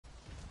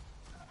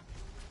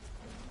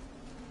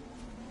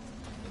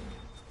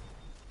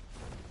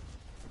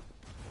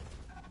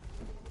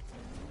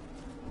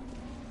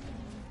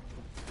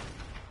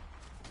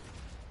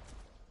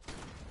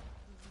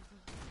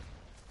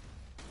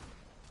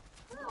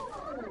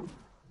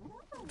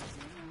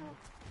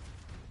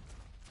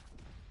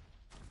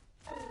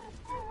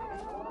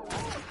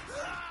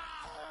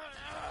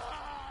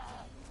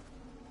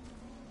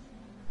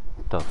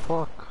the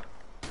fuck?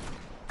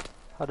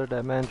 How did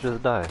that man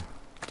just die?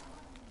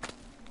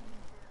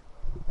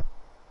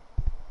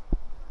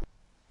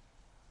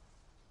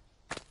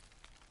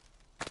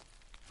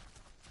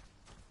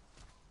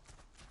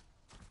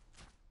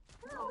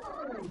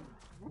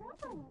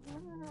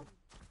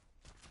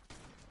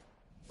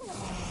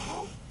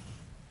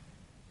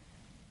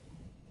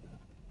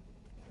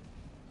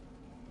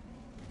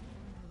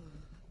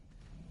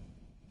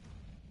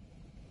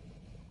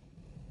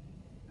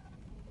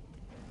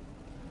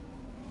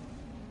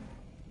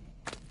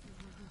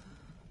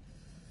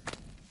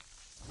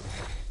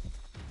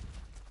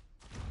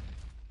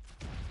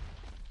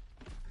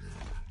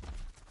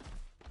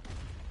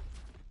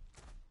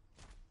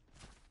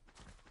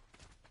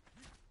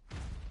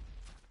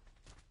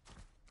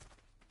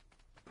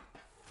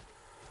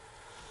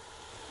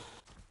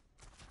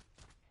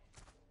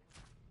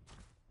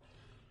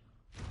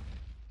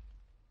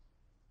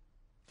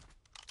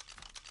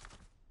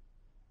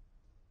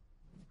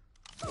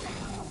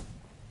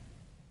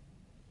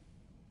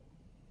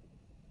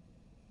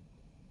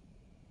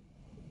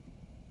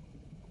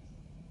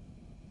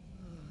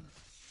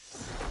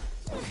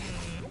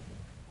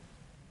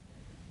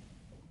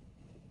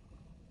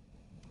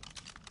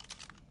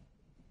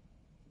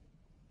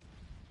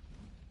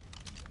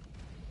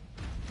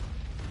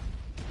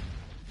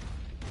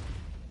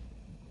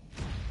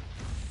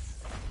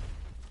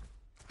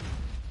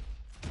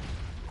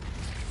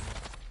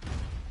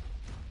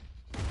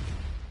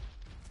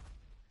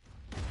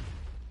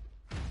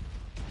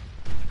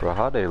 Bro,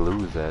 how'd they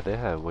lose that? They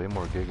had way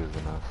more gigas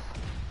than us.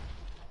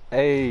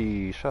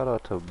 Hey, shout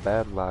out to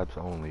Bad Vibes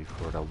Only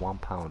for the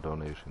 £1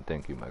 donation.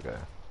 Thank you, my guy.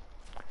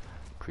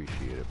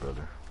 Appreciate it,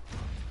 brother.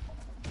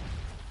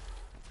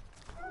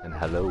 And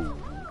hello,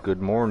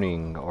 good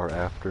morning or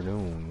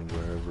afternoon,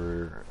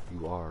 wherever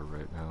you are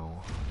right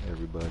now,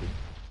 everybody.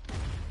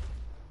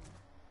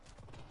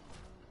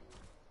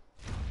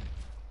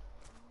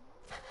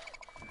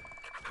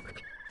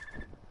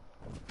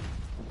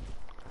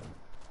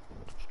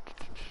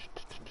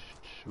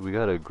 We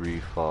got a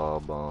Grief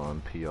fob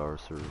on PR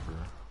server.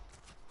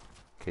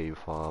 Cave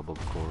fob, of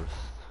course.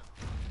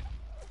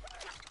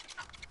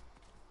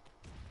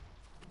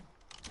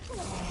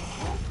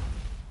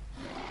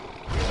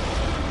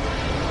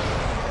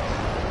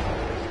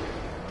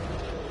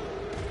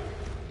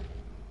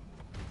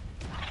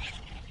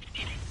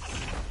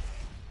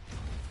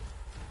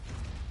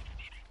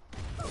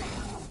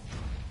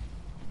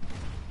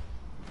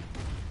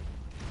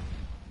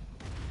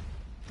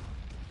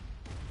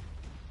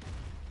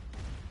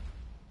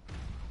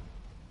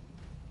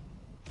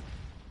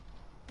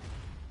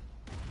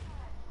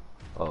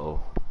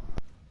 Uh-oh.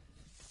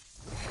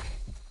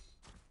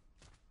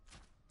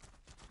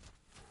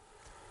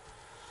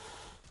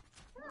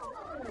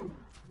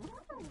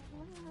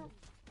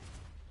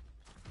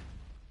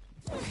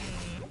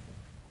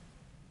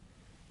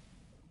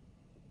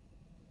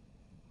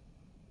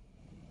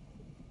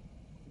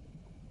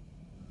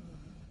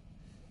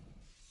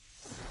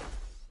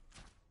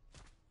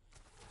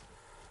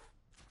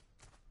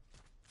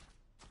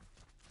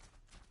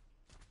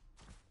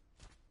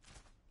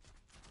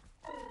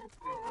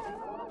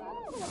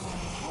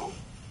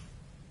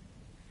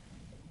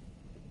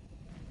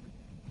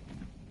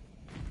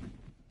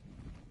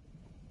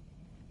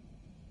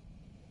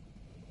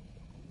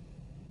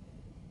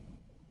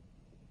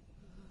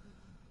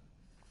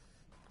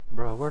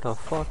 Bro, where the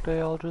fuck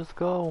they all just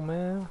go,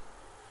 man?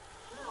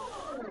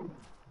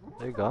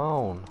 They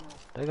gone.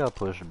 They got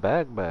pushed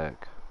back.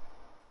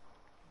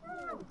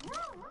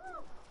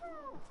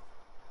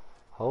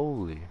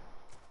 Holy.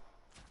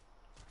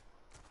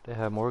 They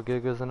have more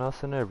gigas than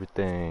us and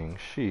everything.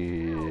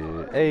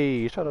 Shit.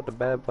 Hey, shout out to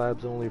Bad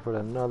Vibes Only for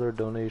another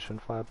donation.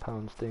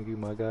 £5. Thank you,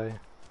 my guy.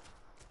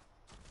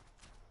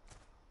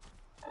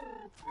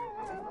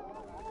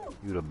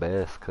 You the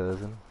best,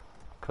 cousin.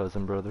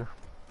 Cousin brother.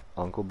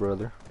 Uncle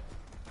brother.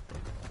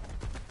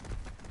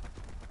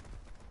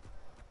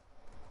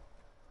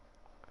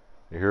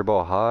 You hear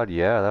about HOD?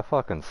 Yeah, that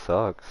fucking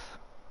sucks.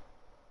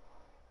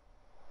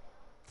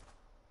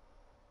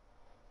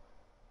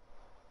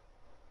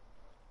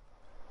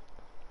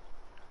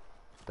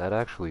 That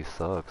actually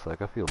sucks.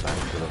 Like, I feel bad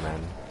for the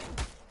man.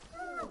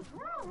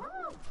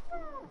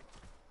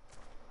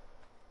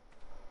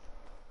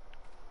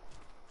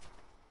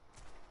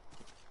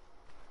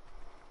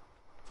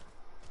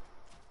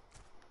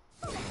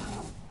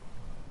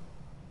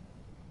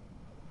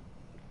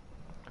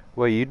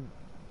 Wait, you...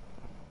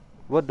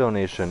 What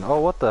donation? Oh,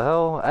 what the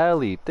hell?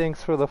 Ali,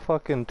 thanks for the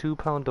fucking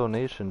 £2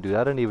 donation, dude.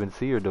 I didn't even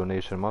see your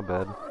donation, my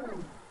bad.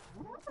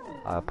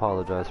 I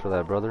apologize for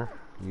that, brother.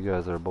 You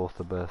guys are both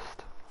the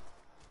best.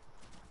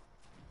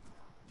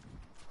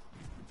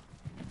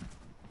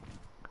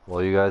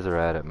 Well, you guys are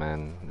at it,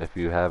 man. If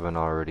you haven't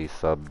already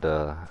subbed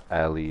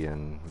Ali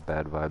and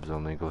Bad Vibes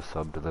Only, go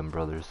sub to them,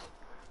 brothers.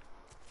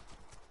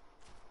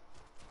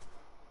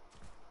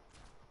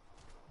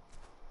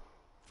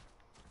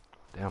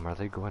 Damn, are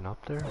they going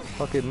up there?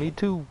 Fuck it, me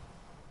too.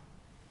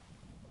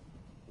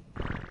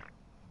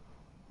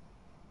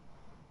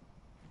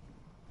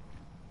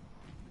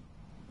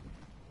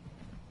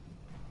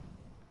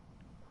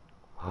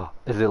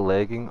 Is it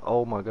lagging?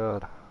 Oh my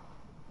god.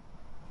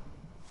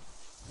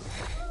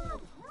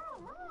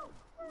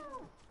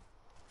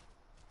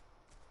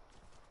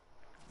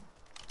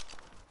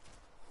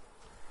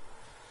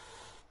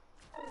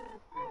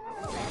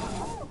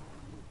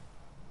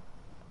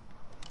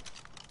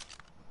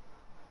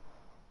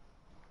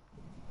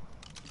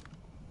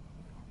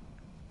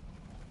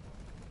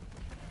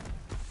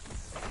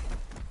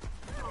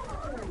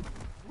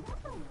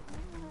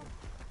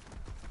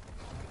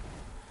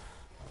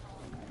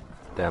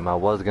 Damn, I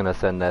was gonna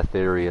send that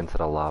theory into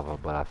the lava,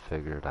 but I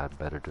figured I'd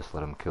better just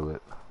let him kill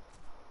it.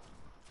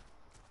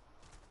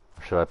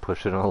 Should I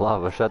push it in the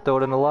lava? Should I throw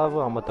it in the lava?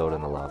 I'm gonna throw it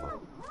in the lava.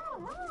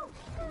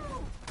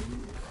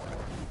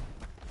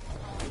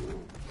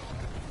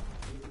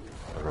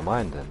 Never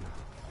mind then.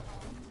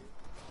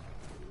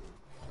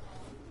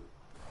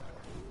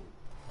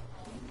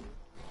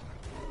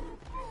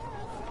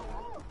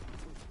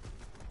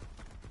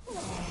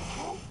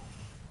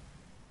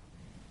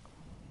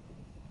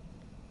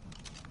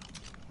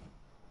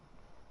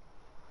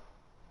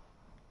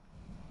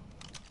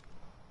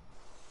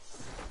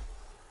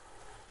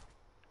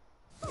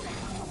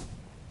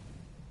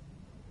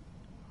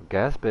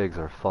 Gas bags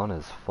are fun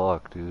as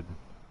fuck, dude.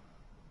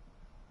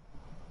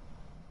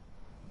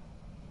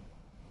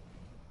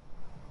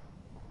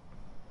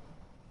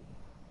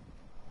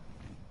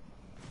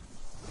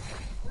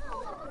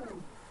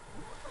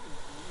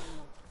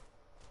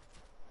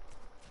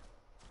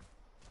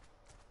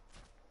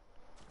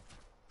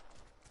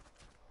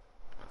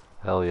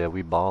 Hell yeah,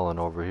 we ballin'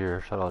 over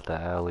here. Shout out to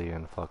Allie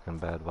and fucking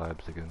Bad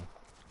Vibes again.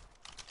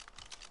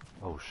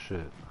 Oh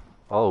shit.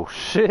 Oh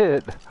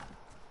shit!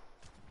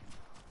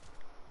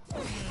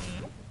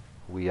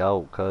 We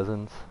out,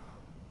 cousins.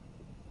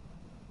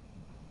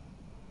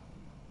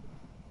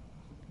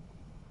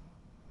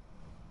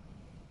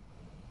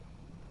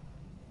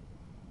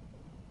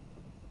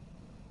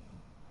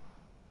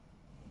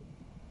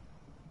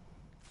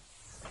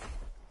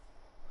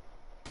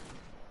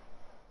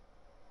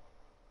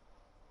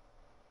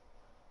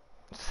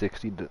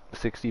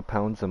 $60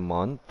 pounds a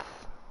month?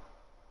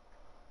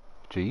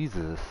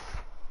 Jesus.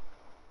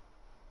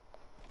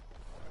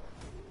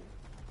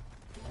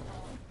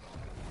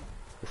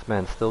 This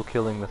man's still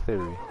killing the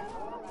theory.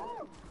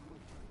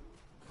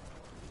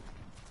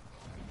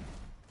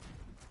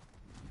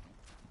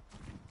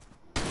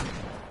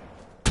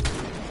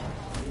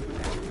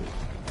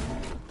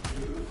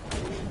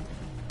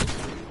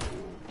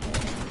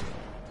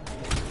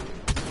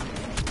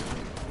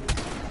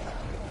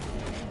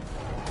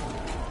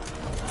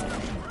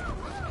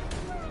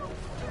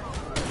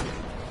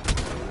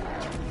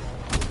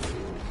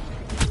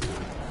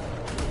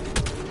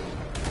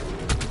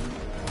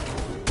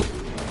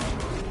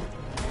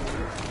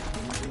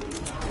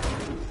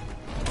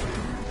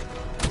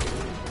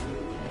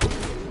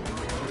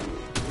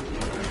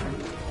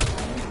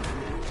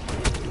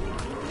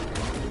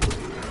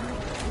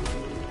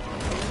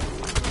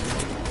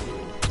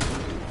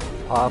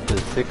 Pop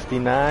is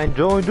 69.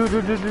 Join.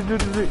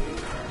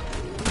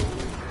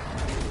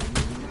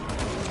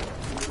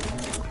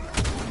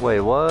 Wait,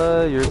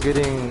 what? You're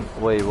getting...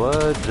 Wait,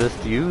 what?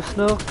 Just you,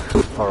 Snook?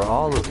 Or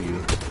all of you?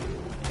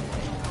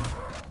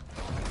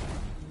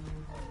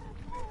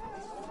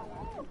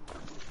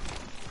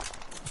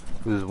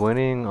 Who's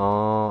winning?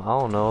 I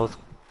don't know. It's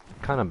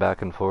kind of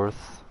back and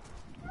forth.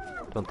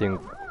 Don't think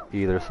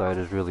either side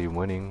is really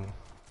winning.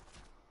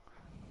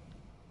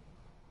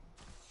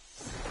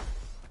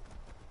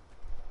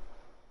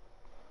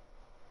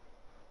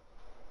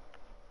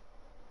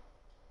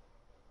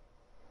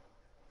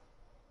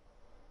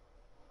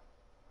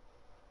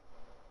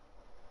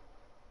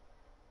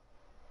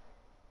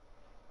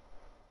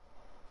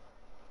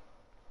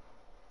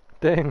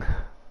 Dang.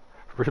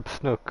 Rip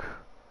Snook.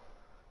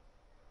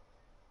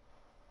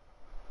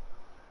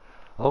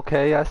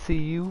 Okay, I see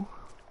you.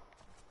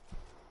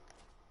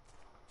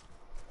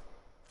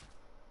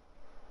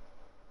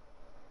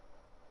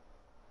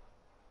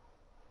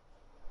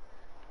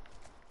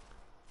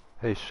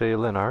 Hey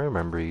Shaylin, I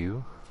remember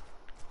you.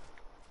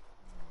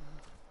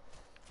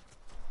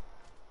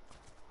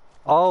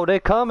 Oh, they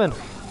coming!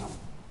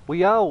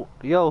 We out!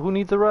 Yo, who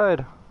needs a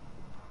ride?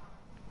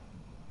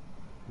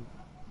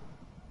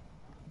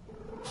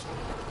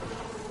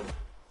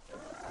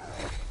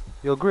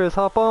 Yo, Grizz,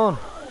 hop on!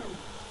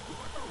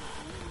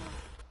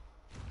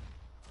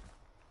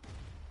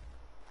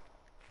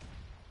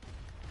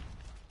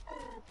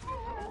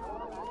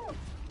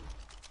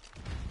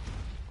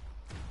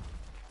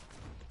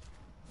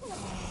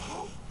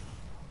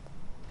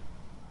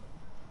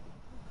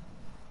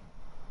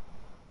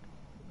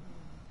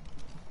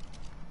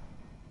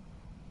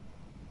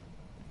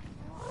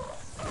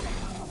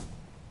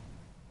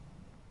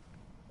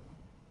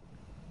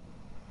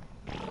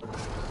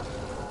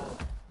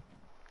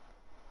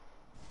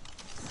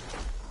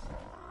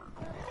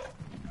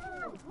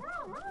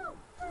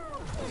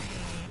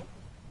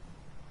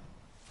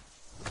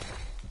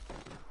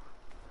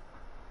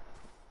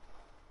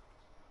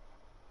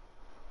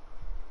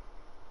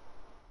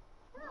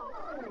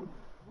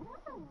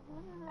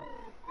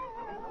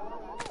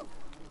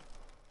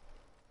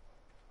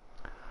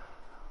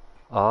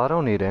 I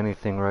don't need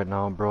anything right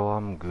now, bro.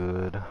 I'm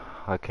good.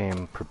 I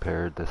came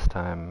prepared this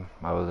time.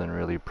 I wasn't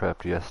really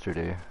prepped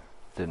yesterday.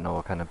 Didn't know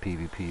what kind of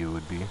PvP it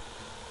would be.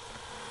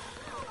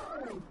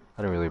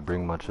 I didn't really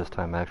bring much this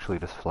time, actually,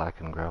 just flak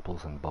and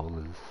grapples and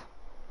bolas.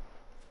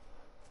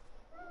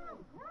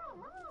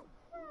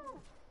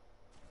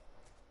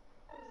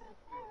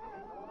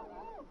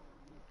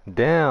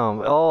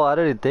 Damn! Oh, I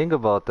didn't think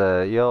about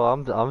that. Yo,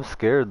 I'm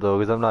scared though,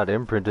 cause I'm not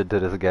imprinted to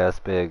this gas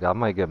bag. I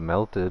might get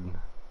melted.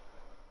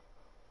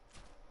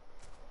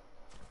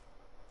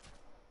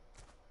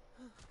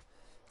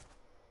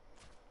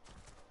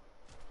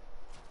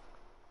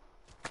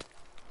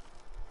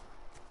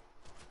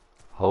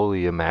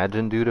 Holy,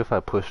 imagine, dude, if I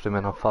pushed him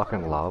in a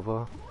fucking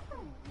lava.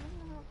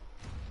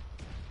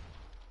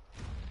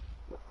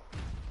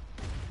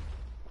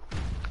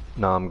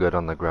 No, I'm good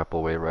on the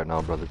grapple weight right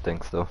now, brother.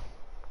 Thanks, though.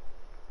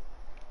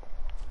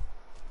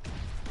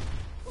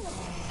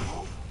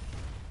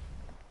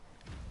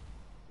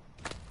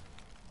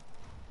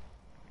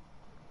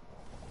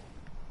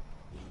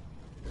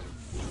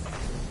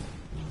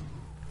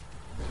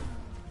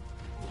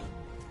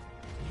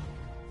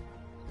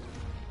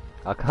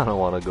 I kinda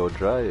wanna go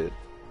try it.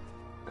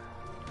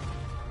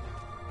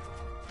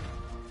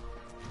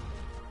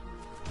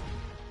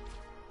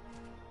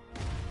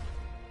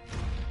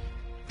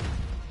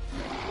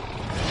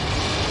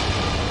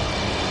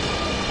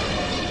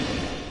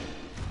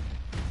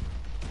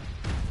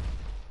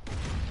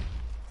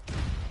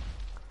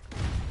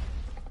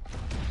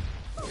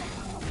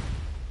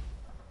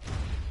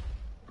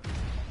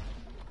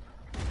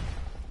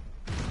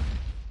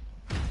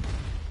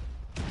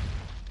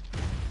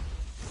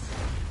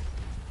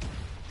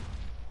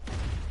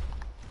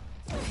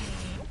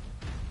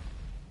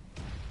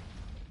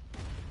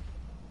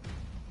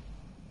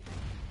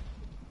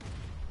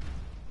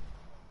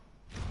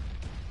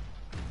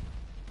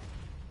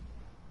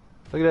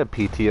 Look at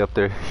that PT up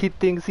there. He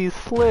thinks he's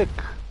slick.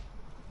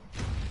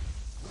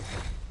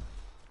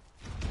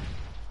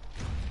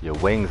 Your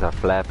wings are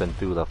flapping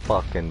through the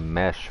fucking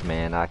mesh,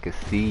 man. I can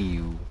see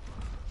you.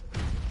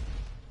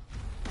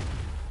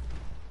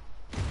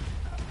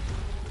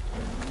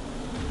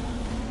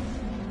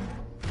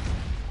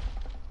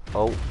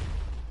 Oh.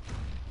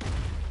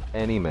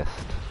 And he missed.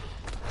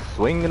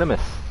 Swing and a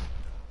miss.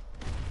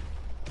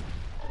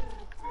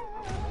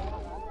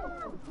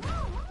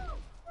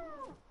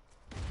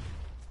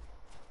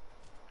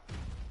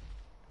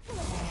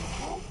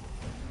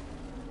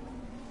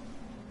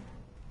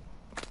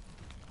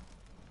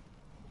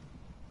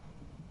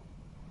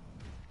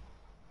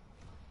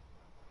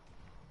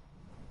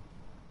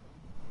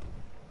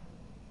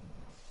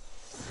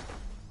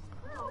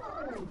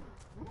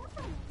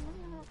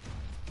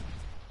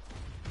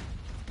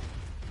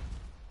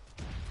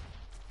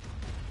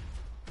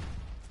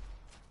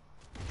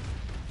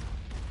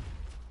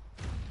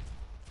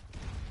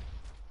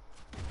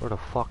 Where the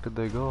fuck did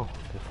they go?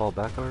 They fall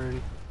back already?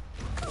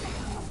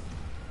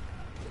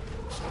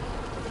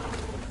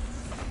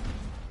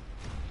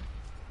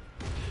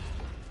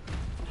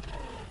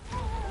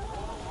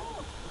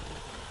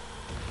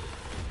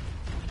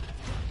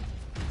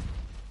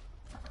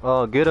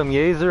 Oh, get him,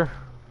 Yazer!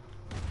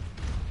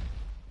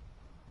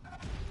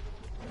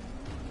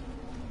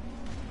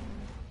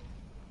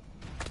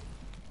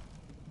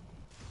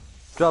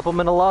 Drop him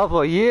in the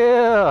lava,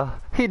 yeah!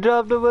 He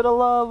dropped him in the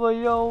lava,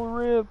 yo,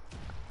 rip!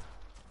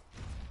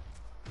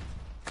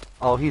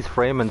 Oh, he's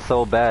framing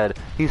so bad.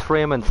 He's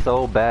framing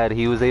so bad,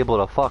 he was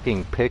able to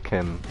fucking pick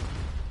him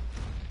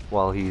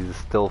while he's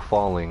still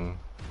falling.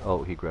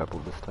 Oh, he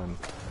grappled this time.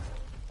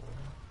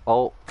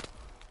 Oh.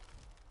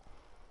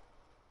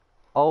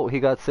 Oh,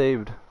 he got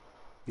saved.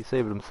 He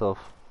saved himself.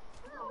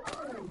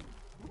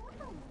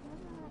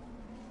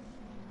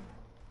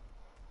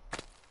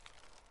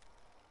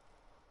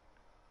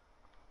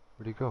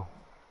 Where'd he go?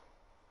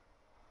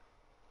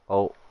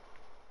 Oh.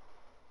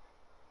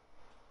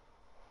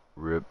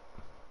 Rip.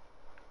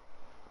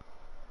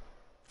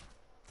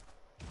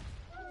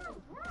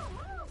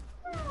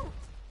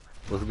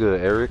 What's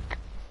good, Eric?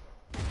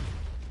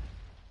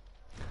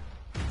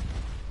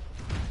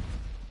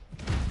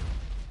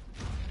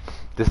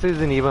 This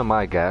isn't even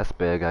my gas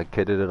bag. I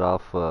kitted it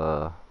off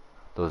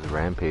those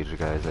rampage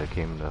guys that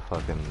came to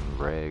fucking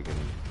rag and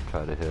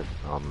try to hit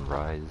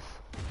Rise.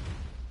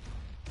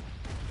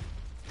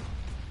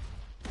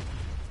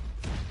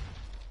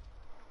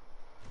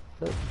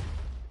 Is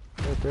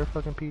that their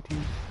fucking PTs?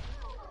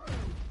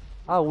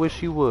 I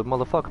wish you would,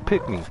 motherfucker,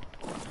 pick me.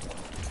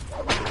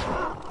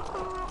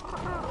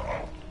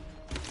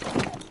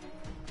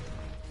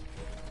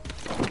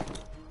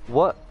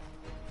 What?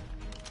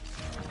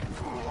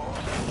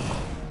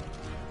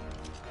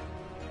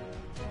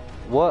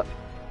 What?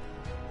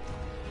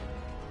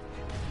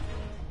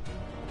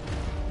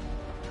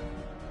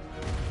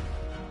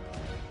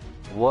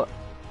 What?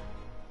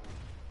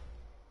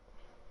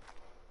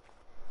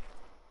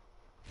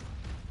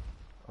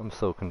 I'm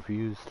so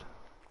confused.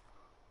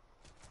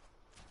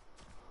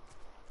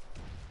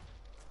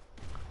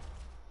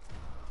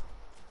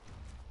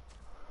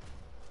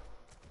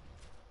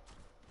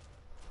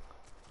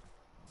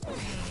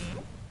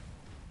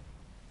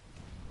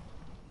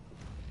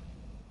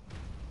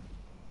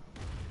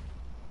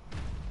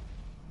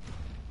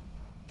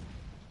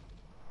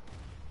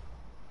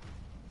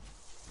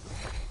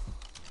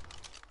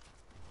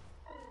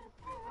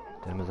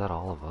 Damn, is that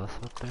all of us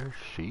up there?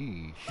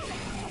 Sheesh.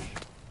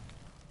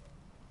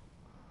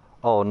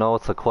 Oh no,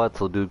 it's a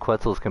Quetzal, dude.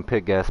 Quetzals can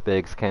pick gas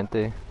bags, can't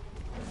they?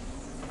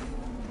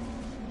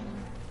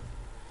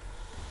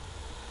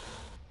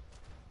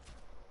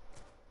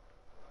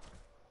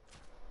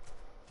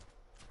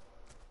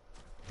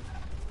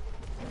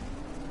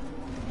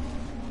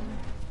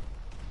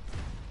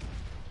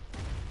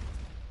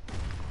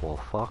 Well,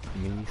 fuck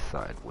me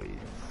sideways.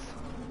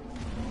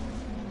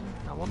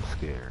 Now I'm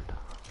scared.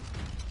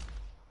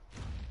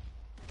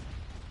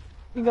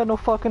 You got no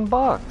fucking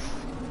box.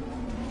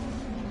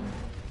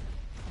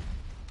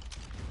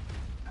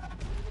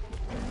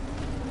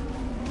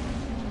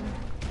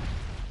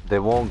 They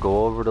won't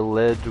go over the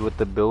ledge with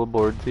the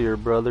billboards here,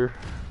 brother.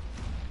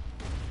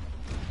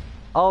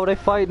 Oh, they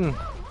fighting.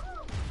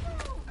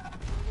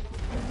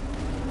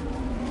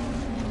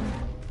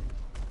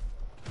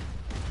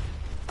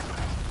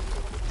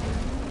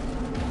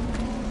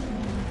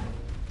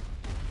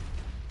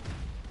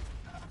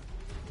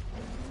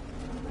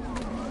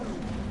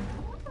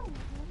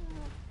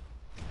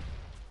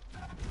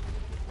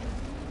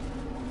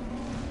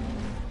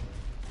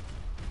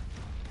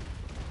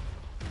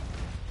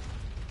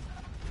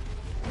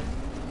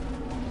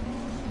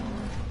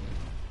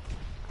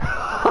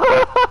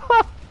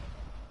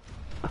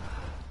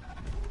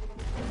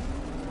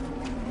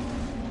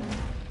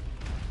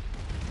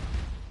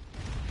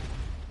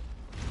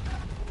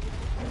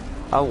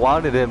 I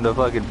wanted him to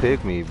fucking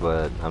pick me,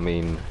 but I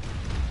mean...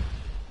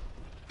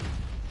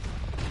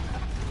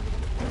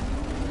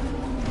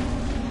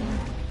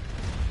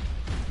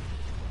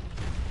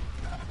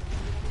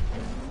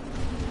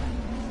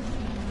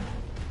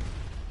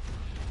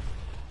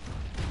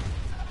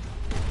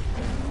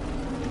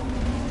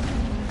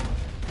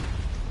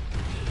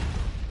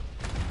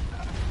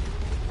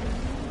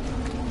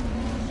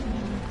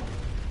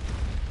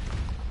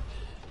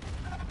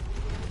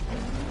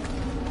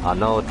 I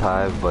know,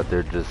 Ty, but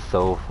they're just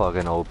so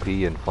fucking OP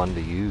and fun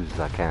to use,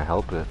 I can't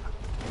help it.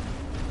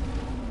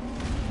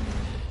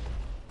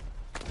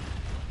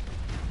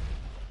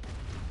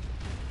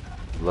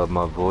 Love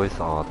my voice?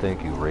 Aw,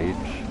 thank you, Rage.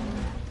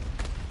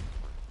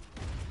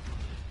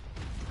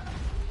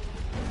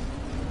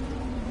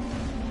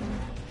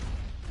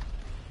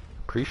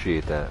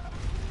 Appreciate that.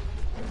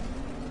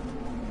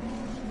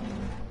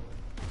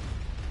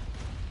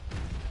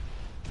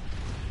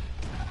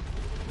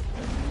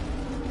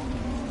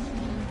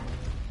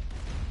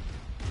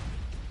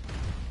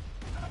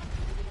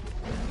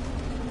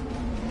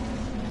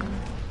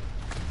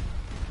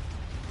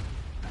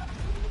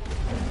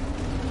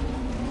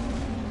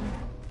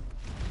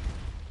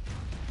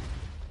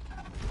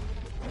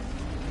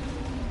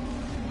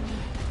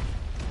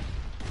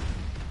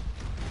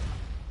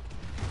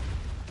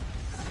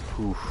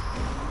 Oof.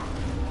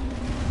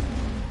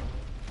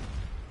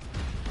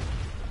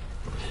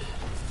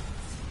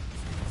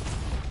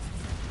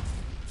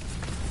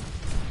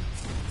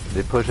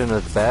 They pushing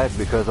us back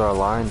because our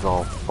line's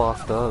all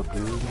fucked up,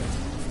 dude.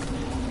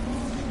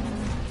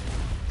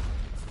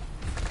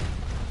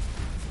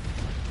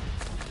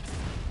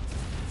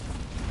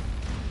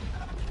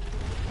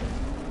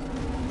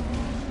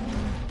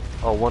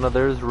 Oh, one of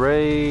theirs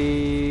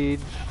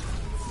raged.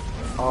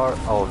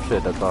 Oh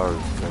shit, that's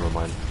ours. Never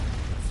mind.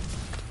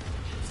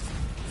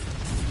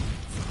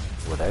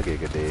 What that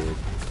giga did.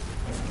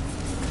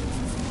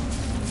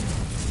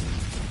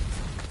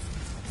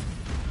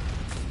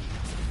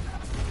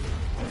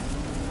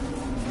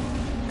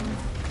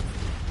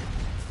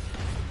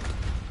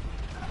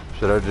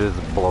 Should I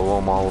just blow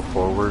them all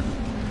forward?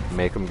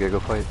 Make them giga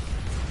fight?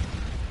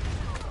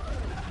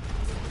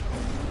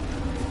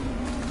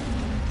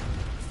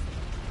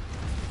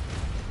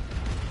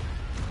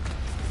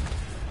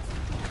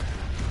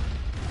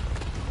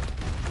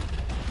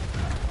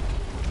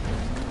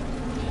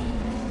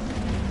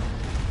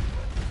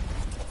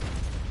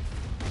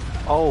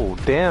 Oh,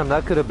 damn,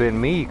 that could have been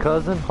me,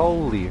 cousin.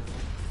 Holy.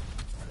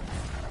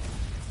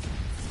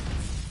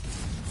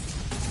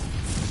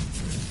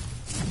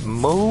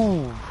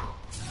 Move.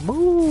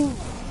 Move.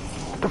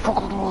 What the fuck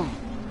is wrong?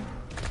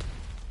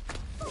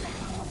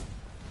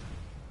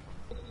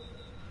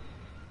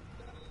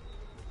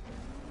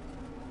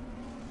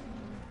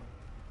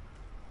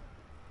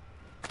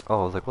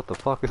 Oh, I was like, what the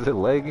fuck? Is it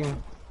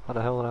lagging? How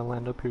the hell did I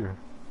land up here?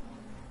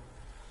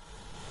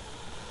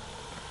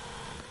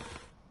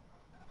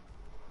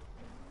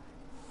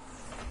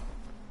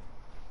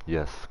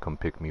 Yes, come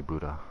pick me,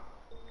 Buddha.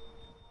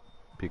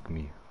 Pick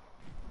me.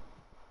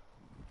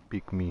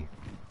 Pick me.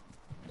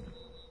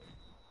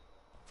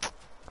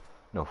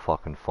 No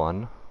fucking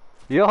fun.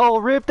 Yo,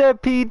 rip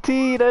that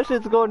PT! That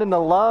shit's going in the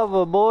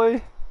lava,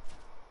 boy!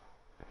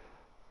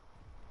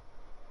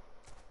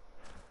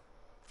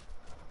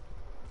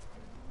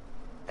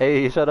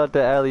 Hey, shout out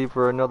to Ali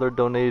for another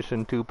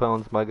donation, 2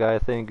 pounds, my guy.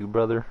 Thank you,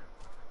 brother.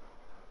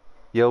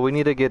 Yo, we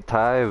need to get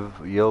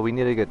Tive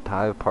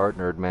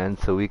partnered, man,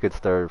 so we could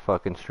start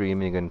fucking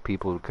streaming and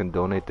people can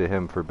donate to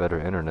him for better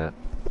internet.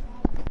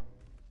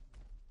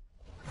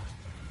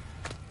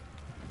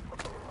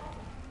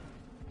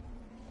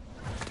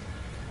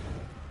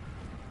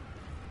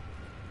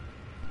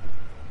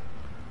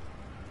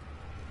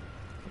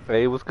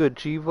 Hey, what's good,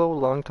 Chivo?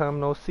 Long time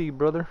no see,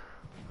 brother.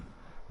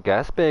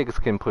 Gas bags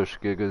can push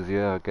gigas,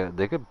 yeah.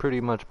 They could pretty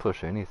much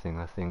push anything,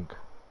 I think.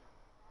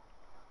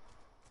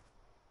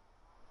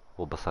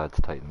 Well, besides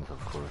Titans,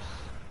 of course.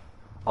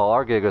 All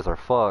our gigas are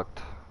fucked.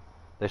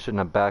 They shouldn't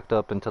have backed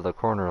up into the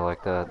corner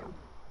like that.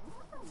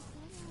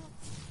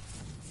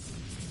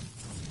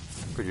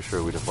 Pretty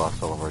sure we just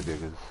lost all of our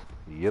gigas.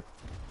 Yep.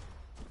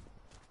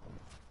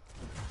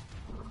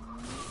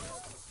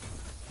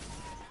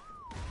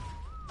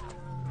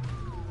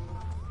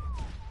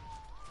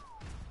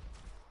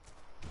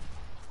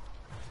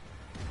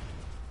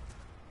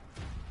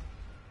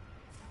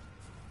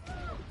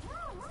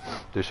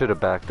 They should have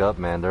backed up,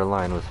 man. Their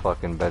line was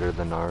fucking better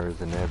than ours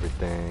and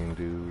everything,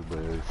 dude. But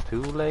it's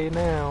too late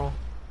now.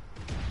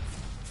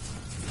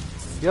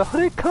 Yo,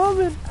 they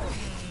coming!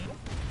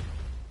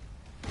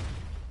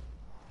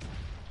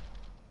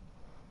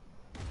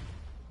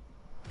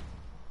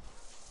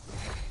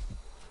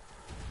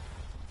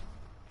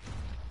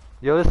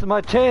 Yo, this is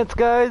my chance,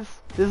 guys!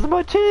 This is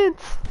my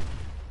chance!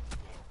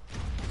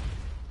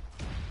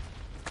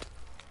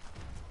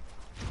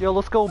 Yo,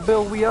 let's go,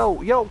 Bill. We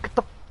out. Yo, get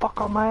the fuck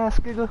on my ass,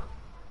 Giga.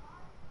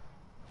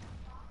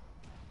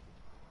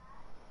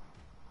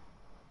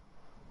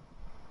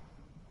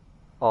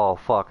 Oh,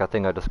 fuck. I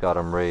think I just got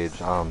him rage.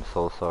 I'm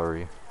so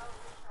sorry.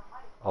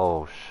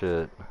 Oh,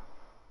 shit.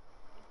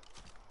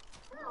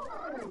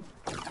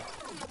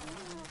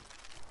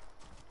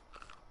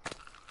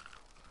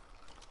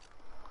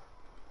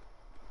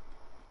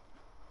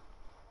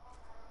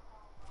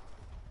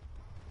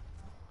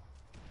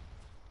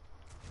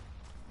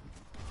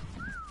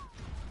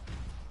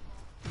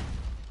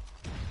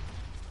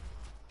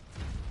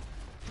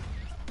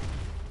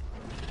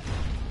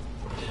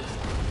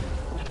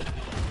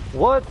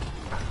 What?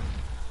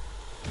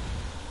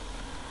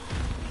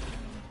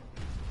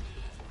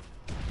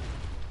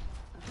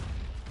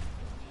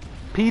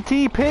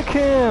 PT, pick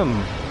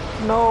him!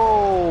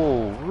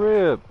 No!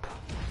 Rip!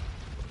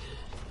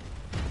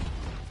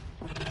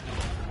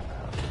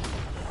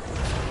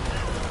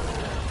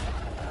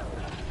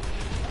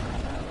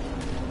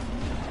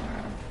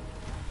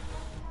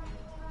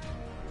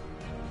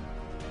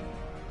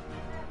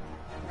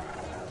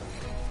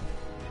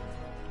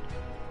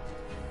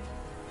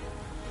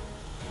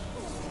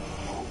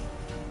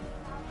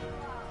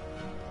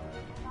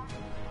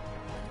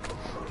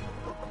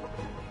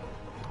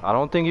 I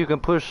don't think you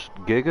can push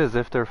gigas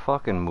if they're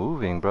fucking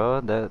moving,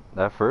 bro.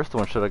 That first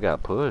one should have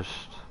got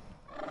pushed.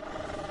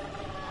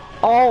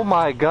 Oh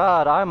my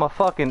god, I'm a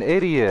fucking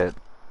idiot.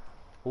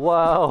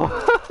 Wow.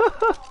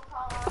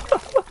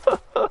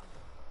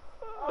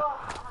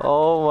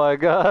 Oh my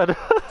god.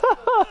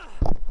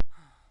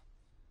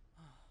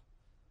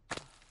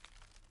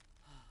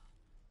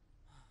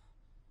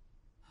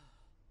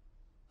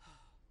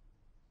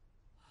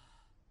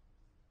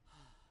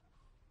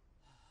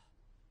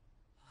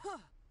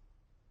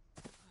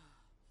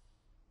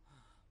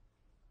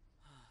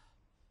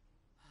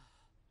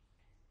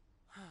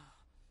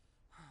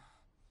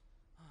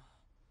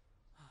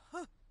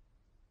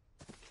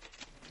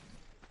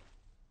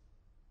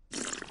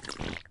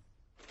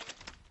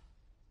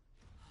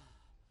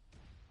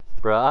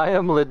 Bro, I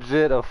am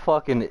legit a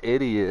fucking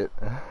idiot.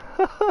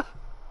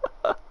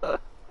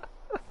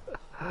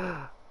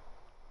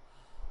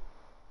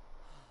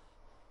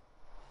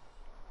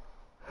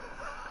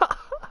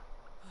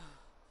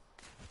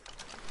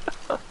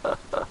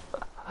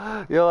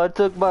 Yo, I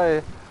took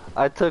my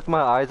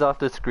eyes off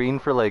the screen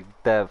for like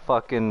that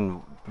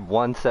fucking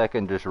 1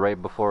 second just right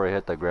before I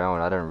hit the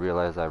ground. I didn't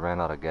realize I ran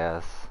out of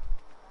gas.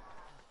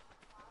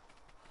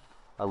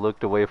 I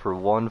looked away for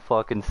 1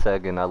 fucking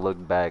second, I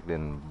looked back,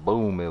 then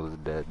boom, it was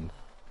dead.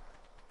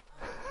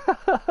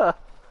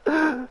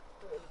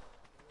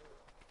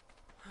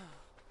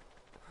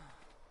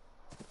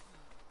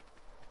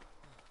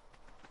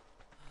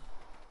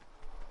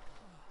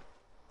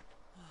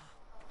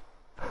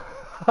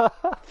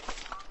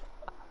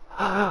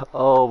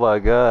 Oh my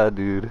god,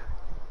 dude.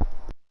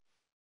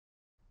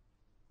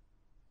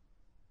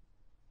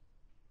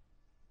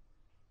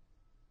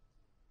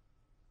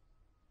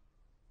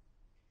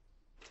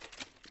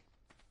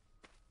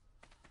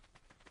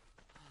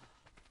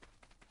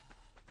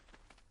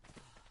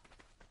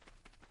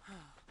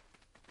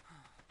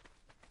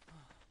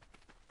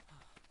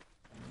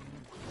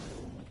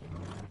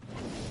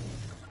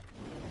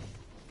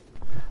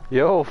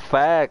 Yo,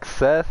 facts,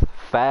 Seth.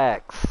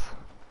 Facts.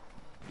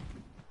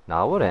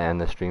 Nah, I wouldn't end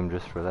the stream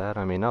just for that.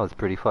 I mean, that was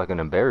pretty fucking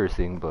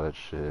embarrassing, but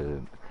shit.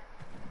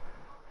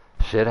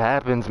 Shit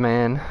happens,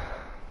 man.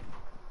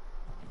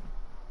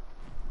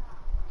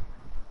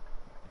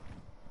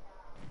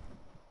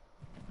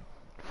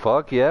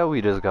 Fuck yeah, we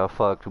just got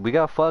fucked. We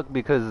got fucked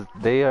because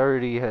they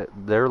already had,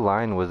 their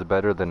line was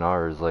better than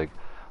ours. Like,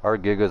 our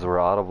gigas were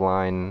out of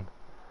line.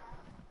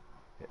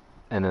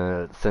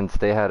 And since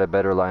they had a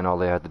better line, all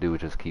they had to do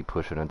was just keep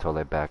pushing until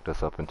they backed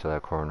us up into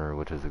that corner,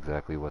 which is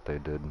exactly what they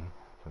did.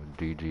 So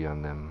GG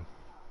on them.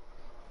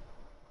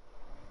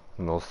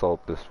 No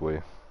salt this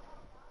way.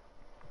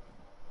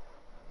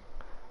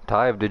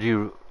 Tyve, did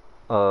you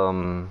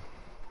Um,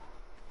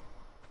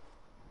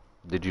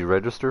 did you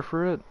register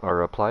for it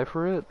or apply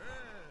for it?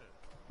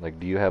 Like,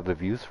 do you have the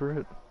views for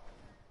it?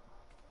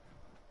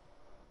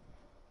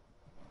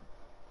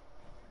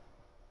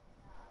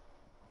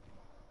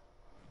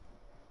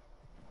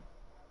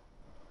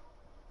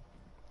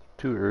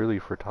 Too early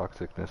for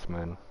toxicness,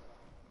 man.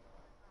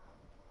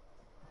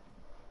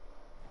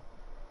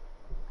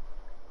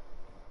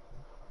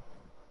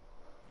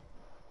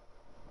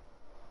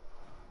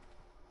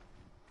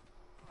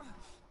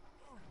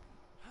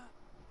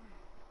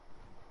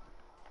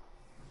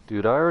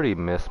 Dude, I already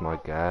missed my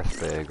gas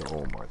bag.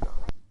 Oh my god.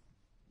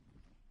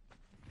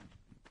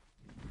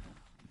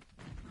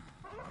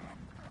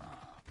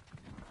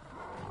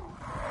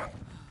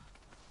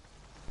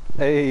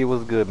 Hey,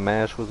 what's good,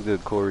 Mash? What's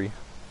good, Corey?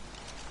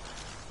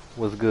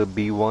 What's good,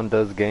 B1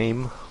 does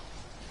game?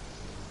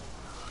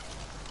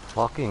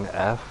 Fucking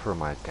F for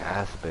my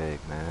gas bag,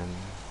 man.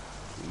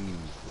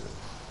 Jesus.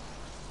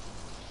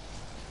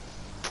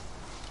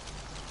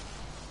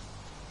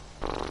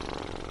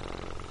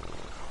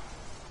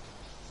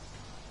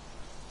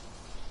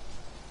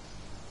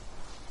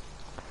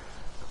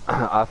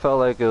 I felt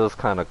like it was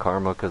kind of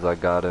karma because I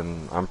got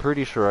in. I'm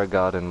pretty sure I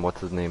got in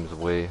what's his name's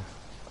way.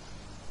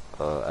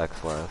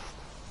 X last.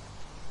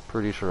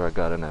 Pretty sure I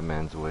got in that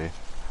man's way.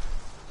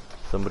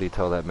 Somebody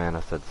tell that man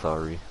I said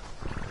sorry.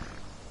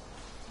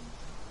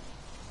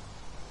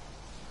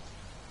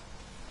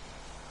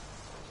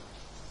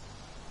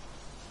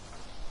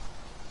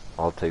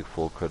 I'll take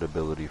full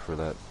credibility for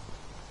that.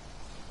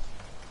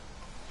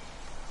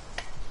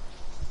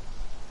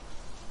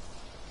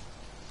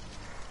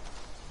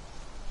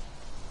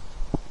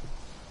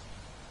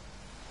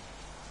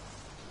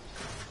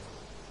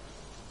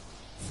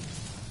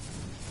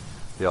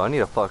 Yo, I need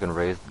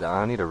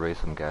to raise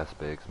some gas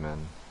bags,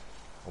 man.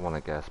 I want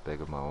a gas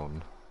bag of my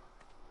own.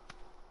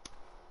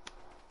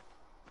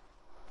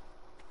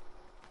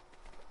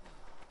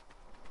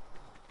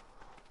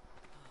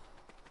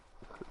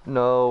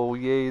 No,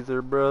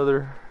 Yazer,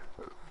 brother.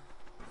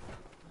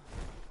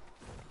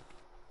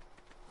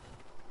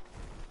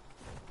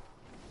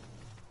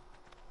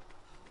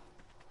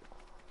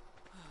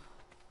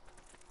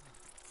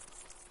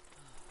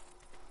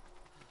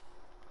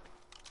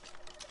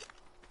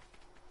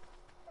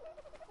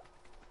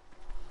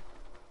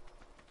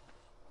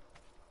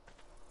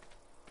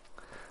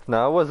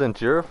 No, it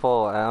wasn't your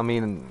fault. I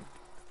mean,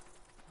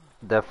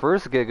 that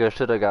first Giga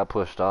should have got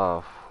pushed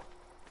off.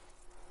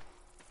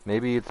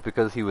 Maybe it's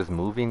because he was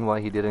moving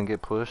why he didn't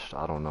get pushed.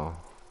 I don't know.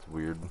 It's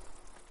weird.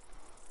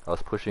 I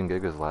was pushing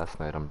Gigas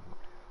last night. At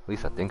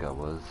least I think I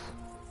was.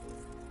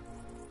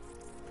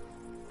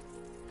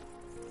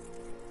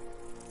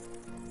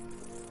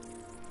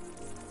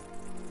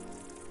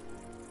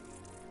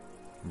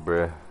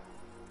 Bruh.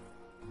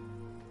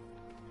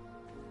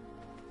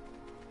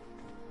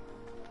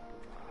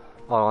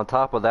 Oh, on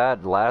top of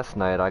that, last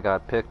night I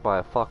got picked by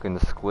a fucking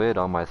squid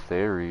on my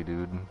theory,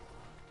 dude.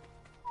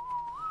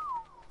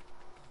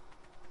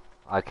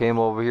 I came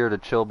over here to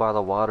chill by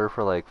the water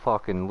for like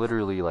fucking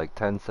literally like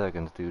 10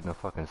 seconds, dude, and a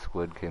fucking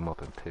squid came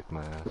up and picked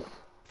my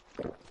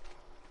ass.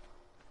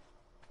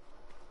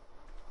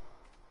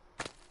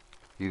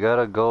 You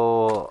gotta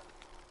go...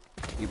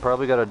 You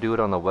probably gotta do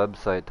it on the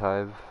website,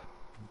 Tive.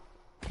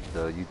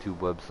 The YouTube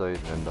website,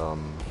 and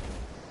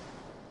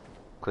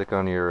click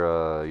on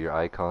your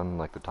icon,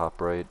 like the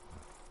top right.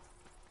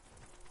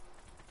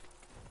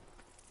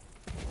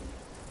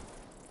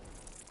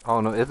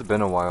 Oh no, it's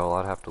been a while,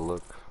 I'd have to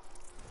look.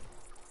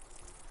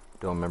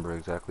 Don't remember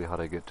exactly how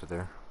to get to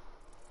there.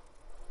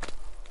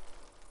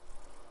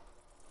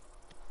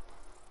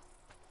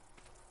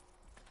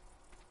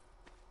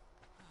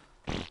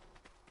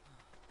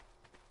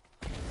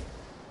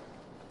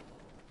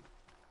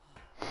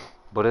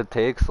 But it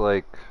takes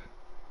like...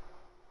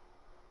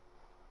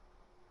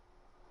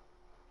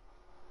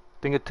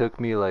 I think it took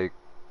me like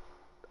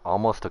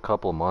almost a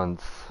couple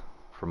months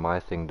for my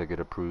thing to get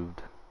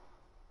approved.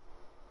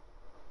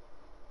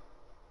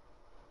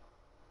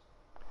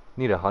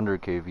 Need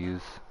 100k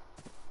views.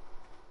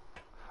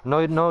 No,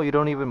 you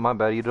don't even, my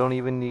bad, you don't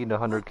even need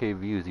 100k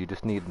views, you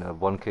just need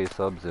 1k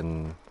subs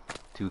and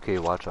 2k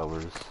watch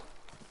hours.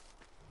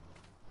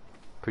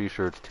 Pretty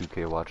sure it's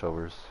 2k watch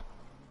hours.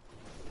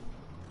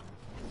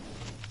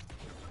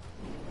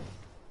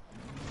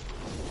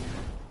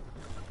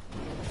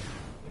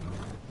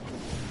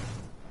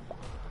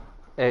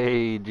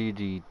 Hey,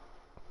 GG.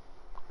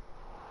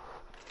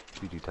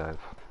 GG Tive.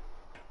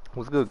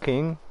 What's good,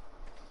 King?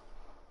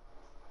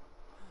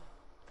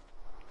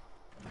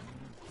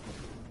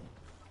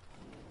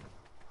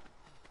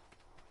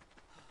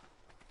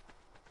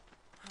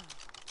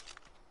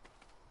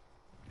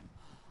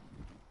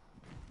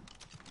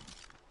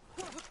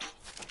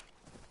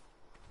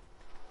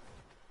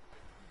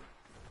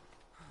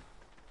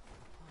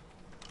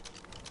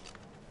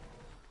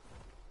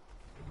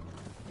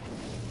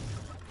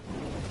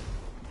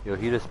 Yo,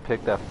 he just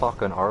picked that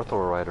fucking Arthur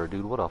Rider,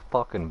 dude. What a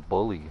fucking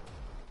bully.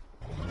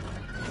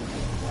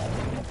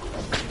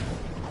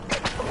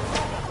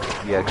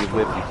 Yeah, get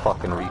whipped, you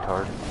fucking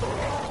retard.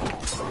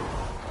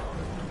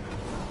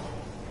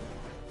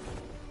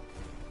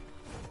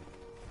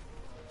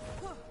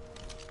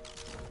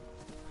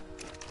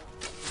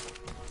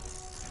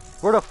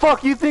 Where the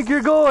fuck you think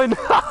you're going?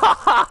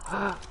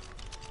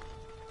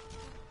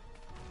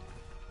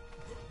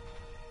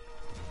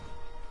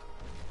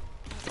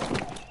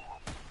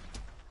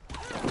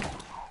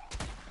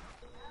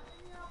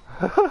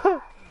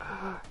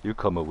 You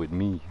coming with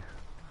me.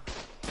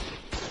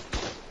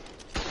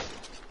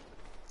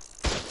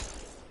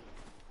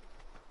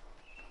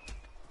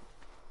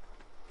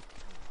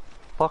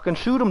 Fucking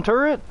shoot him,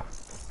 turret!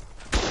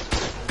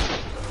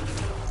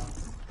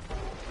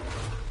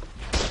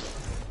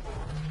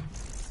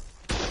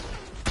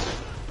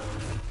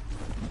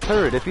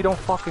 Turret, if you don't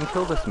fucking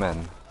kill this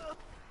man.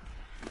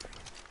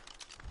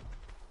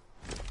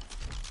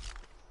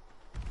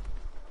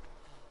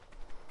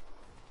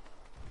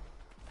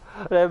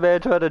 That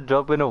man tried to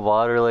jump in the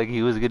water like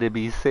he was gonna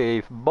be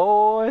safe.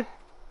 Boy!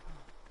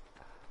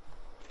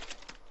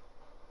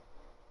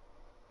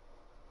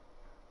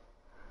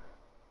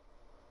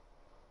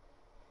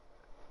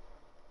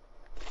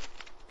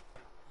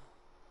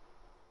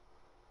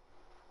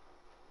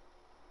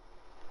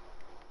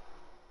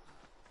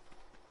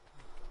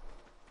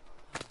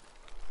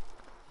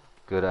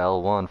 Good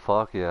L1,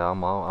 fuck yeah,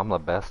 I'm the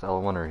best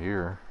L1er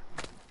here.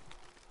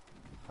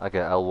 I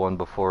get L1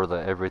 before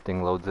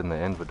everything loads in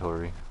the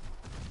inventory.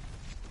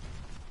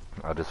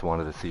 I just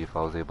wanted to see if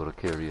I was able to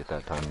carry it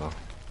that time though.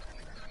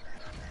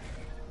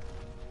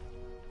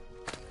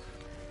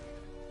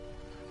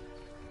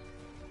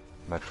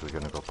 I'm actually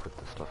gonna go put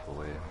this stuff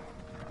away.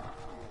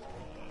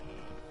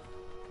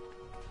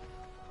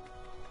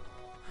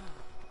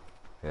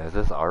 Yeah, is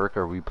this Ark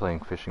or are we playing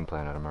Fishing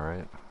Planet, am I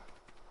right?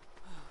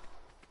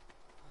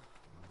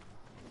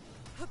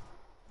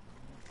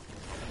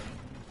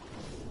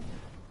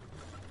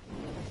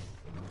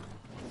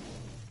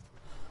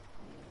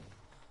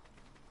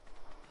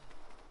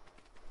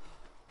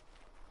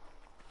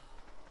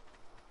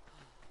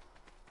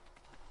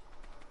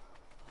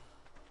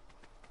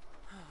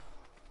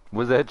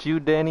 Was that you,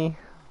 Danny?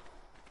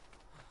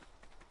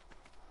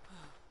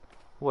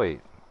 Wait.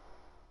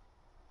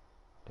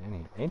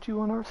 Danny, ain't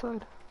you on our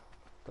side?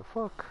 The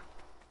fuck?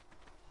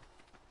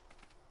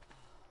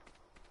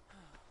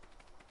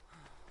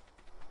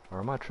 Or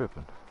am I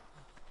tripping?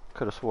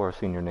 Could've swore I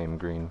seen your name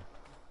green.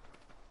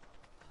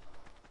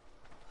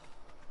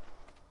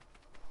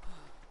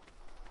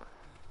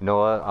 You know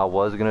what? I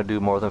was gonna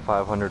do more than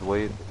 500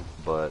 weight,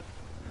 but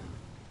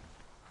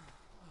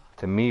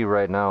to me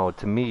right now,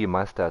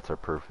 my stats are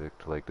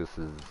perfect. Like, this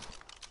is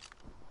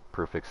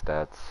perfect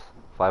stats.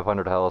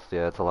 500 health,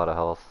 yeah, it's a lot of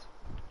health.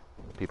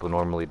 People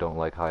normally don't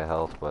like high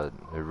health, but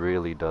it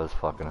really does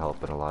fucking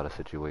help in a lot of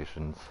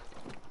situations.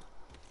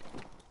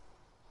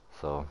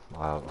 So,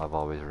 I've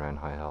always ran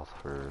high health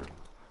for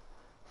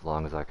as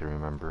long as I can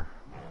remember.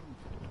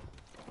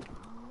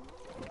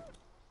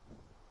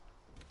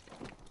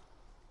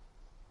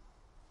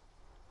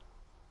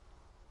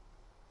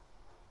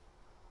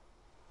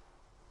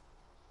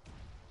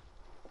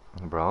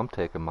 Bro, I'm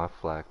taking my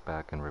flak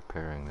back and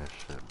repairing this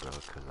shit, bro,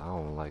 because I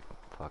don't like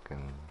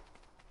fucking...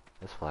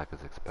 This flak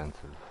is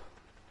expensive.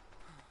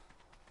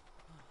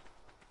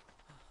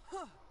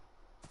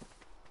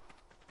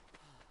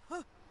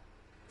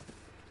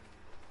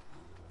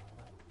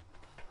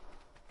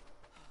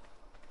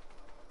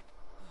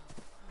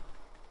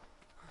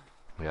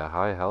 Yeah,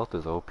 high health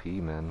is OP,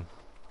 man.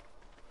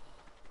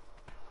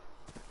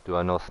 Do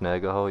I know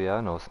Snagaho? Yeah,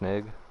 I know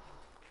Snag.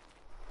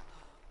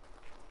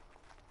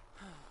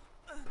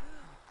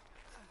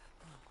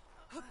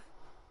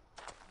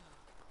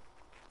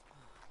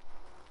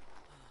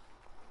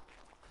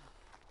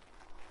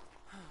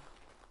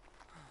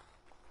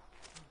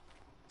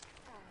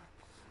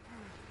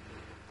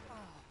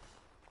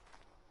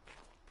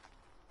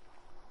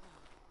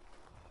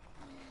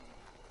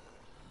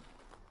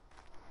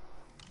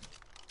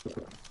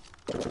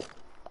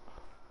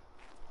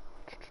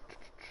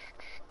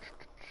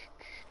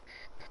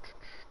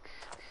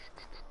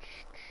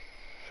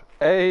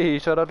 Hey,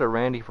 shout out to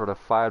Randy for the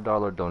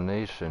 $5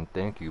 donation.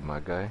 Thank you,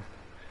 my guy.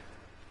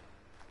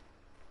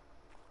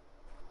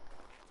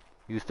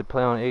 Used to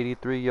play on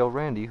 83. Yo,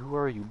 Randy, who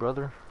are you,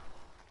 brother?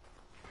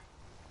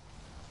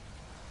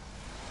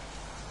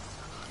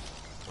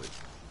 Wait.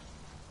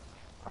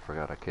 I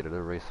forgot I kidded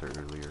a racer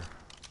earlier.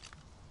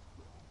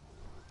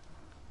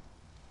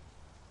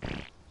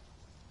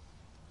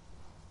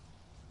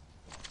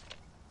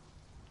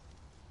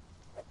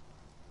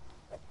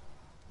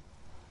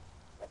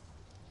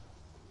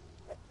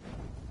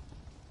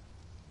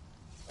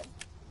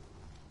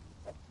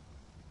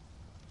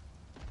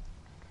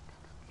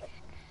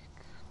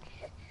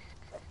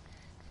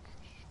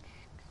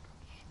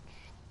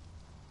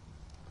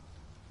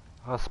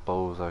 I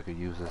suppose I could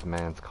use this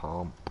man's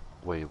comp.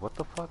 Wait, what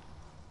the fuck?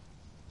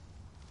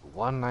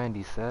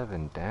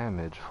 197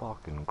 damage,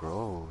 fucking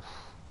gross.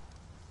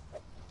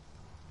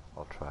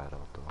 I'll try it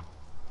out though.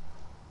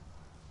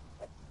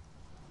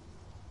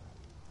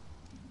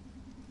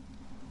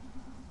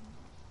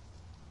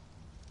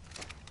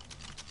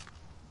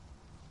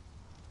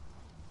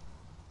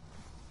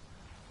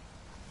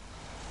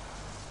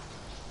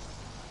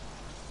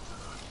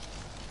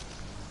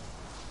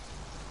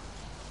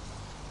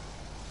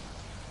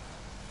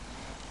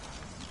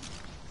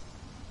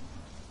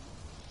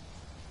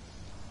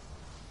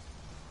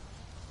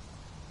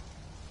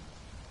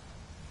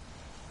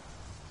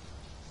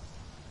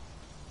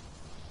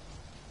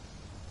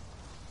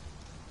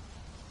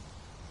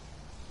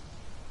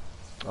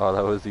 Oh,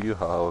 that was you?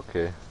 Oh,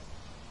 okay.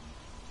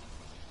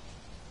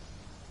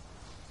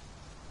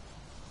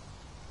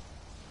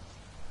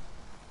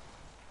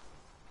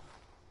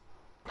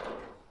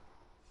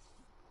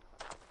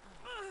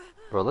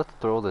 Bro, let's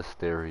throw this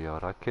theory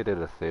out. I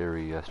kidded a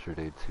theory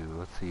yesterday too.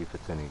 Let's see if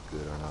it's any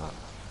good or not.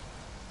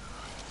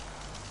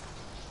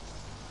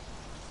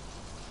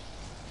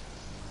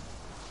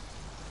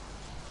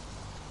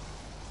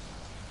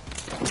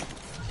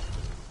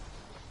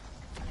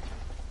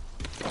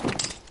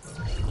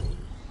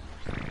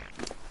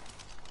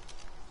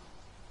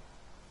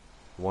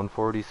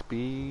 .140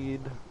 speed.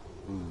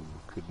 Ooh,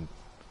 could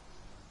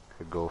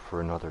go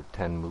for another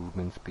 10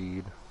 movement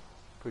speed.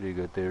 Pretty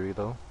good theory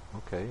though.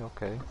 Okay,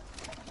 okay.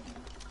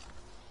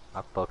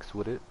 I fucks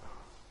with it.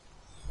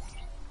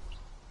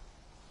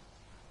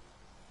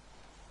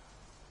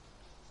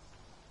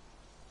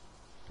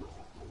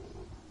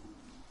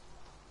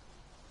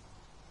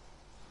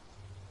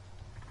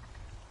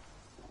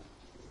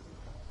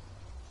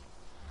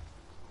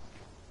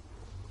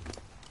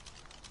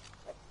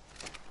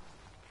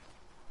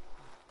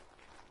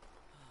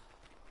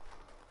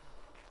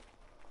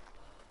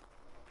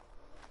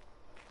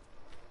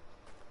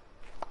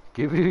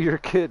 Give you your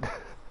kit.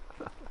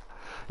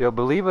 Yo,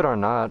 believe it or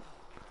not,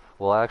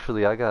 well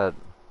actually I got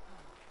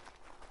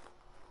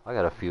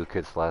a few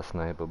kits last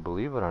night, but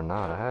believe it or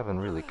not, I haven't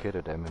really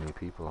kitted that many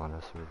people on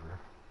this server.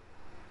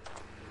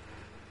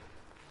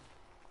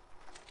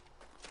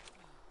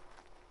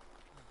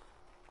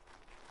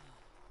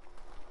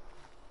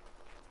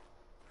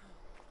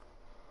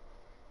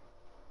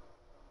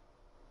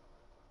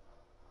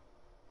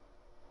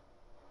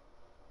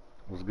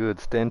 Was good,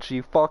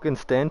 Stenchy? Fucking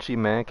Stenchy,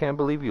 man. Can't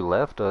believe you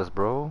left us,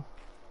 bro.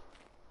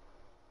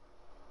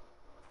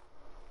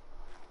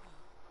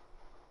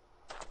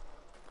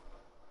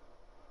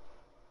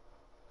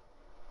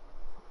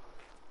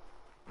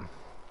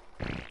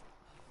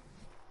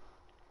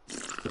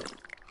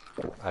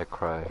 I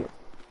cry.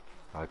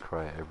 I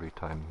cry every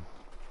time.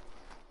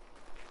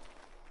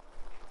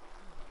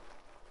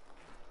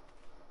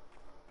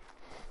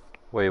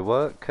 Wait,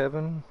 what,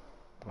 Kevin?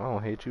 I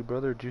don't hate you,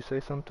 brother. Did you say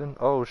something?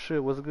 Oh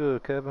shit, what's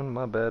good, Kevin?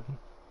 My bad.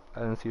 I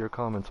didn't see your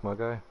comments, my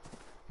guy.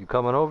 You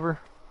coming over?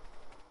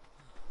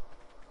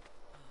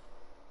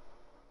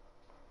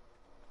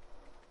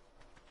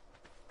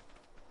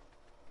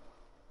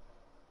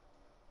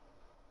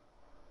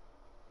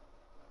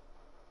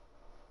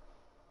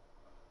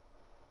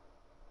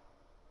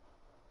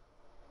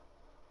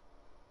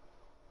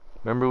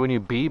 Remember when you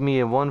beat me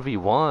in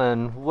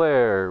 1v1?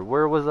 Where?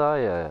 Where was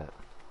I at?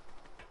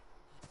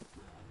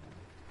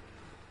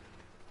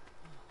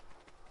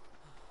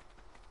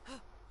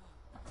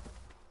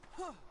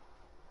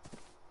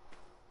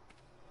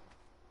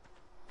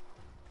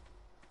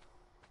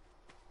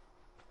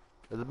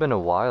 It's been a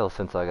while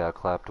since I got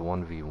clapped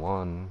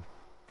 1v1.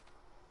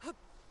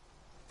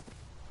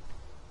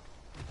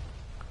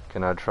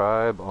 Can I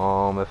tribe?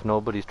 If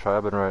nobody's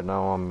tribing right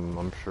now,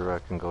 I'm sure I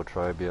can go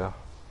tribe, yeah.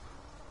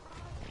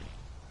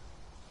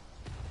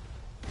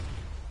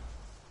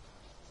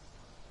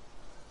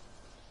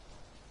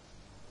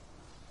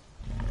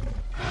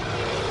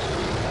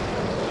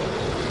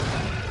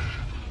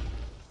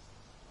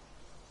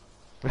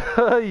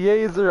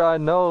 Yazer, I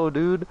know,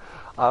 dude.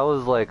 I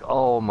was like,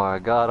 oh my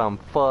god, I'm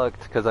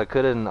fucked, cause I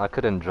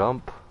couldn't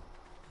jump.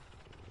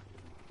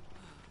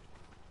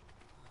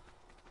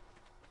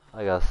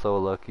 I got so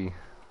lucky.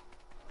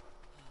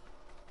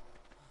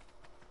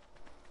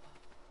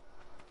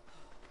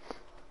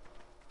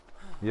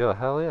 Yeah,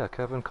 hell yeah,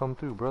 Kevin, come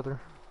through, brother.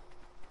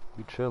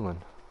 You chillin'.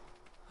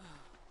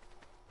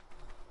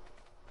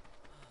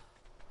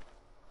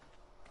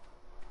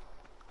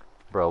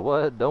 Bro,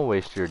 what? Don't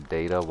waste your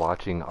data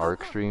watching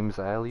ARC streams,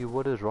 Ali.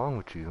 What is wrong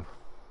with you?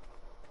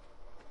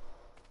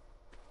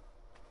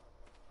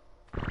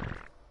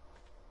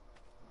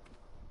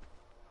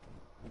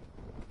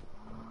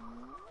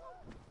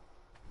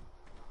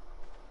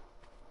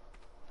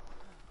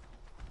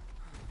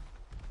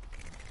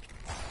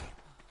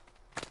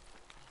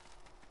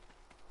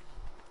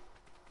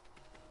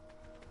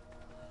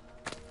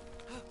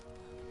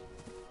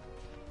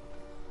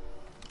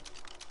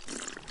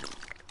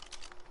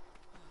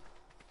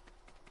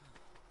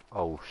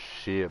 Oh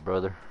shit,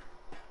 brother.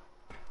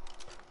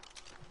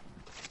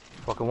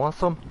 Fucking want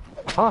some?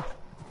 Huh?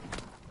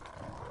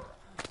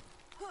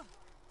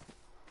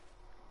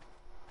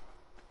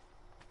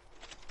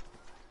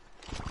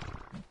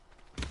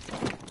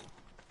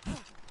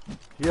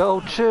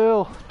 Yo,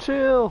 chill,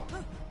 chill.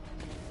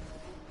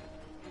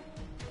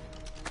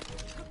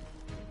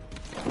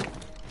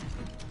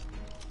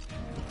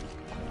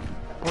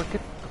 Boy, get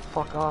the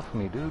fuck off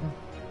me, dude.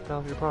 What the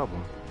hell's your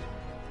problem?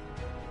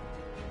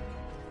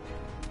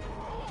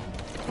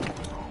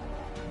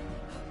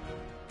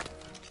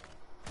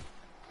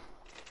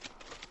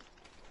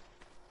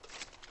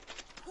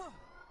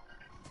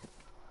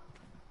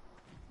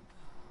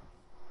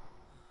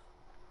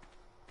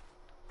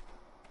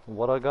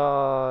 What a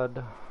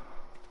god.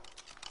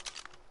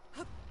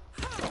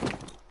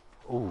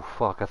 Oh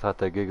fuck, I thought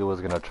that Giga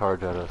was gonna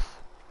charge at us.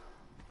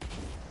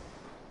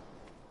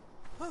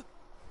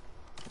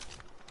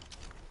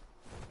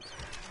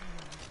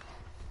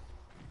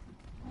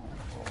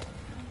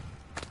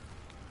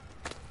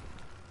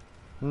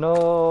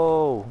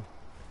 No!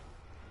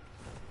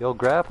 Yo,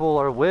 grapple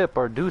or whip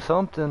or do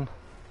something.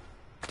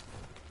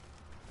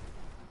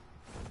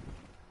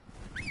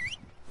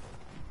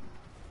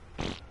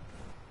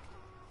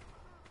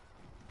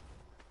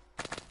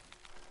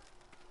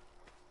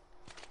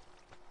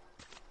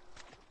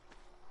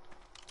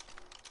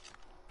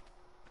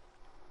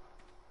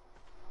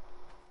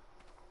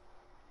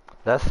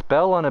 That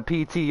spell on a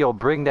PT, yo,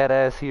 bring that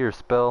ass here,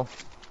 spell.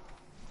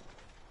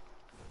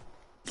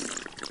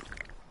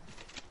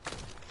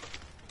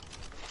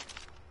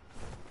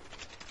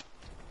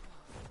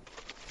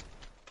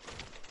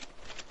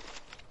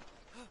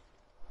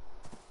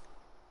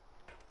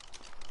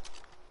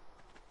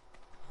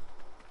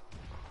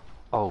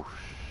 Oh,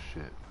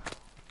 shit.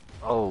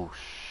 Oh,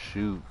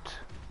 shoot.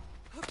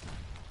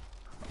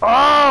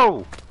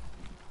 Oh!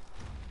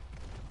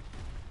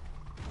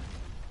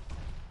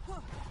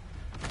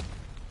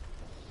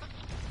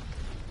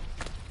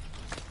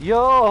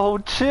 Yo,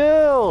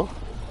 chill!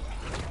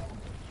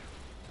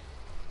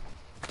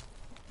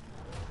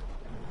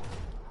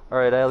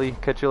 Alright, Ali,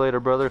 catch you later,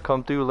 brother.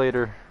 Come through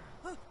later.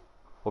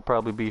 We'll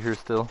probably be here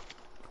still.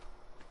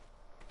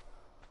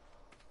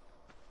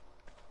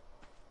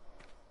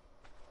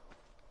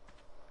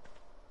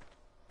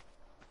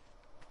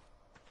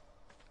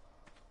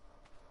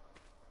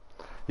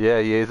 Yeah,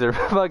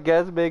 Yazer, my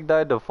gas bag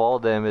died to fall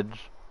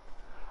damage.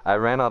 I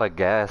ran out of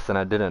gas and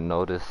I didn't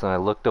notice, and I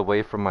looked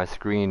away from my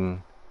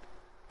screen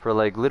for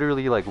like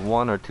literally like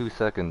 1 or 2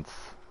 seconds,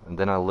 and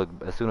then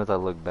as soon as I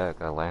looked back,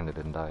 I landed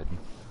and died.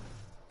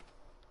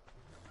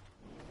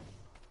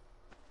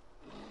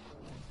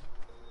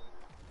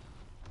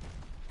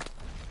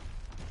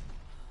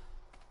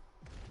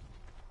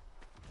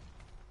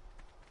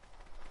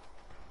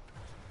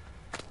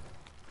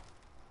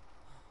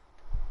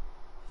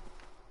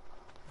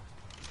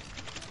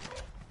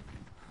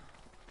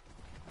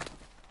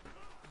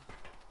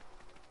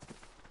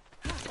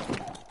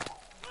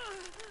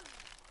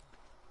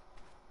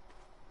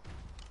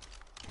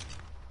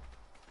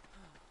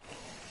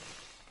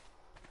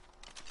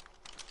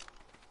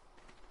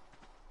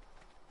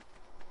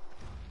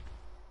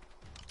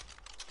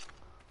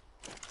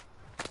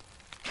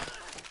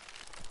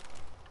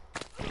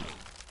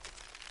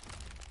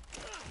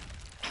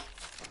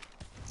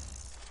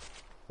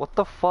 What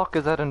the fuck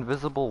is that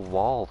invisible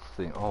wall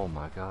thing? Oh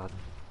my god.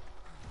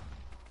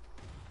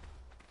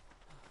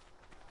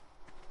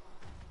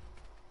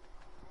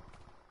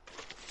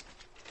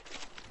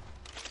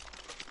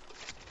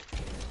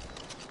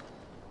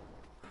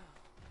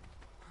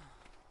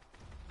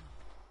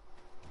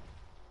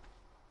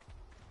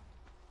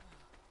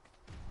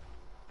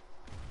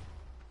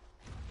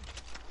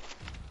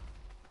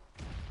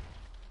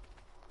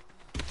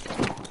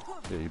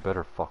 Yeah, you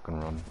better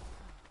fucking run.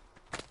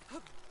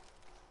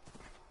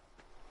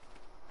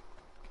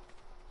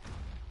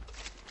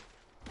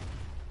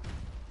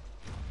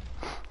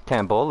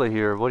 Cambola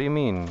here, what do you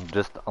mean?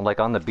 Just like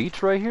on the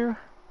beach right here?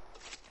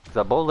 Cause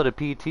I bowled a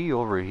PT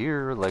over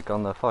here, like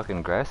on the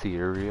fucking grassy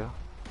area.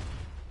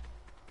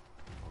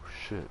 Oh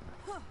shit.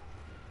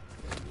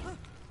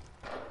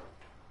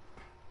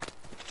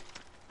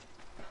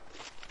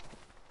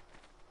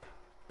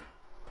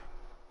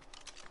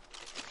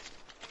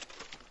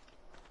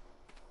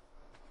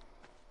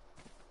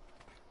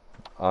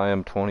 I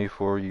am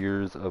 24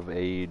 years of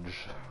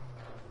age.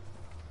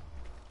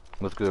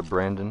 What's good,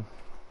 Brandon?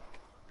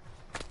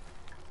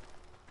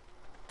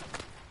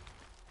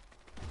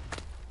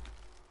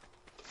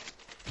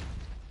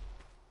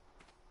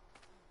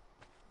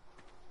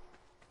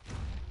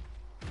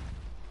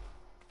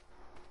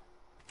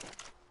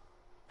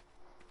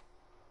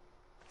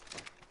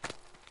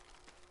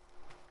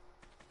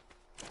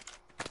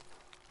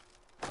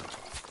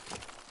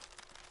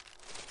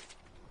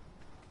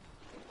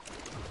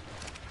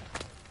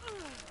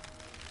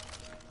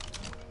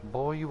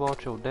 Boy, you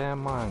out your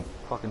damn mind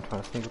fucking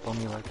trying to sneak up on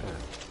me like that.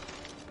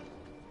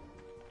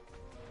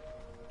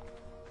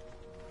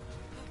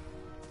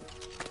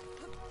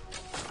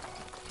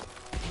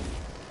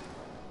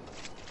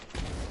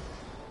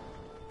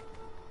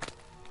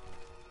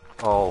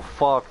 Oh,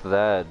 fuck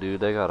that,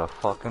 dude. They got a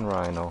fucking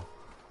rhino.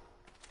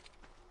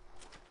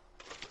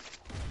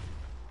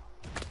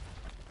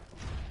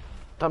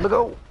 Time to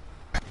go!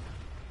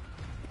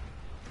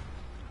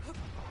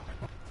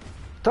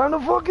 Time to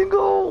fucking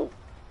go!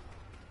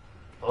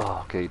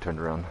 Oh, okay, he turned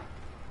around.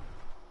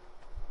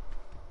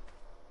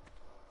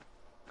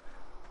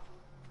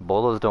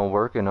 Bolas don't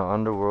work in the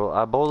underworld.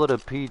 I bowled a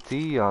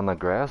PT on the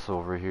grass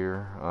over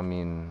here. I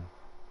mean,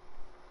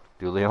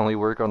 do they only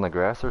work on the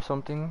grass or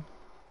something?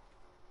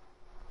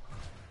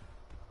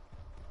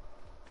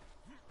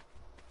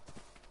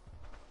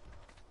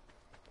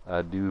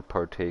 I do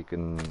partake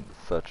in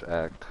such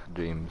act,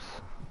 James.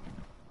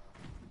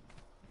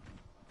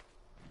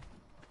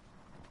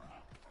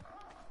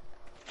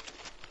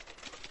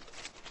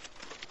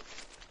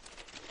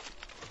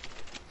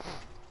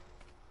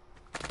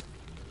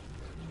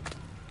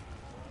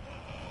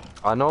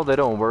 I know they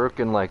don't work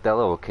in like that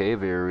little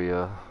cave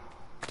area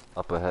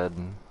up ahead.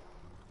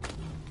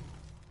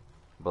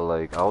 But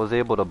like, I was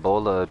able to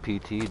bola a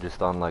PT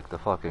just on like the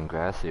fucking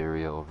grass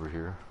area over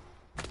here.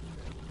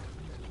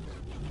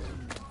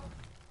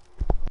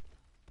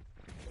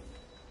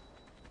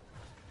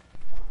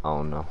 I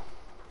don't know.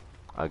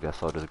 I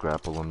guess I'll just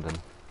grapple him then.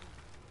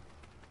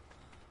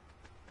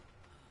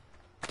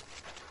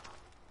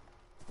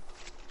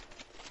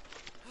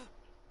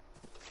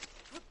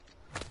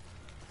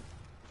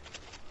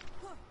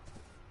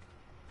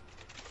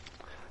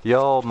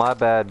 Yo, my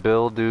bad,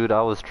 Bill, dude.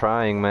 I was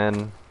trying,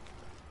 man.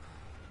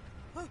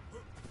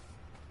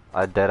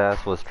 I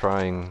deadass was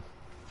trying.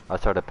 I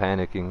started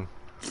panicking.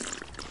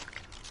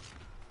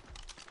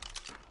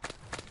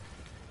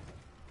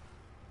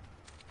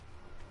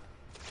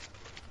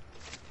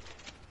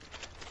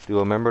 Do you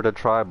remember to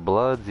try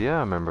Bloods? Yeah, I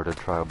remember to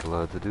try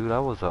Bloods. Dude, I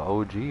was a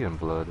OG in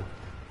Blood.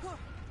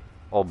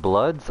 Oh,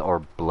 Bloods or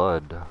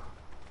Blood?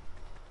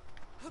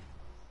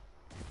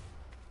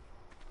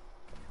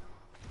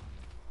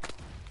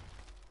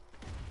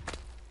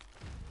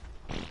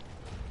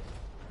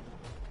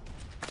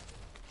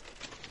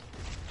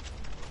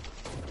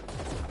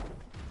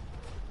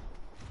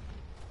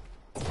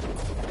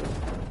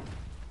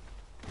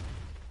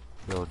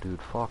 Yo,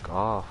 dude, fuck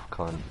off,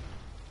 cunt.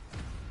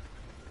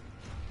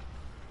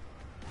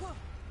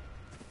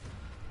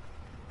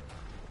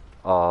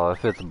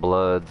 If it's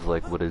Bloods,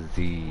 like, with a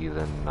Z,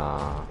 then,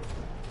 I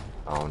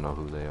don't know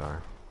who they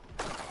are.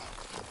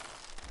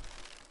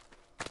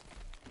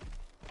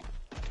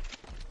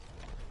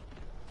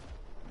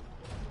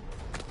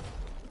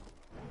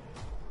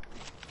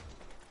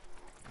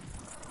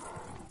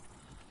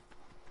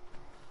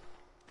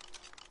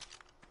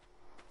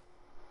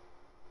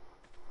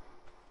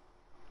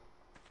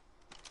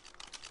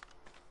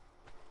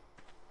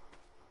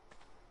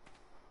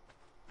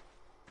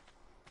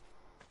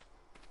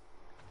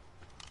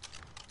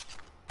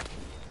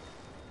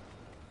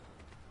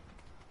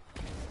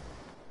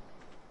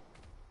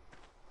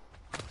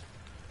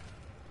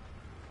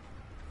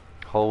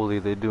 Holy,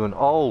 they doing—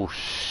 oh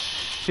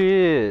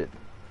shit!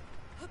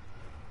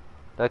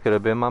 That could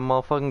have been my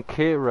motherfucking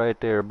kid right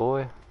there,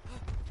 boy.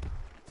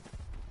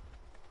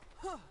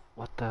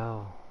 What the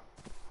hell?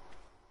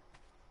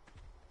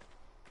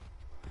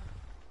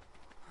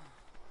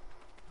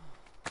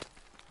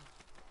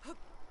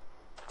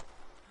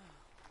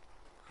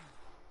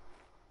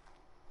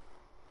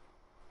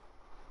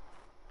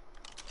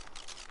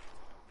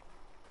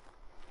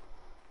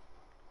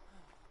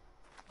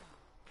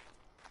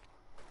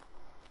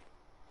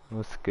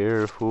 I'm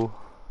scared, fool.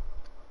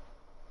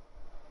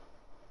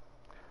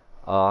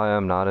 I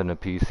am not in a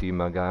PC,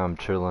 my guy. I'm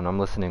chilling. I'm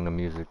listening to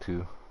music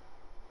too.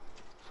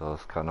 So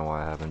that's kind of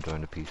why I haven't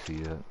joined a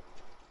PC yet.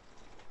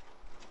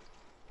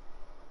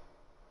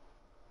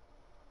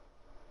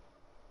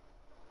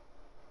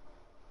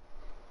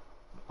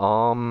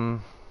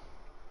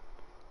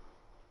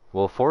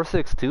 Well,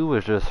 462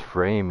 was just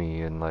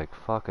framey and like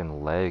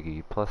fucking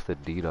laggy, plus the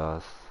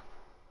DDoS.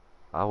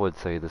 I would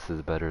say this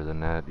is better than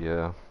that,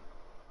 yeah.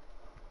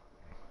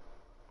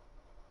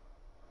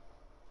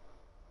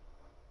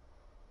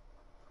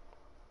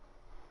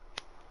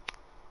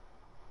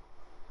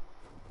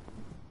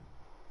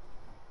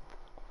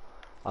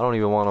 I don't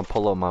even want to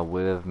pull up my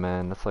Wiv,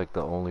 man. That's like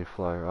the only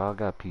flyer. I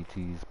got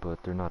PTs,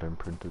 but they're not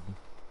imprinted.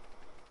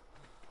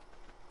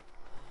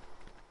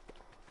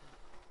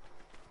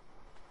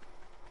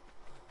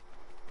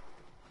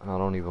 I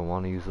don't even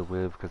want to use a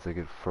Wiv because they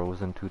get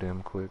frozen too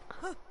damn quick.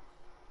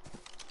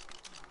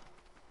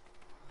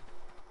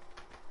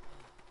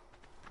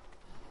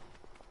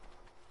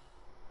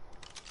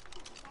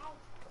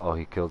 Oh,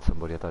 he killed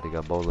somebody. I thought he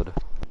got bullied.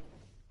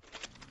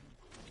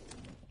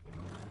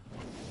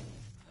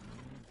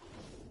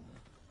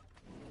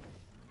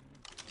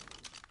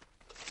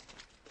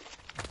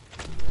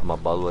 I'm a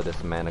bullet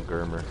this man a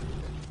Germer.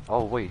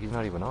 Oh wait, he's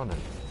not even on it.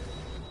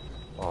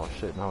 Oh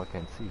shit, now I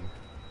can't see.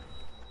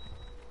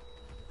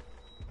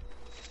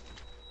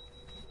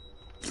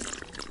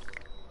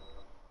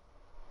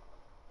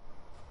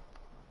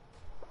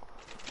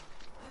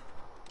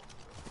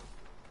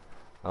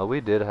 We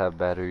did have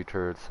battery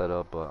turrets set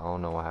up, but I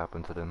don't know what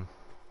happened to them.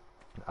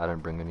 I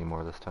didn't bring any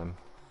more this time.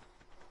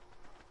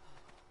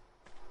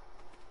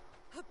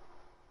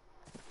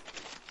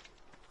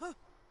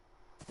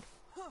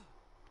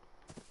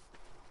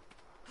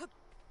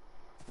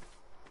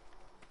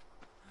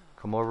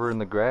 Come over in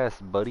the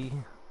grass, buddy.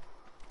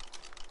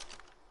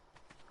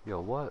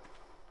 Yo, what?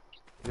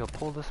 Yo,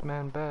 pull this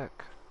man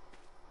back.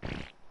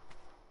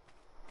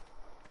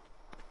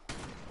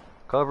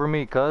 Cover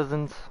me,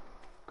 cousins.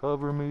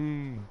 Cover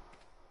me.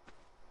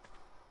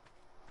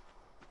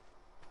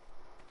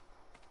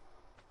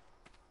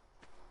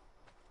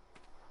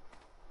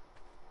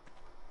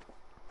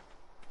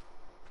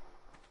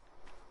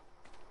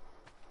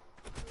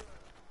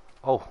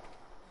 Oh.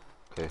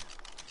 Okay.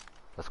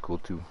 That's cool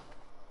too.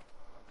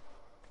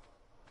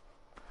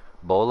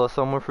 Bola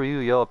somewhere for you?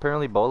 Yo,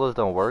 apparently bolas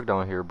don't work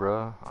down here,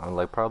 bruh. I'm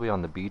like probably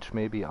on the beach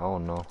maybe. I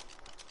don't know.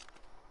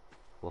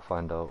 We'll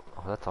find out.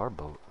 Oh, that's our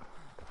boat.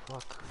 The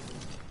fuck?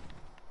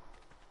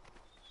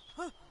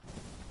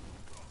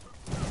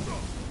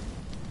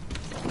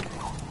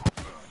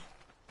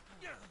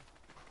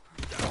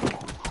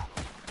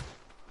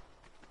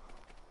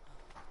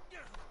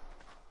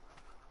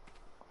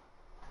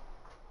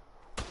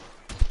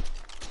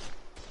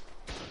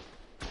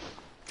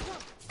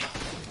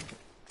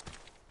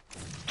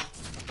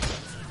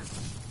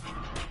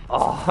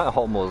 I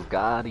almost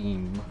got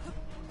him.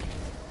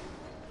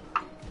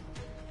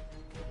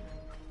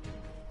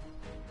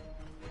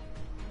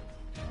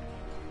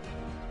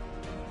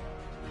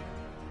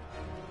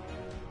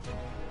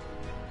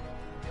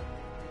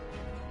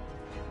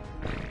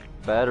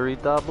 Battery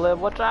doublet,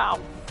 watch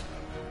out!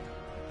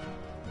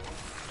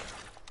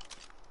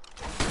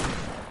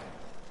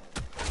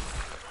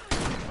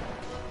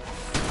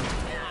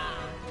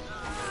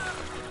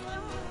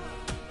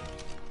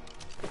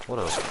 What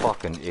a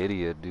fucking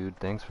idiot, dude.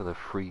 Thanks for the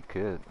free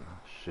kit.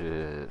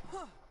 Shit.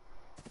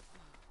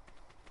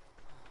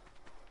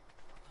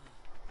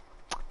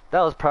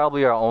 That was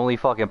probably our only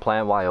fucking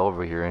plant Y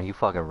over here, and he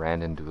fucking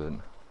ran into it.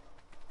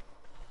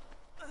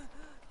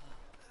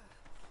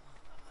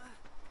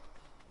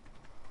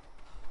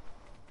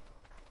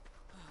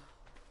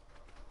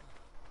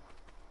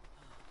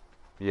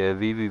 Yeah,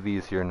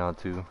 VVV's here now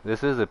too.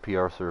 This is a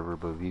PR server,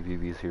 but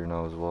VVV's here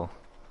now as well.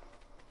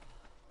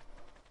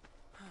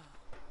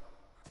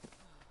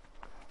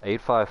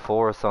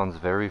 854 sounds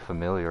very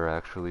familiar,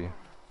 actually.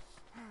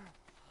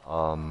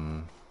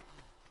 I'm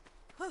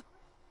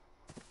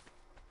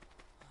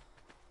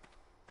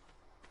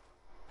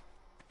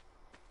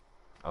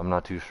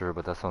not too sure,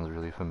 but that sounds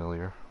really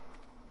familiar.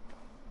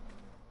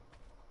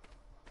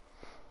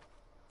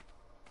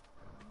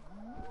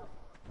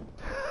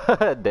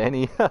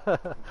 Danny.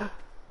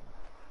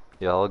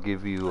 Yeah, I'll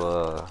give you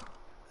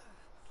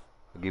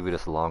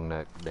this long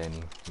neck,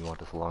 Danny. You want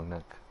this long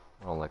neck?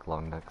 I don't like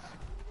long necks.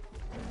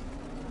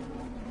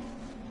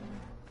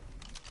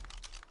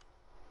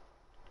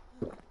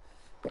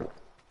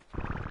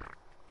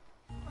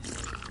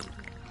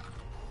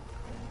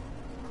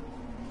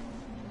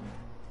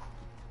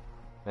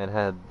 Man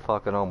had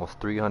fucking almost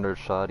 300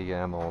 shoddy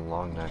ammo and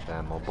long neck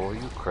ammo. Boy,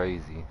 you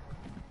crazy.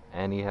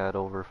 And he had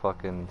over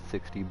fucking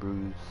 60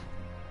 brews.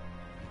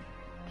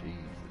 Jesus.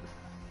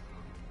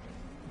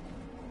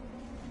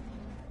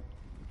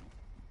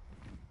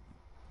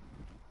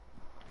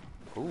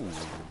 Ooh,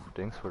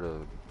 thanks for the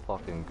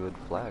fucking good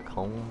flag,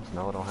 Holmes.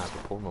 Now I don't have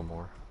to pull no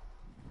more.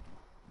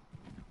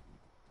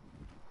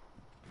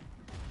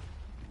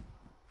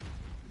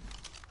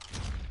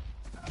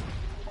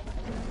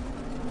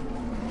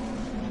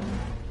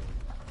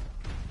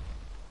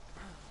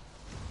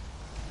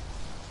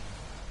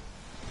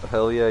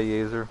 Hell yeah,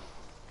 Yazer.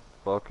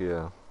 Fuck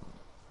yeah.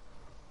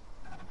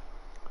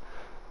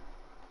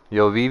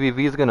 Yo,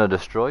 VVV's gonna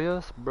destroy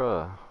us?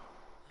 Bruh.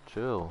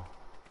 Chill.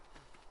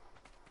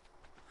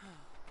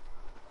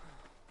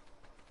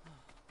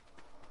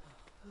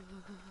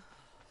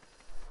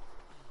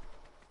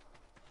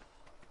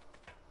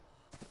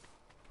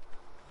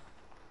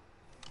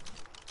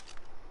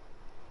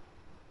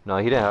 No,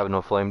 he didn't have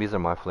no flame. These are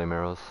my flame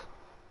arrows.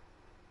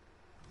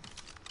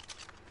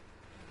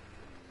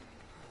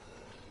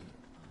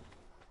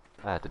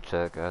 I had to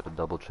check. I had to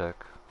double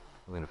check.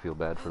 I'm gonna feel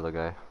bad for the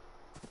guy.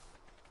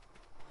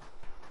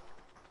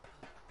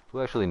 Who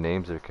actually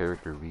names their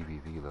character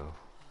VVV though?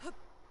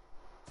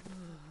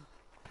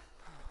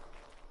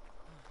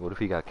 What if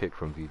he got kicked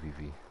from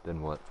VVV?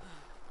 Then what?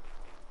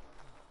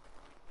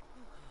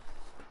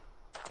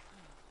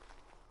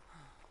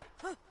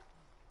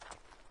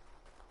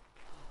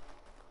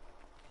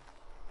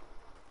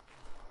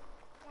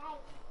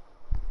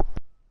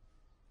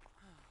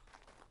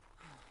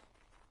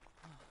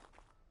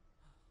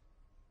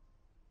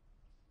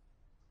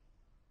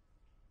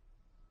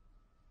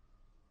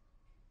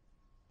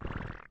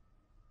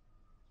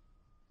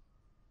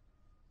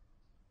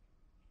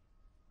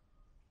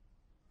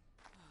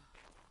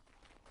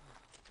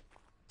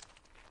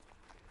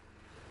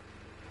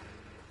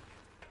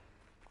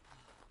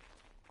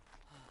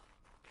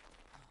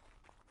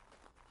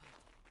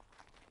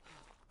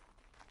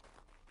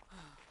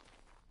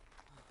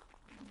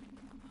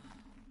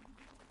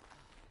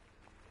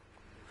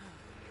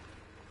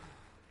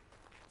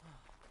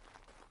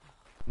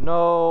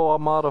 No,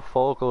 I'm out of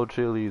Foco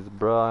chilies,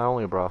 bruh. I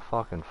only brought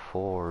fucking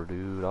 4,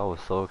 dude. I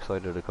was so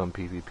excited to come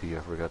PvP,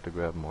 I forgot to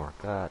grab more.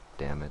 God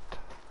damn it.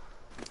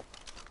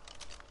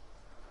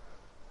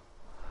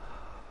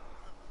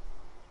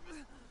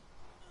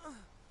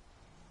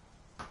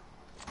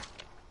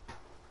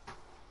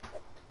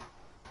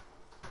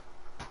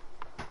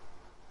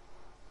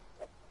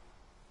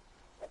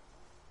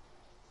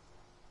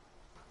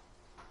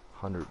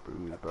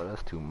 Brews, bro.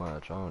 That's too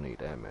much. I don't need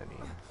that many.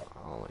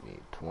 I only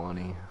need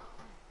 20.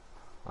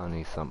 I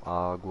need some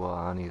agua.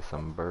 I need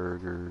some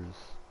burgers.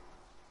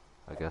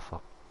 I guess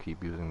I'll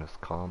keep using this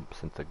comp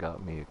since it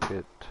got me a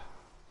kit.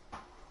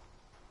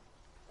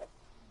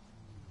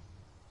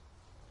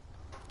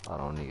 I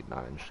don't need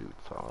 9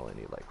 shoots. I only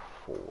need like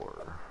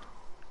 4.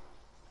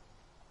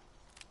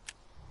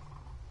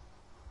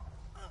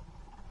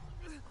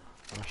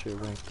 That shit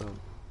ranked up.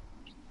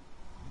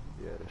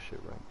 Yeah, that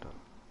shit ranked up.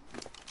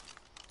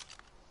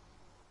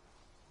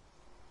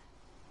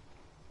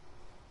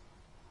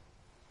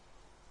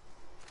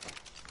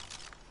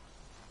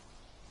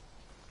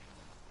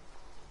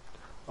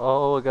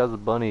 Oh, it got the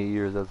bunny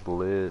ears, that's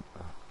lit.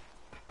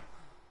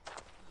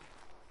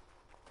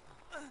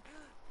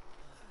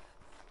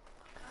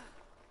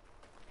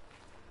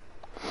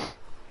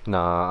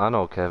 Nah, I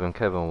know Kevin.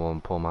 Kevin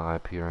won't pull my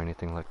IP or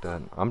anything like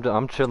that.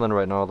 I'm chilling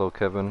right now though,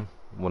 Kevin.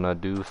 When I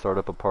do start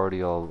up a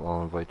party,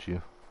 I'll invite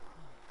you.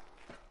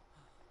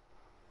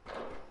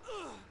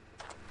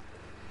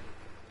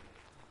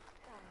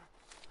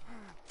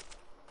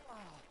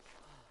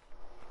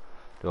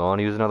 Do I want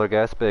to use another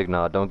gas bag?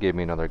 Nah, don't give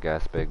me another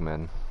gas bag,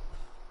 man.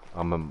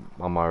 I'm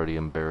already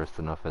embarrassed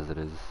enough as it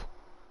is.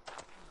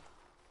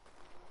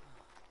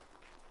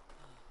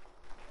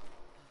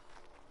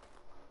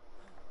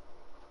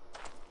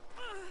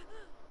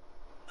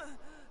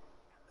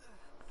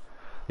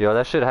 Yo,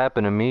 that shit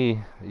happened to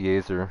me,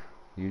 Yazer.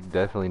 You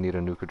definitely need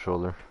a new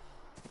controller.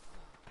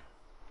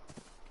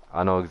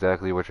 I know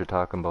exactly what you're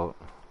talking about.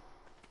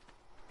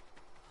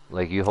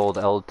 Like you hold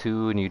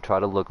L2 and you try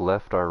to look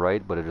left or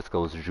right, but it just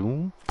goes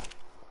zoom.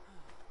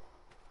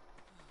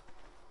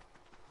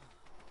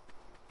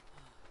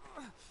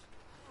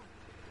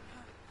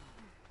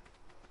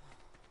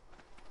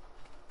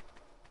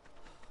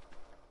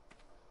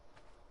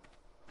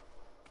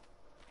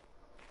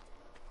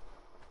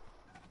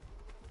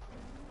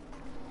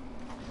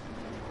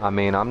 I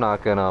mean, I'm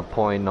not gonna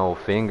point no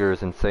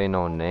fingers and say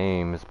no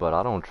names, but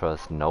I don't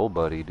trust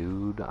nobody,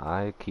 dude.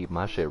 I keep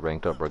my shit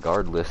ranked up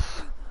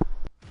regardless.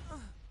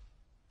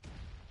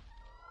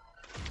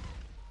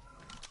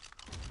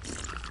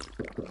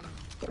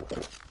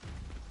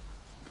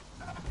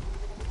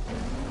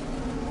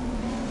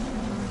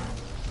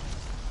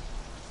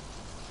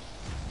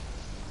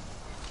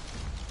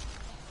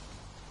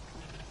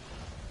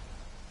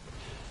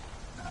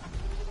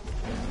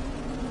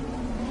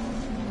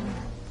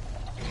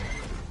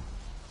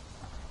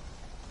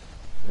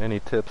 Any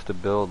tips to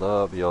build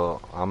up?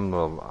 Yo, I'm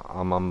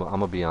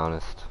gonna be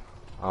honest.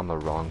 I'm the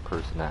wrong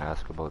person to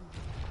ask about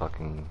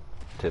fucking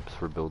tips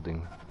for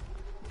building.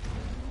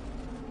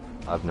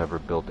 I've never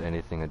built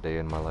anything a day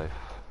in my life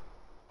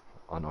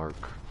on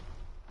Ark.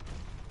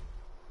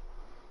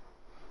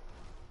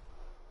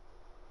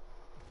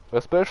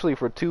 Especially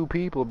for two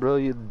people, bro.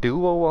 You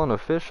duo on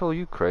official?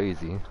 You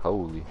crazy.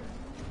 Holy.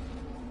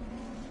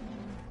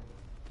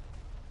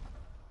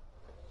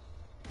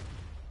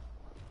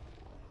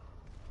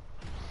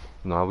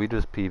 Nah, we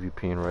just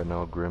PvPing right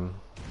now, Grim.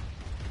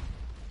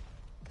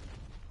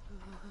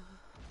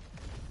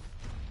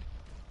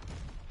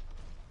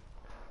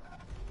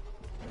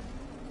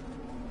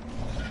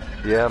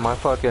 Yeah, my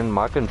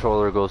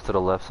controller goes to the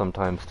left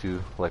sometimes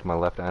too, like my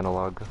left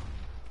analog.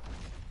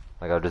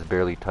 Like I just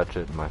barely touch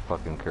it and my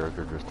fucking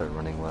character just start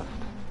running left.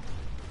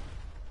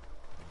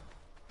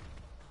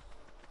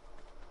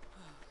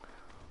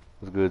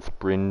 It's good.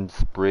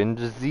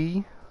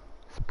 Springsy?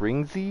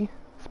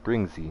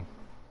 Springsy.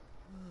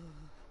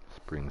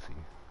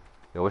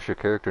 Yo, what's your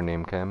character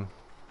name, Cam?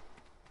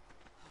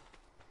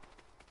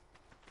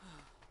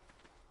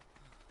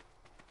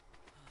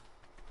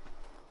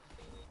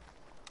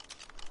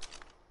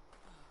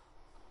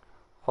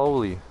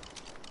 Holy.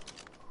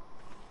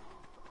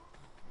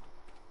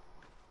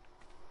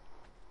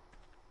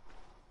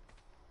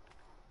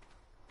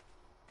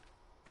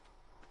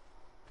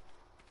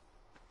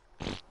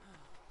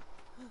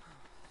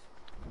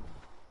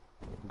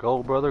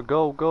 Go, brother,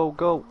 go, go,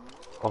 go.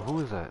 Oh, who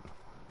is that?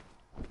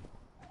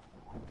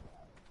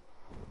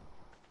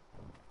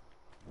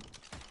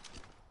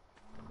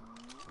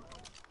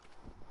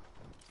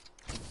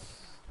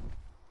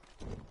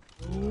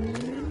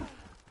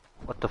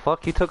 What the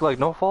fuck? He took like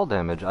no fall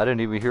damage. I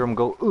didn't even hear him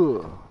go,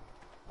 ugh.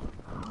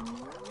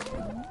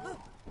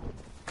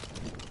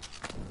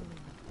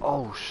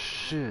 Oh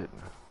shit.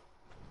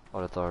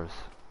 Oh, that's ours.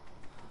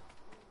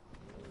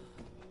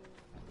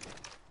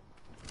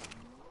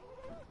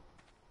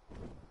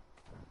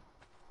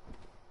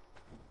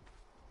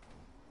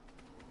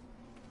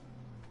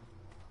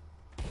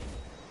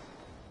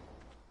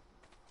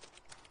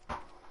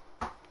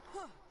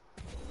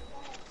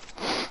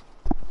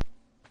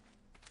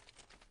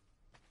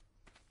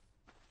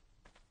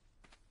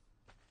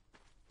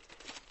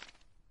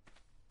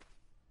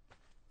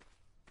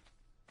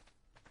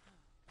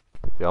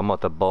 Yeah, I'm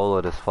about to bowl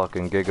at this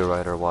fucking Giga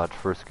Rider watch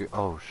first.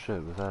 Oh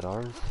shit, was that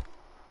ours?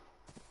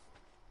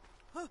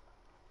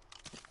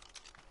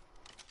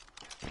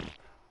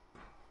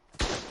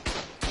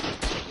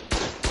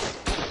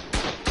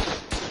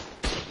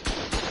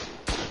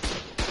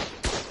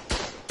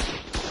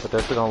 Put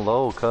that shit on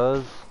low,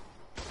 cuz.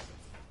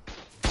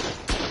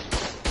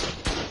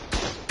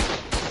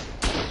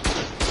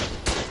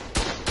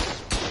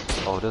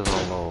 Oh, it is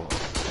on low.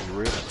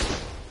 Rip.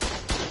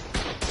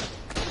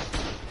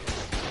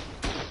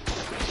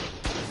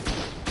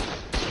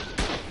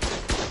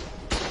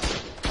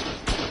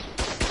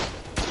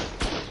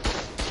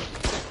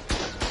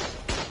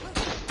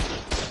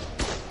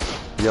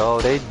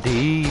 Yo, they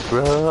deep,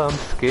 bro. I'm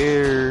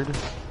scared.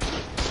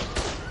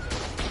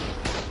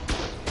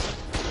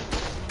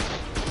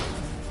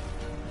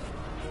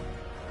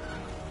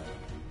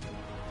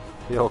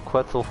 Yo,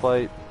 Quetzal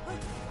fight.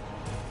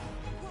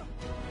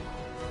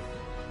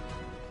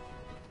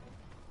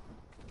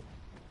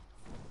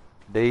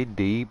 They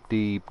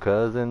deep,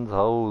 cousins.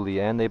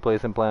 Holy, and they play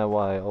some Plant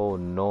Y. Oh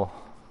no.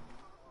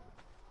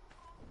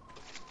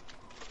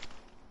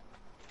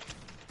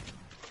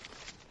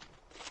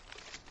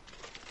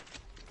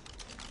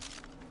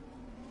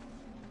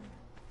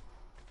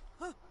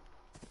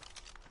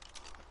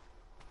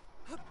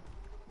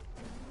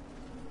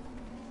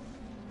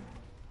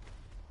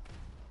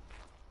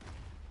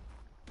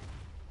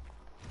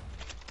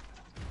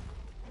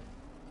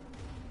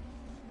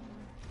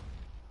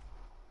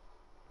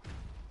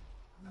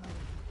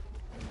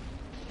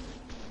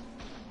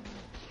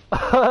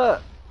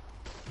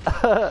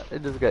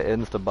 It just got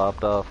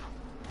insta-bopped off.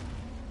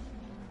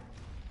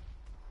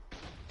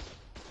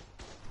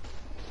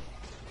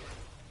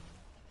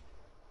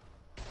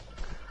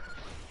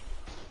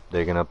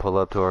 They gonna pull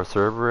up to our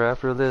server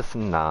after this?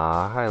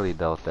 Nah, I highly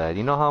doubt that.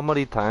 You know how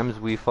many times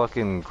we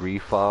fucking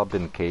grief fobbed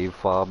and cave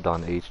fobbed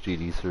on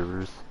HGD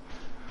servers?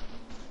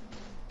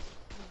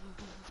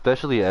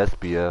 Especially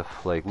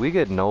SBF. Like, we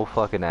get no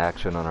fucking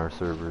action on our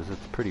servers.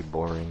 It's pretty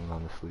boring,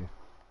 honestly.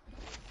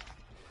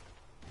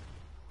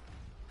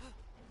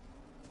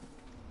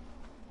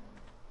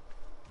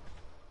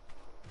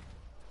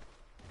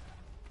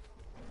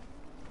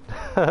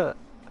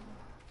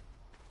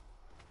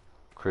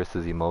 Chris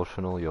is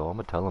emotional. Yo, I'm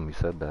gonna tell him you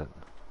said that.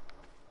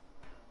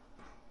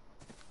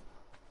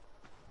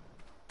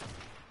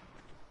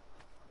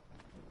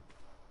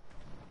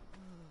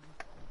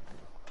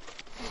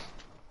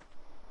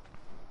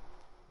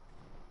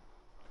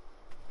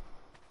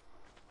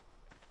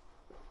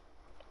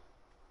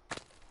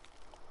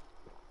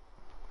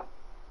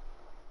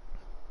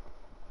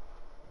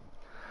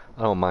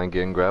 I don't mind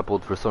getting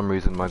grappled. For some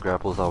reason, my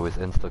grapples always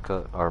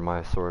insta-cut, or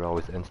my sword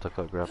always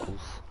insta-cut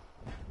grapples.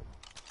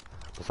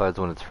 Besides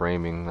when it's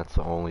framing, that's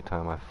the only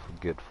time I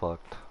get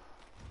fucked.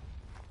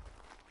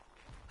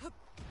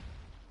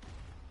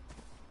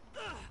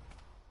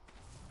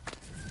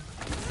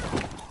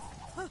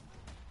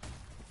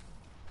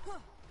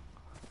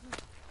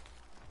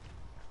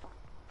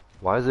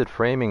 Why is it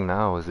framing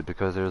now? Is it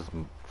because there's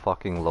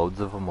fucking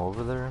loads of them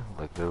over there?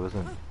 Like there was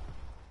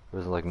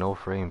like no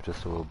frame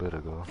just a little bit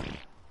ago.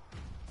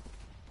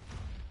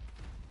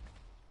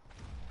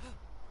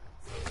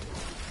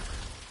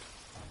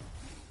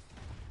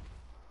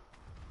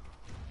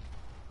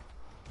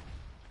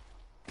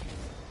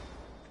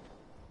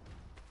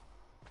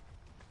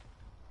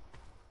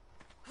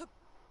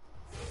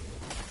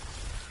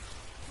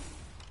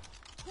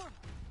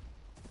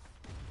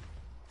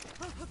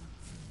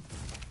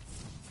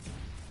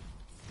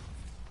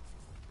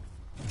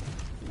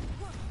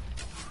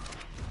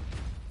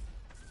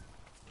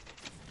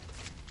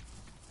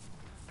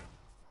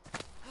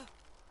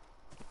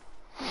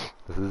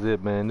 This is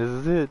it, man. This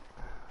is it.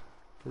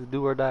 It's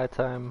do or die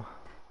time.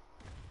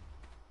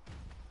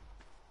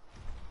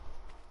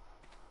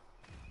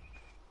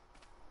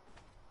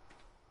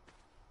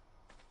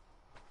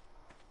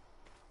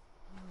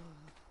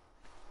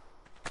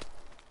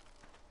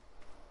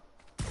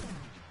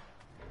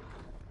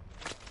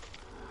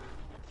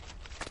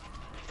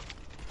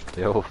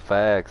 Yo,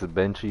 facts,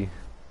 Benchy.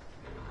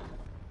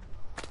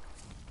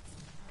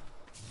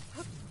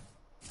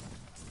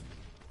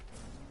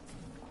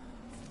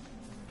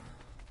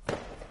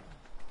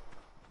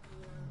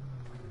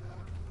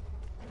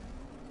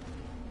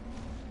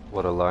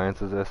 What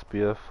alliance is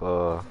SPF?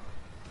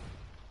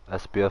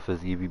 SPF is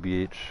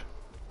EVBH.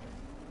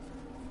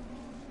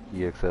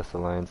 EXS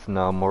alliance.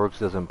 Now Morgs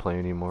doesn't play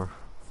anymore.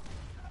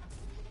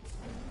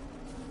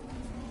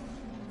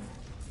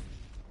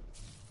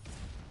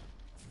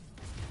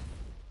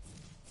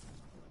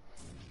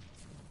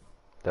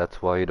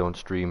 That's why you don't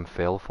stream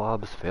fail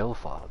fobs? Fail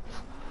fobs.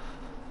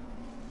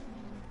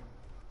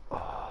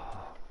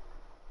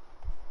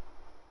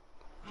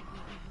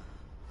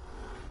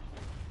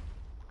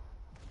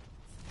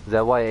 Is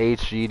that why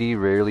HGD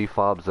rarely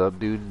fobs up,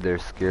 dude? They're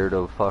scared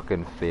of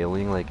fucking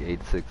failing like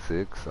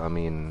 866? I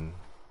mean,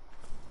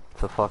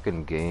 it's a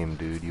fucking game,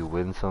 dude. You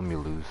win some, you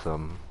lose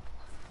some.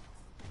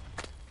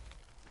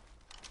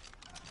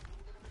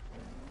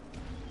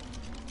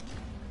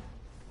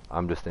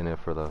 I'm just in it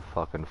for the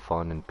fucking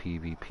fun and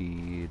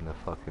PvP and the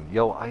fucking...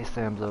 Yo,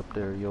 Isam's up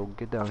there. Yo,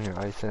 get down here,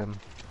 Isam.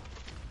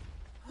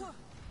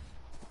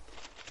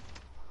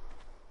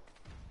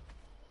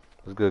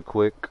 Let's go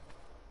quick.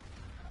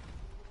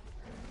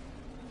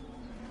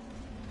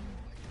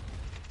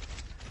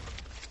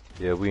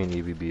 Yeah, we in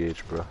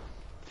EVBH, bro.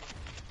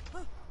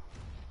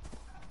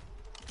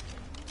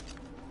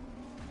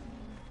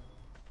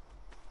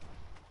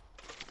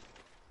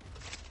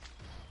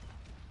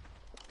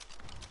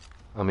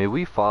 I mean,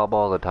 we fob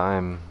all the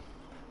time.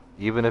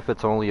 Even if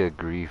it's only a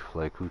grief,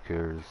 like, who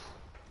cares?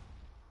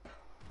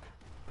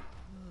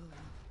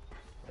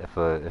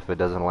 If it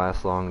doesn't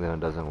last long, then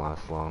it doesn't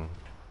last long.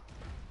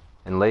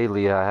 And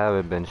lately, I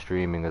haven't been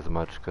streaming as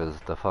much because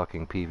the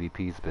fucking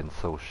PvP's been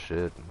so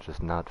shit. It's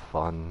just not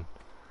fun.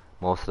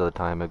 Most of the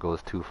time it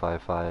goes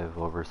 255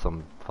 over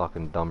some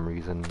fucking dumb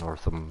reason or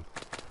some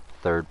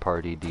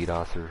third-party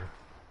DDoSer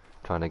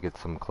trying to get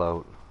some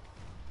clout.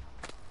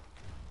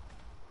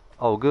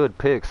 Oh, good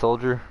pick,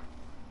 soldier.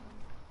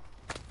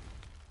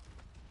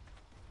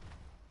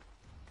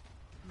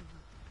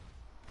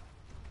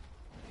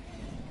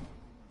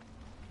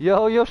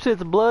 Yo, your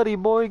shit's bloody,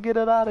 boy. Get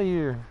it out of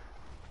here.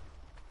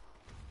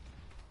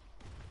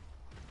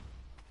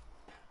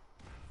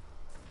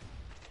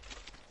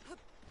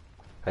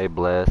 Hey,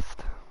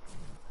 blessed.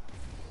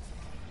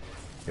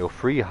 Yo,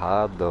 free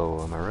Hob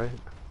though, am I right?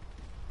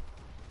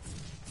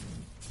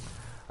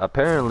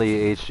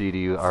 Apparently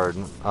HGD, or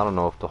I don't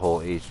know if the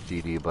whole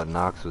HGD, but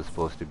Nox was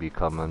supposed to be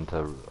coming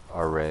to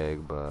our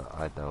rag, but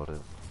I doubt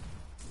it.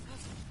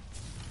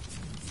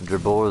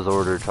 Jabor's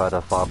order tried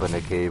to fob in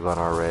a cave on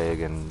our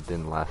rag and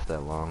didn't last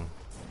that long.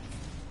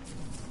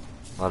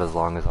 Not as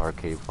long as our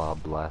cave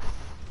fob lasts.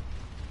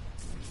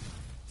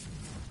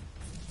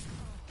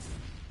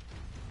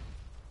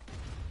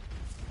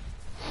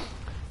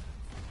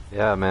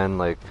 Yeah, man,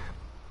 like...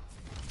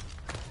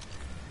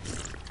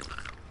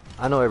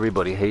 I know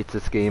everybody hates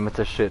this game, it's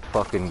a shit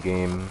fucking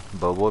game,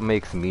 but what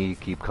makes me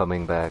keep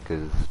coming back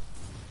is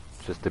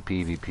just the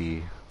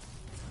PvP.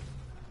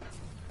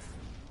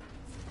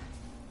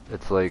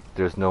 It's like,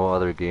 there's no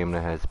other game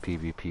that has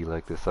PvP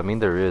like this. I mean,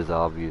 there is,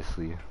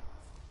 obviously.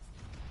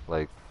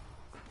 Like,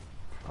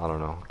 I don't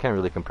know. Can't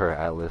really compare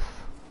Atlas.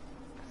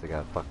 Cause they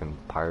got fucking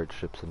pirate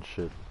ships and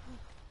shit.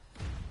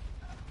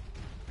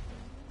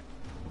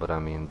 But I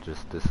mean,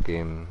 just this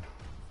game,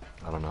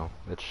 I don't know.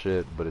 It's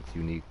shit, but it's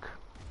unique.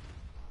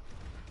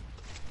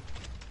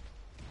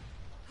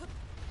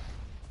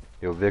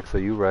 Yo, Vix, are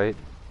you right?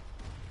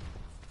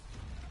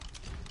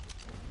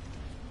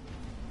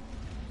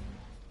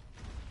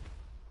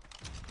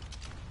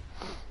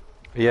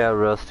 Yeah,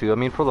 Rust too. I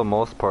mean, for the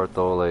most part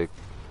though, like...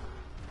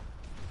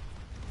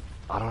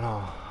 I don't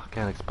know. I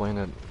can't explain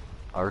it.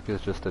 Arc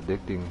is just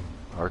addicting.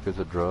 Arc is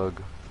a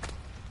drug.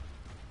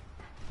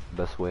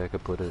 Best way I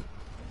could put it.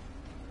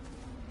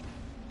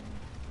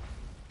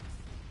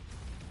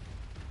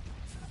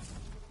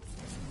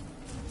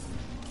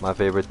 My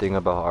favorite thing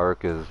about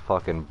Arc is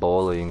fucking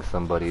bullying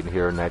somebody and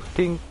hearing that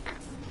tink,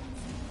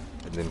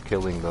 and then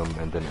killing them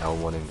and then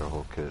L1ing their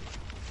whole kit.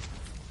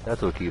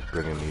 That's what keeps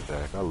bringing me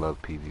back. I love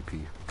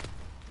PvP.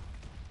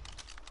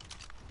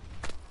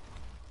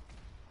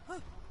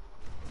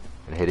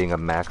 And hitting a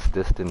max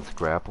distance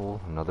grapple,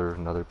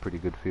 another pretty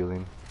good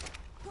feeling.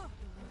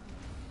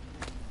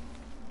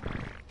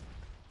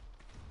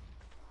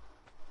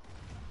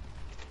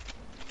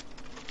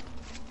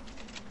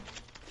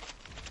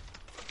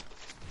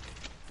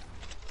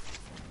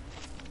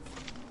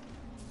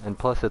 And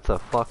plus it's a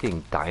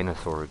fucking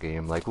dinosaur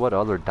game. Like, what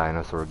other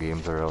dinosaur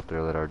games are out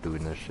there that are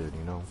doing this shit,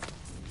 you know?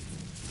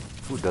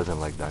 Who doesn't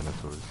like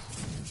dinosaurs?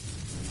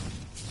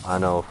 I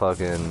know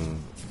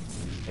fucking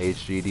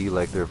HGD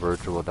like their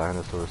virtual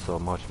dinosaurs so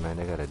much, man.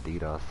 They gotta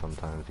DDoS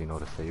sometimes, you know,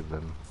 to save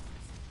them.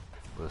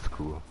 But it's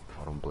cool.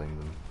 I don't blame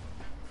them.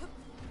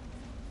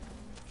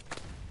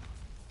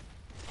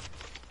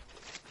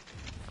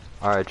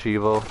 Alright,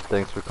 Chivo.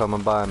 Thanks for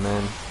coming by,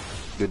 man.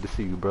 Good to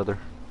see you, brother.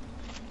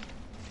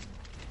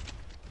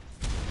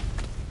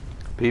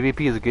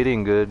 PvP is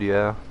getting good,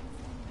 yeah.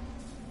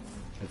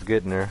 It's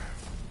getting there.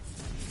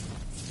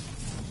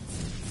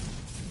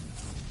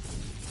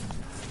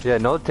 Yeah,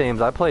 no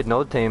tames. I played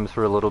no tames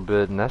for a little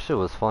bit, and that shit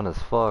was fun as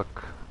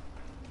fuck.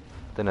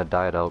 Then it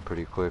died out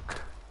pretty quick.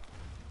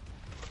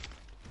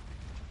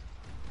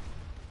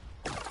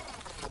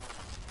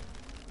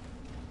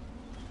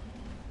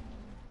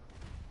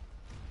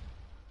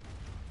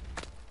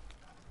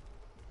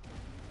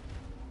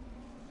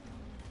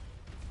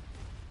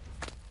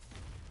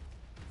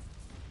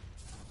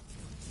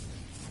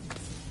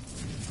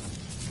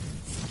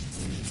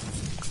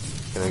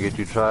 Can I get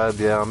you tribe?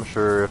 Yeah, I'm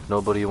sure if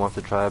nobody wants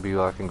to tribe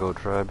you, I can go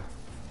tribe.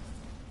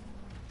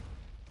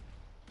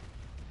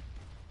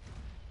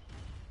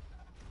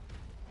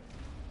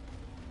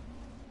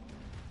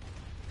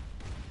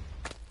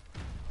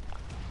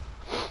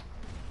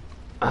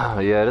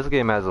 Yeah, this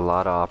game has a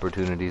lot of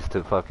opportunities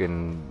to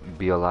fucking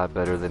be a lot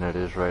better than it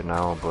is right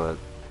now, but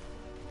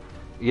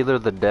either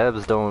the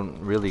devs don't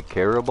really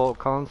care about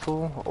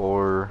console,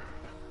 or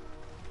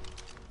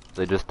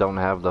they just don't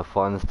have the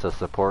funds to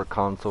support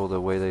console the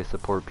way they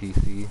support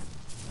PC.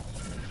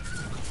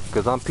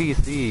 Because on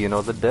PC, you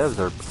know, the devs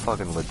are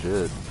fucking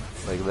legit.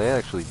 Like, they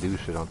actually do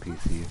shit on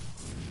PC.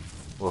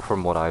 Well,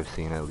 from what I've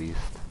seen, at least.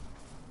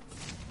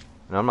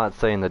 And I'm not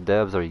saying the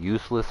devs are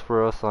useless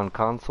for us on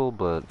console,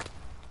 but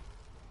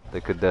they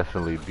could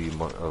definitely be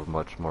of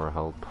much more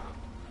help.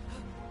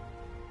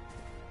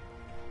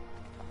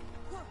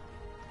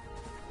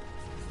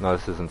 No,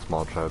 this isn't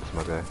small tribes,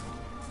 my guy.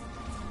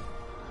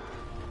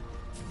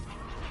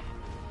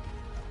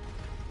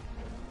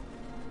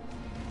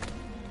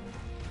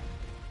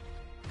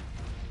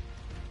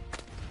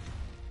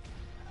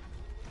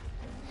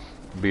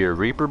 Be a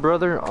Reaper,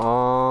 brother?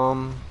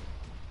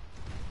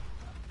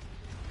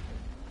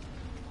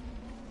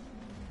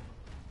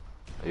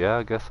 Yeah,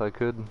 I guess I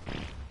could.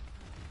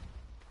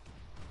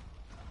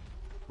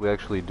 We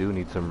actually do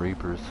need some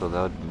Reapers, so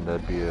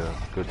that'd be a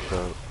good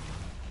shout.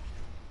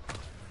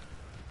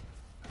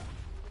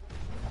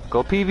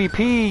 Go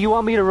PvP! You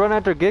want me to run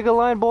after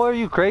Gigaline, boy? Are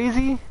you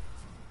crazy?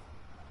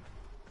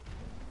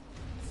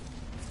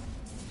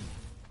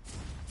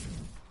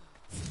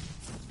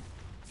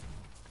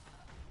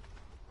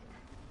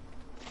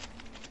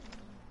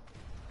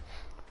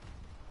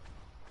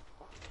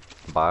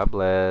 Bye,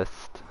 blessed.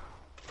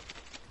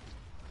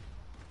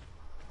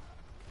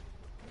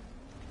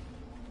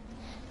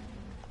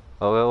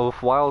 Oh, well, if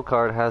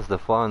Wildcard has the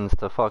funds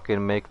to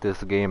fucking make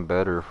this game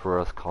better for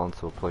us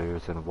console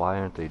players, then why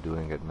aren't they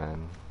doing it,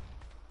 man?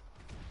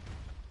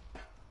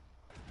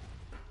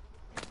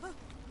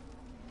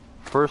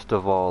 First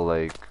of all,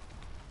 like,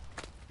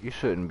 You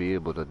shouldn't be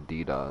able to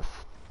DDoS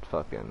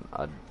fucking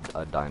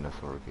a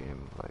dinosaur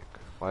game. Like,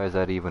 why is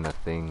that even a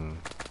thing?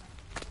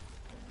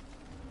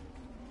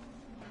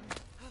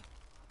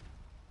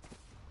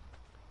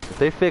 If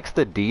they fixed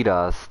the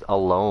DDoS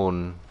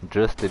alone,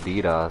 just the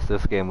DDoS,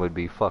 this game would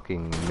be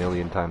fucking a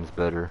million times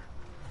better.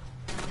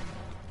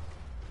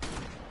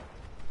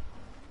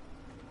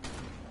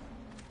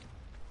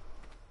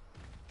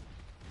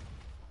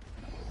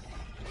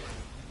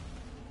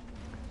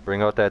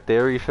 Bring out that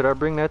theory? Should I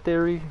bring that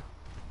theory?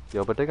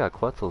 Yo, but they got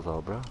Quetzals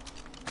out, bro.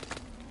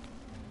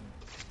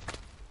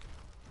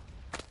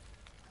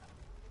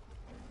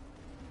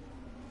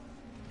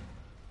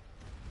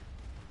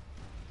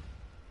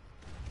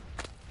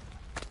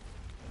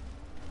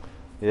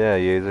 Yeah,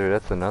 Yazer,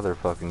 that's another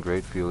fucking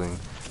great feeling.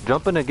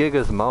 Jump into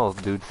Giga's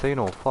mouth, dude. Say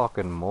no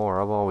fucking more.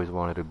 I've always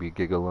wanted to be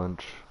Giga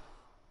Lunch.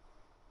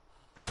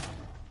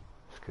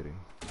 Just kidding.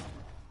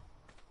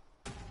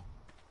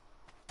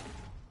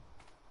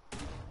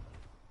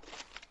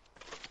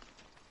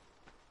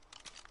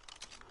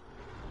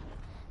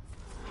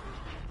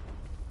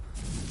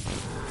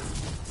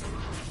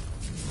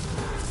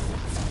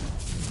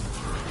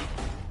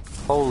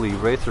 Holy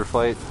racer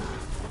fight.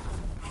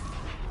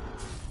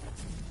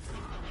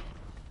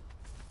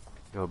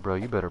 Yo, bro,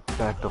 you better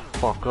back the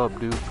fuck up,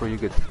 dude, before you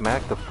get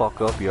smacked the fuck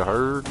up. You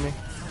heard me?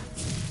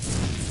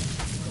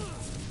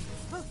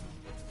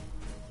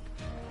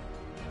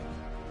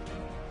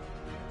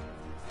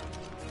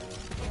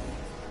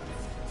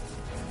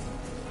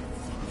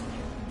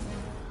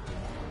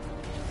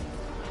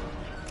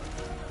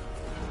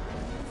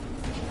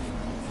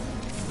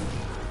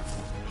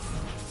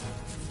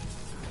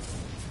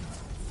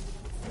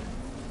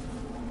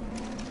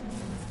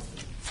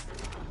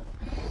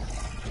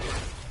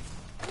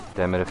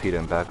 Damn it, if he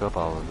didn't back up,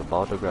 I was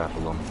about to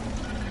grapple him.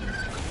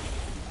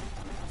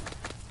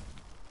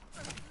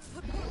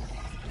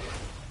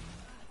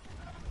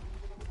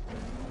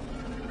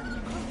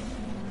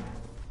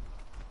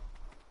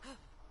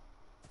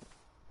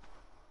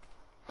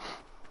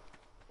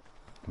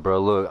 Bro,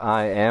 look,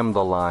 I am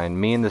the line.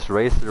 Me and this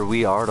racer,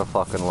 we are the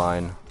fucking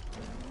line.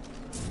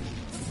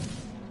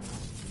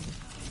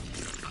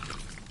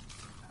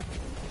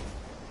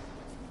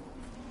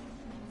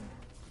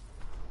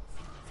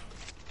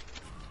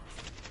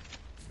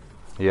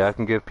 Yeah, I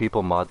can give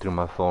people mod through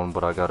my phone,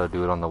 but I gotta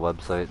do it on the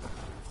website.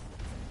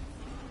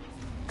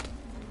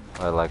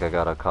 I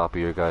gotta copy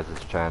your guys'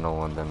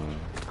 channel and then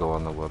go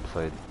on the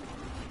website.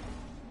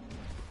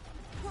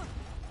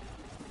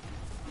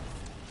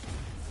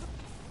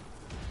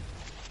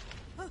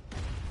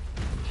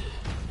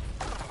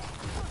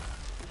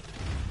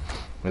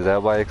 Is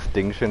that why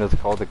Extinction is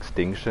called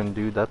Extinction,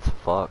 dude? That's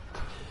fucked.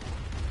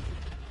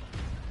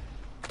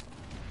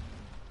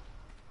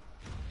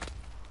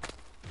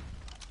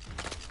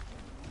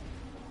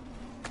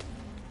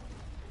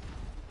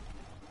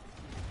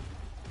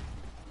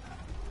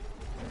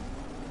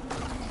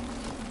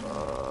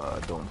 I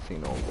don't see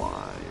no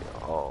why.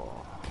 Oh.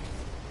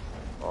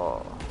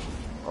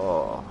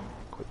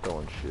 Quit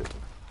throwing shit.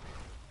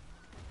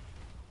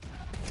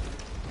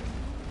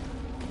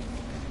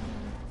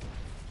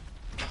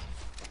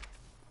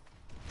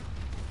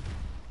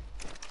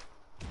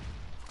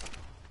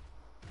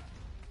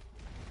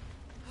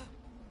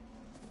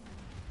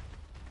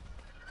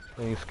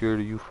 I ain't scared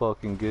of you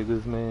fucking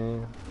gigas,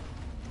 man.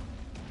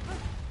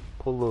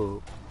 Pull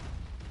up.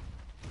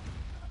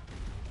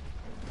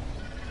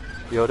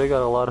 Yo, they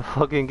got a lot of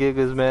fucking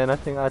gigas, man. I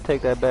think I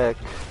take that back.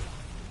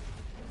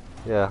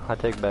 Yeah, I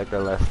take back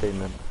that last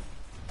statement.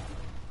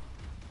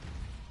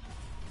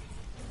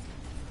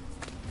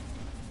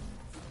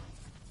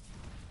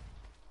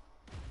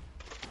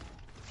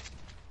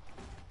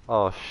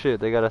 Oh shit,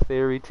 they got a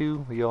theory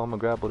too? Yo, I'ma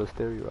grapple this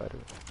theory rider.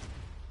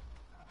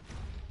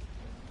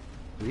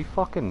 Is he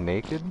fucking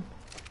naked?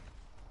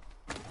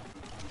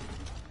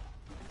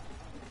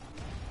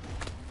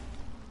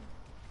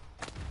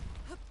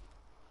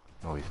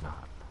 No, he's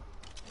not.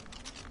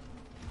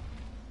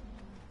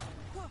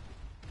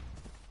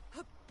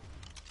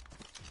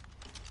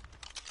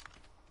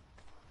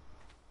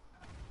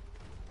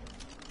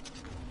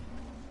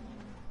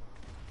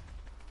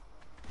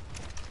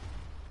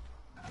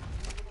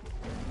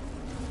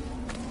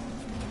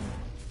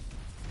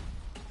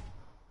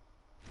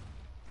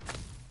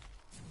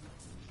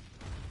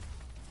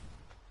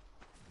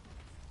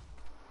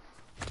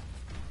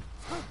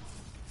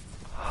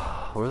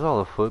 Where's all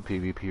the foot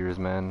PvPers,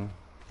 man?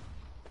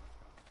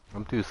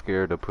 I'm too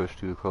scared to push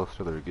too close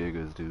to their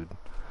gigas, dude.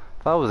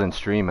 If I wasn't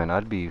streaming,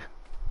 I'd be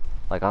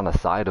like on the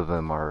side of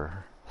them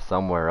or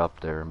somewhere up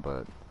there,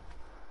 but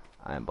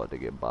I am about to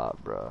get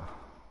bot, bruh.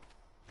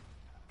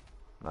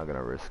 Not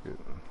gonna risk it.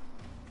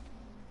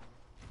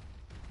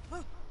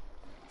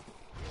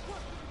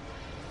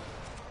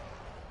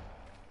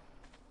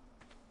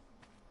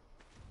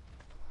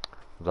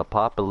 The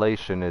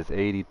population is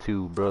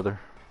 82,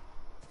 brother.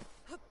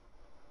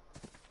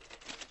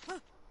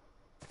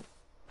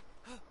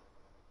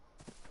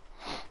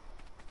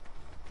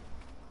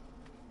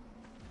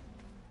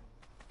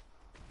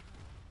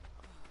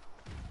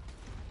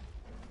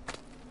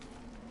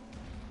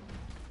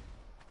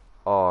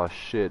 Oh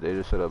shit, they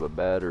just set up a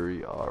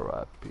battery.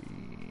 R.I.P.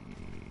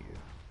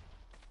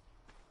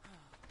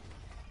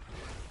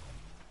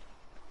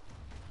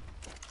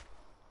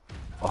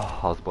 Oh,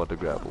 I was about to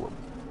grapple him.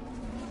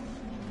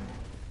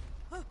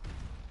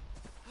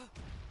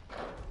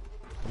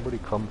 Somebody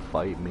come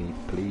fight me,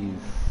 please.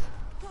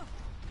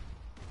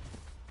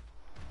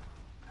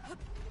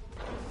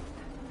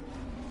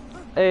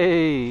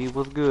 Hey,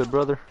 what's good,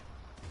 brother?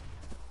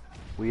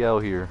 We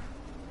out here.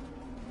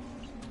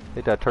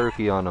 Hit that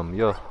turkey on him,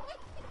 yo.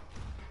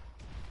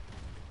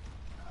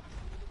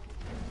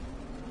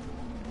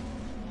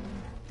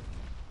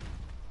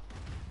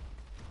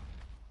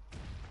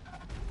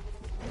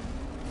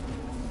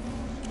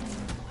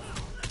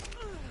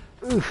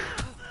 Oof.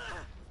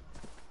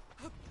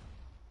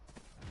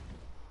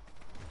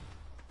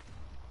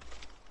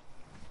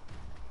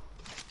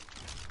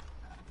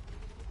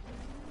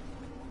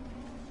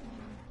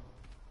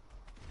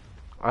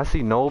 I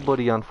see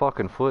nobody on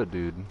fucking foot,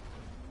 dude.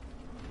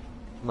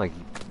 I'm like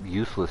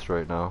useless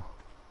right now.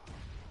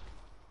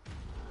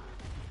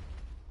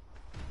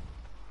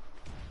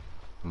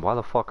 Why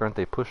the fuck aren't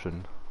they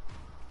pushing?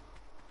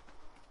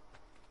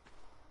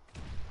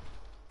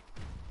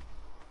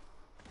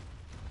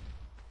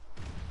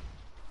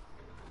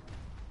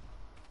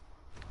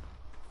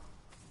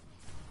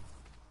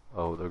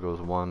 Oh, there goes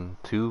one.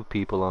 Two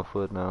people on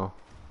foot now.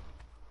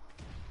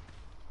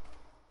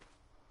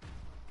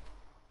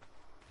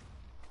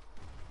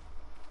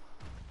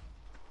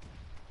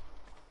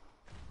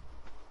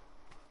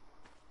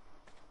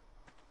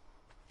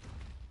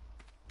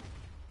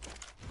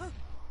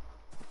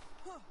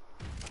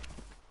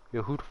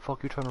 Yo, who the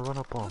fuck you trying to run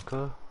up on,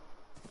 cuh?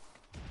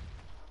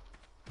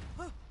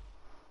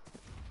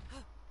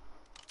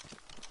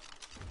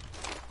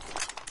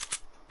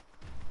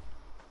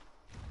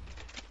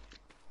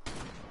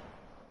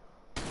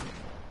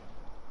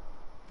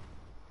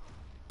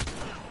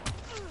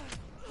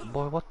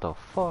 Boy, what the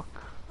fuck?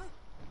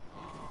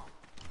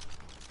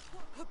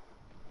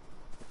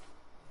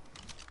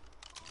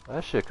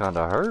 That shit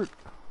kinda hurt.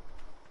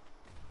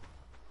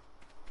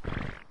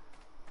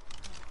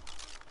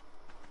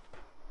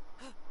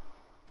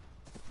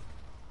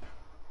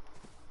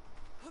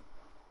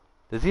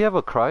 Does he have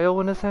a cryo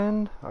in his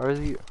hand? Or is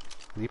he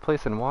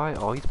placing Y?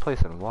 Oh, he's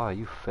placing Y,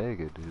 you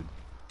faggot, dude.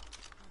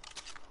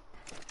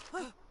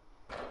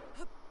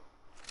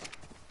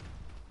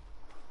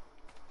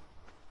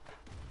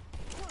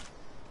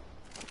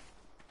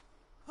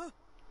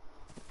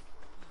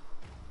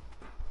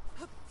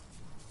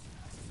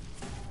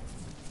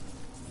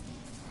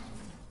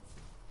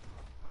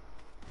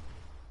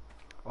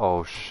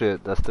 Oh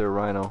shit, that's their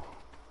rhino.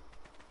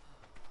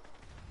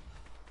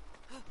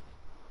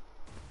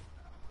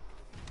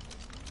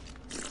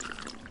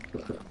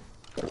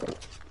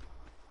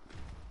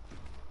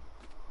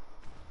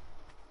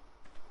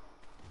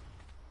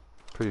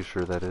 Pretty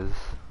sure that is.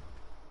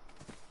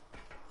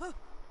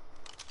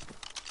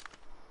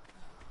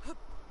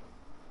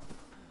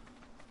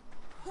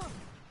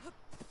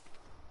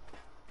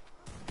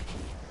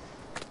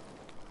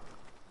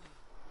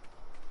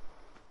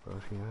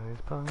 Rosy eyes,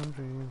 palm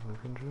trees,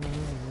 looking dry.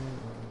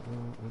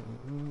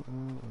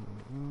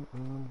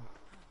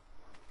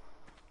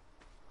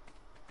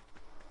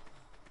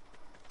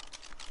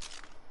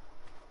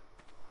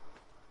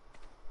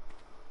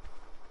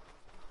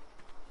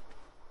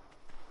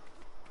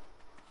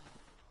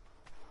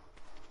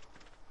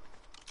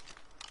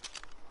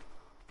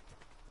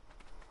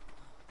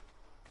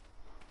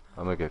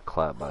 I'm gonna get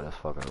clapped by this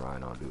fucking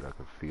rhino, dude. I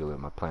can feel it.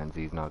 My plan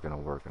Z's not gonna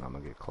work and I'm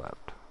gonna get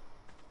clapped.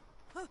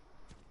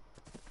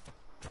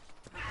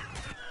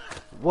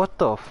 What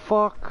the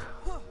fuck?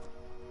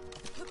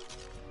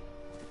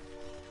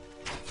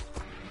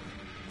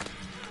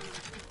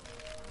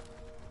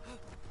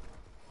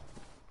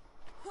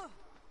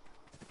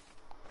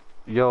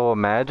 Yo,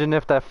 imagine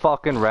if that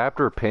fucking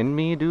raptor pinned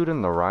me, dude,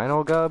 and the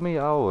rhino got me.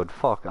 I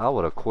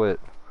would've quit.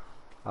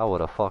 I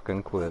would've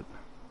fucking quit.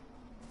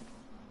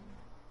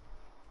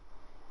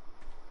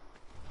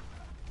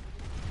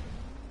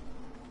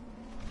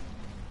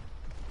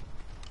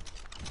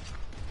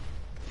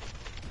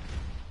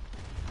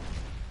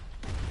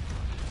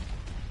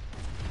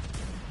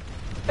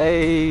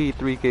 Hey,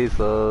 3K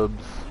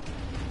subs.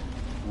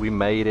 We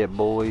made it,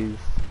 boys.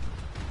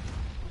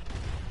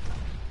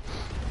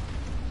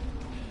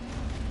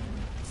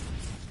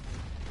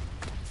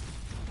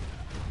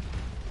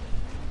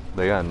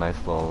 They got a nice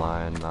little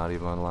line, not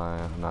even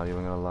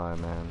gonna lie,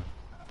 man.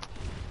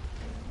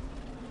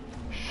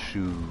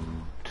 Shoot.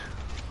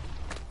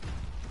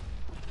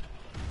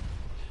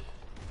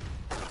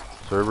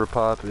 Server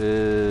pop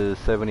is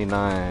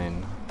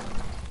 79.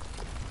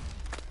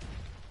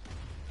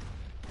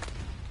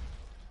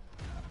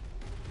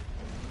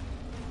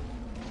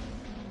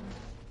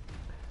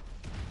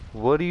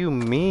 What do you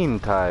mean,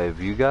 Tyve?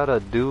 You gotta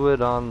do it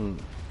on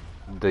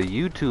the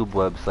YouTube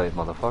website,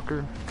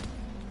 motherfucker.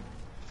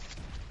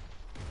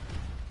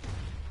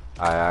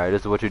 Alright,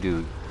 this is what you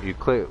do. You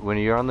click, when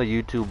you're on the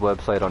YouTube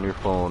website on your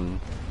phone,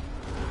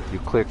 you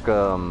click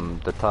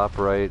the top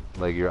right,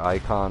 like your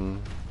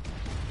icon,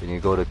 Then you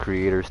go to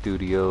Creator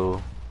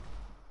Studio.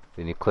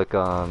 Then you click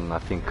on, I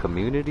think,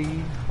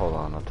 Community. Hold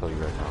on, I'll tell you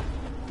right now.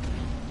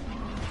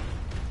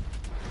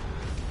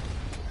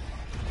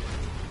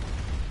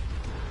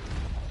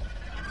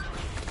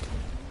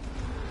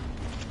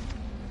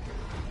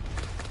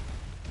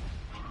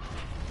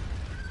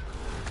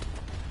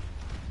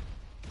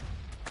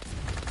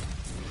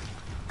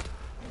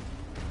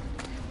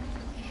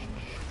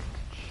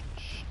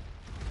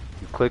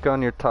 Click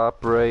on your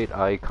top right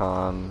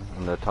icon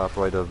in the top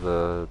right of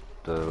the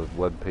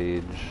web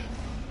page.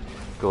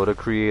 Go to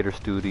Creator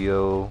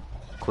Studio,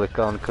 click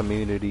on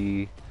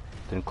Community,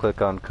 then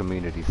click on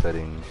Community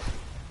Settings.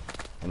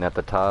 And at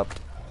the top,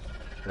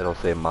 it'll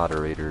say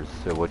Moderators.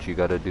 So what you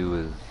gotta do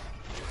is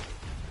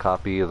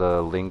copy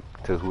the link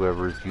to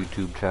whoever's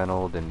YouTube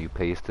channel, then you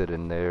paste it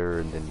in there,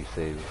 and then you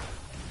save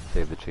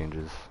the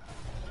changes.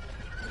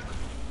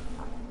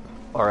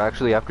 Or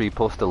actually, after you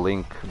post a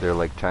link, their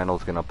like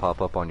channel's gonna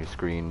pop up on your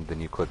screen.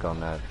 Then you click on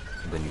that,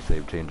 and then you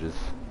save changes.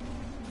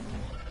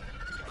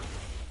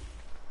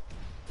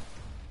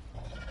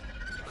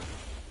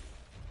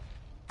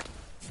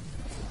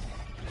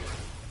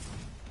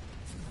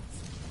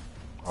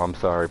 I'm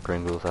sorry,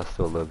 Pringles. I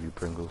still love you,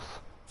 Pringles.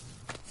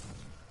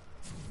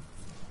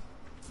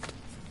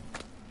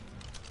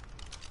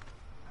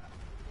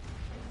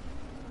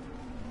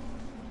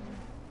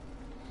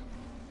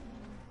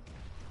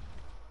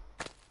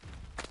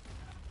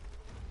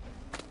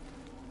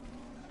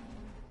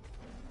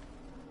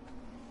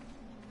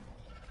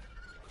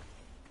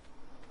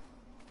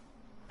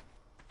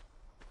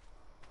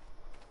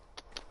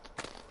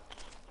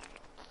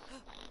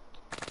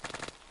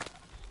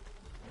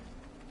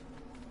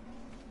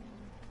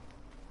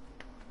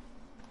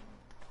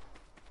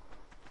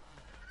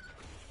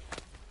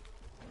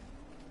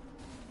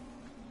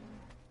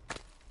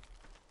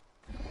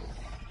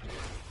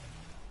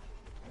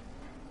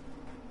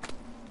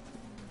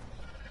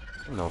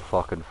 No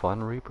fucking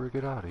fun, Reaper.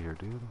 Get out of here,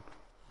 dude.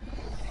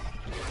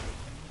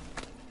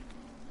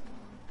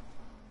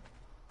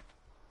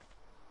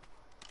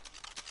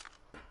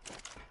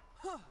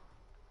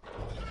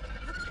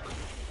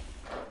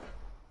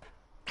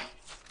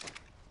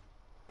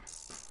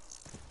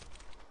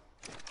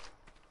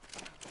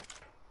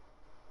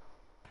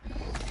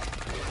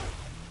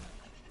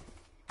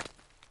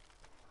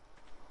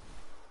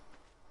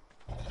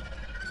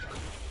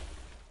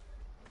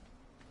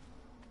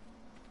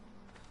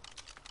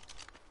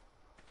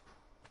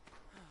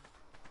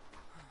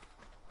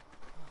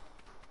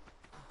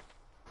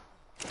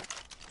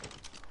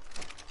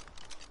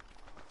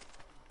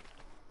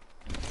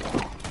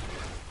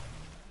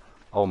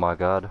 Oh my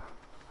god.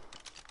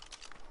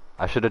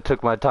 I should have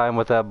took my time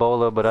with that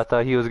bola, but I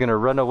thought he was gonna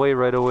run away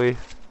right away.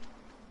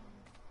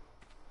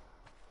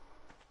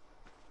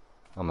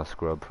 I'm a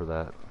scrub for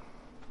that.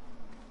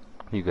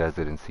 You guys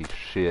didn't see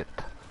shit.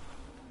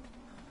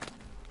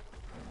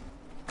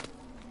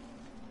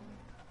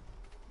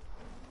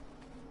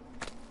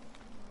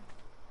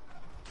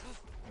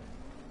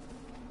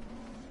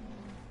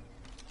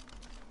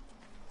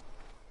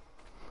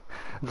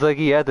 It's like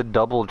he had to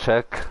double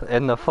check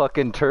in the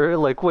fucking turret.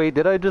 Like, wait,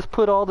 did I just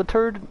put all the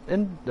turd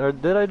in, or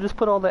did I just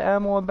put all the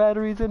ammo and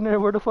batteries in there?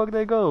 Where the fuck did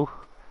they go?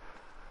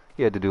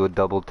 He had to do a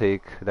double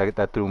take.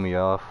 That threw me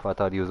off. I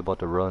thought he was about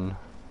to run.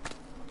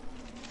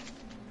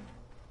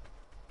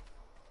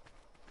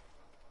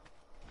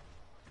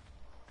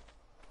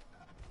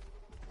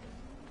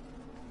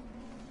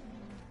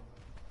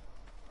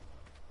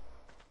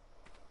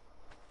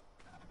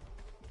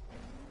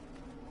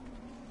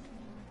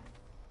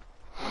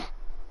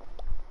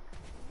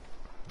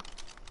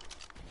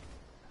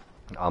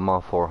 I'm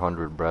on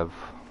 400, brev.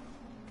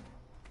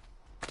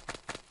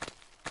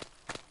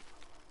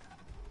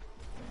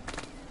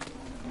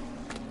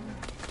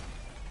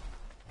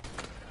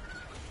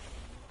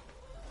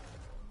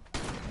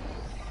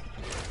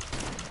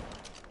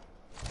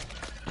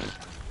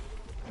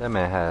 That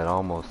man had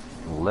almost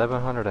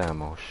 1100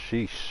 ammo.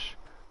 Sheesh.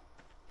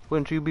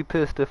 Wouldn't you be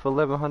pissed if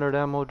 1100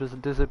 ammo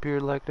just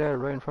disappeared like that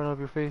right in front of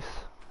your face?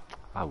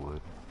 I would.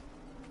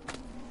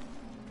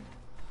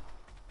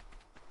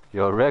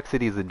 Yo,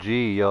 Rexity's a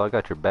G, yo, I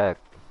got your back.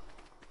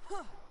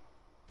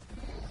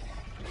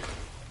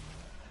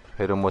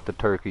 Hit him with the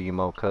turkey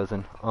emote,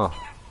 cousin.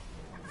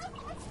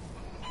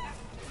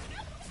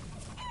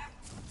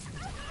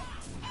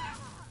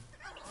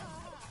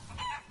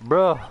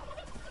 Bruh.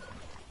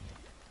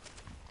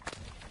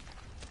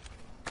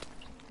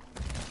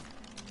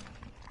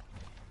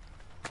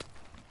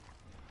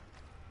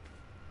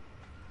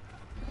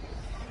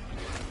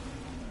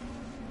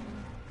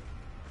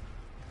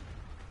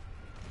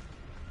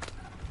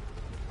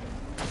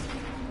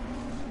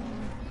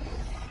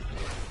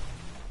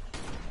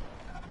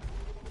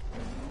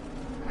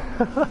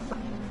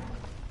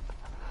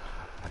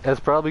 It's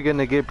probably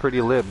gonna get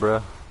pretty lit,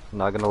 bruh.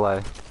 Not gonna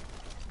lie.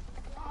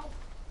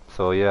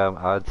 So yeah,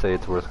 I'd say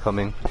it's worth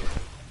coming.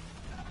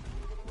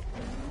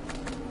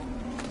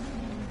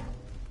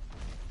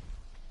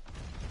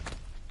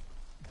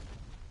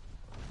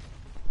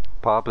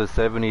 Pop is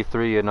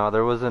 73, and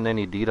there wasn't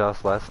any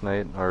DDoS last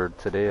night or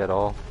today at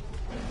all.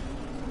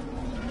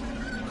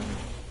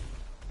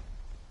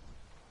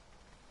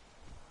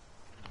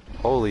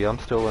 Holy, I'm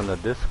still in the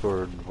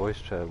Discord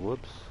voice chat.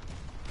 Whoops.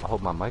 I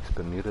hope my mic's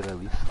been muted at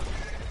least.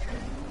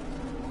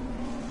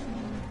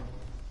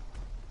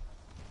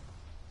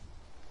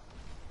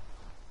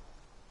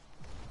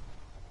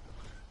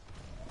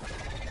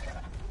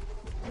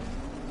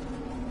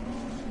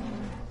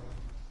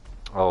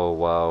 Oh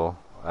wow,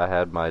 I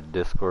had my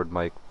Discord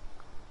mic,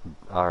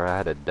 or I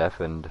had it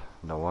deafened.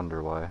 No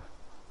wonder why.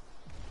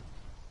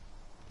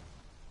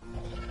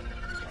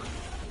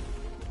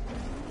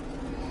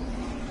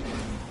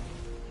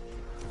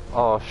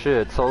 Oh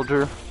shit,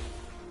 soldier.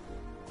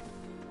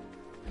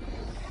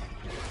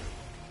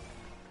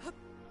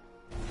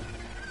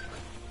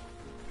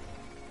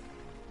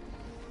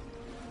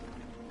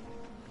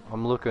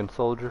 I'm looking,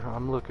 soldier,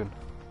 I'm looking.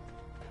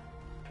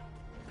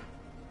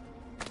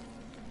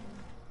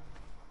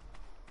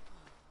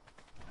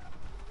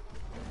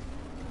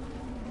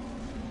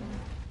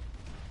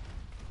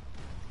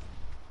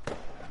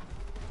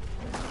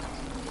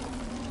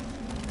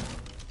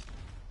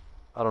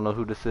 I don't know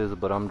who this is,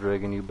 but I'm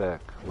dragging you back.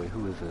 Wait,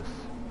 who is this?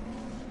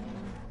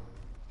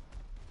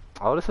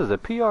 Oh, this is a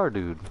PR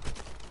dude.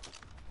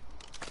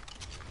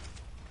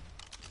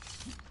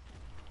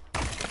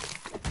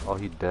 Oh,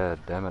 he dead.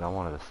 Damn it, I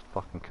wanted to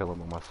fucking kill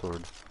him with my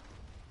sword.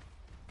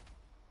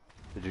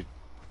 Did you...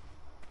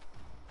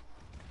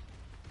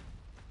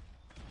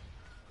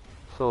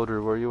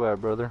 Soldier, where you at,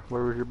 brother?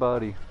 Where was your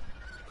body?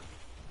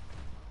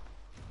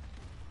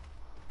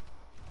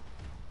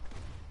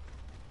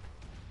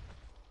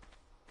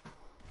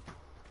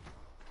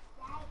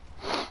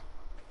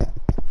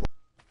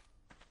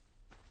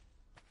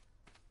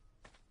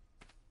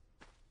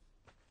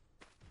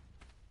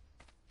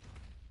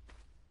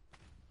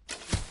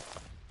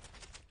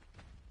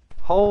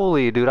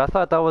 Holy dude, I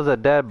thought that was a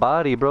dead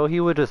body, bro. He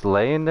was just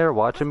laying there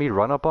watching me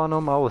run up on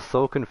him. I was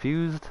so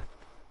confused.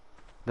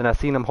 Then I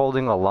seen him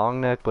holding a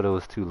long neck, but it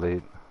was too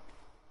late.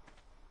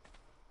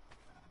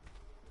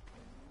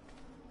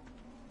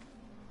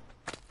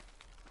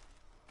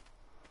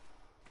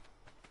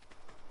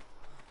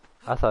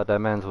 I thought that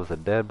man's was a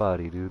dead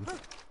body, dude.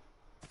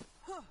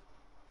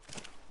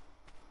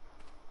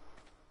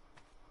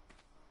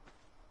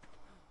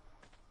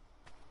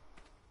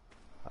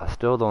 I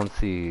still don't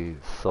see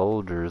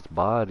Soldier's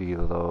body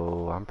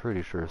though. I'm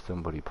pretty sure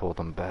somebody pulled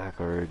him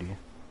back already.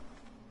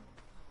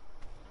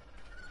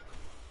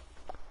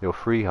 Yo,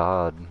 free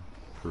Hod.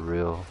 For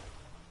real.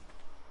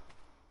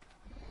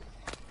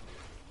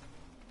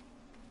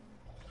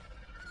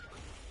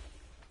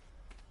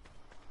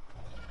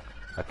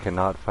 I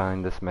cannot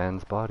find this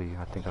man's body.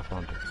 I think I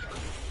found it.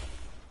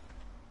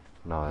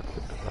 No,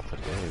 that's a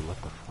day.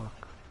 What the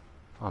fuck?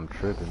 I'm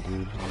tripping,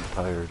 dude. I'm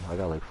tired. I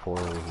got like 4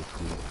 hours of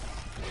sleep.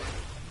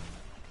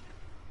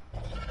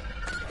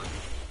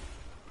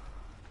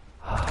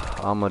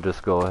 I'ma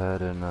just go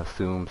ahead and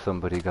assume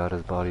somebody got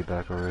his body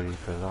back already,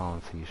 because I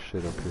don't see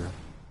shit up here.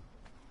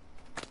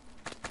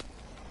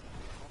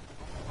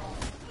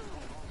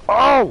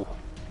 Oh!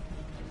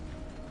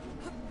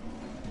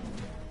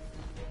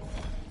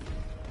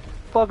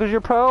 Fuck is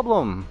your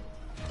problem?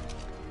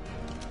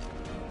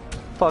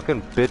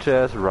 Fucking bitch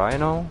ass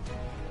rhino?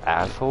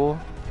 Asshole?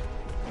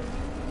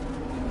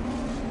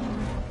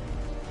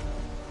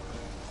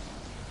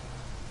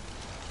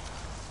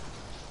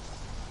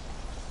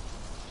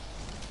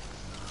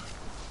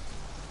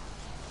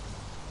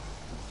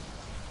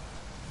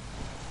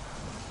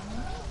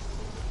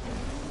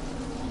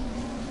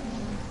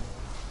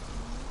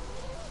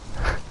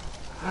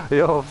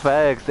 Yo,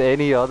 facts,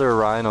 any other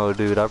rhino,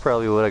 dude, I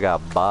probably would've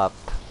got bopped.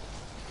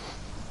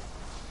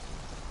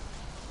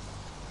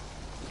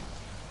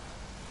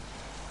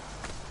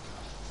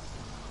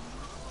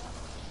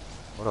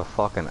 What a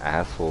fucking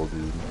asshole,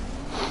 dude.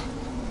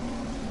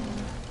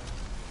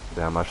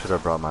 Damn, I should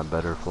have brought my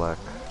better flak.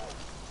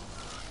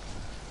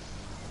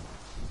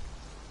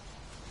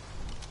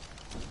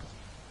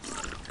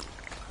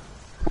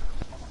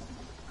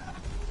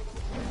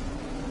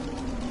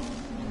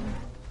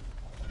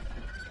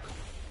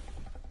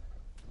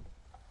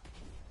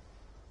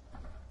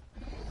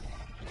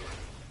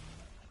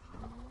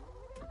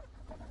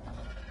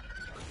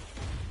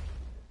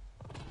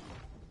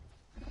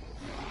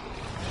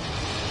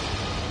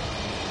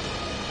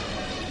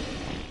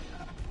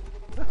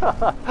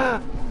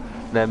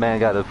 That man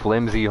got a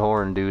flimsy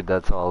horn, dude,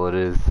 that's all it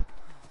is. Is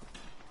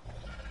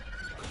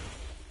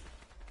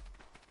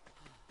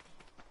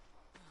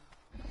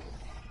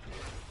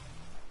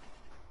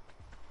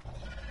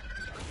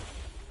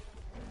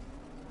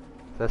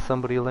that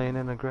somebody laying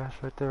in the grass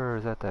right there, or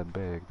is that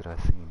bag that I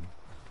seen?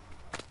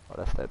 Oh,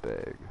 that's that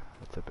bag.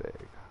 That's a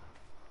bag.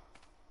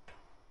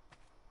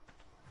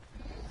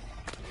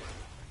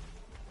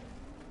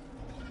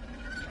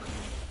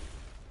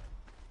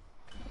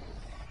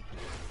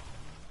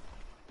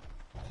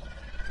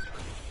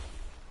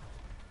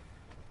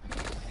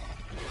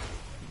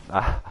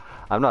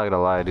 I'm not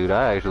gonna lie, dude.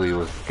 I actually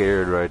was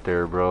scared right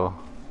there, bro.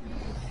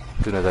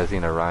 As soon as I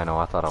seen a rhino,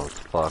 I thought I was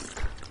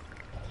fucked.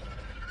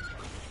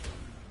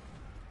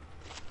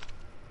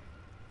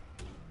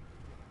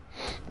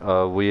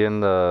 We in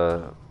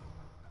the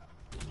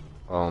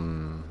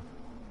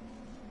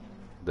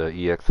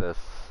EXS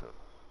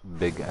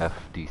Big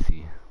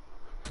FDC.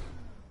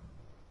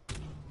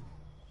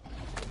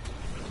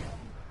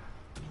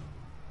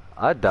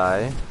 I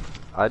die.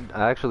 I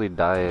actually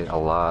die a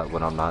lot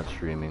when I'm not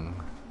streaming.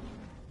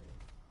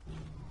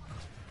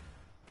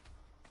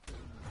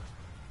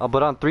 Oh,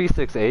 but on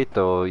 368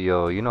 though,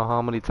 yo, you know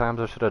how many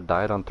times I should have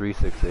died on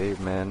 368,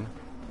 man?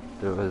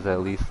 There was at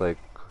least like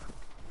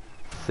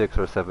 6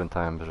 or 7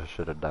 times I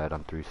should have died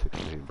on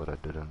 368, but I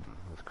didn't.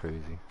 That's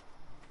crazy.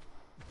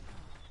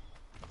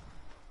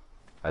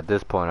 At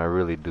this point, I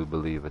really do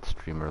believe it's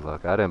streamer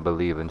luck. I didn't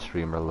believe in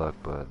streamer luck,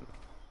 but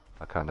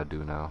I kinda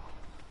do now.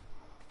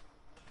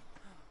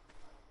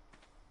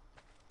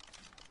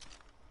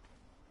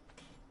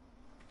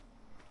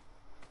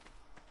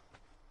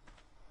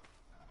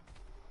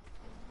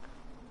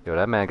 Yo,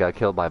 that man got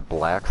killed by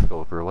Black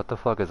Scoper. What the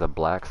fuck is a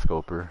Black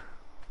Scoper?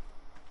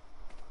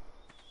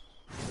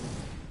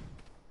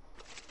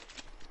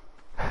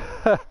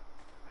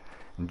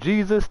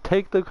 Jesus,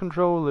 take the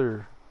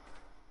controller!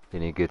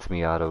 And he gets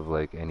me out of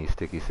like any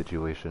sticky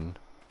situation.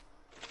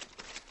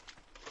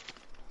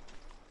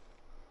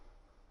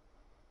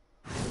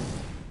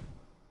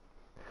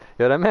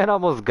 Yo, that man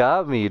almost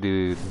got me,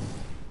 dude.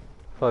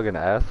 Fucking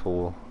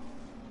asshole.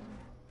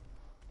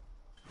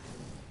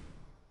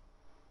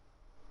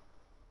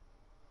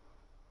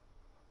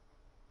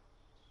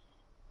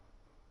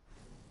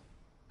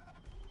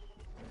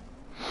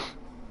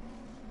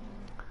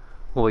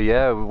 Well,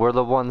 yeah, we're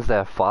the ones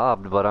that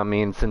fobbed, but I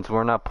mean, since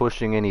we're not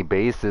pushing any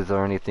bases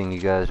or anything, you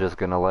guys just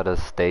gonna let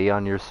us stay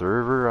on your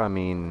server? I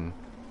mean,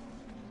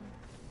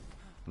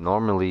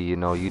 normally, you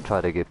know, you try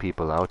to get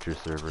people out your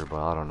server,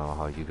 but I don't know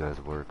how you guys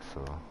work,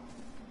 so.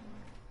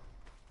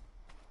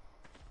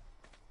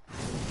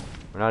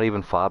 We're not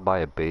even fobbed by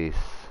a base.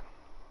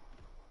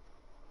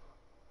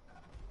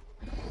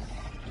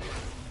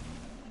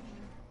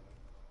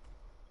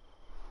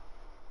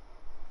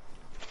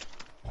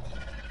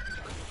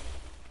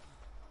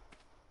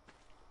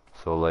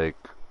 So like,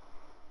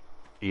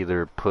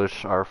 either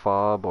push our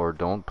fob or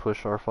don't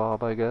push our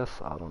fob, I guess?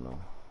 I don't know.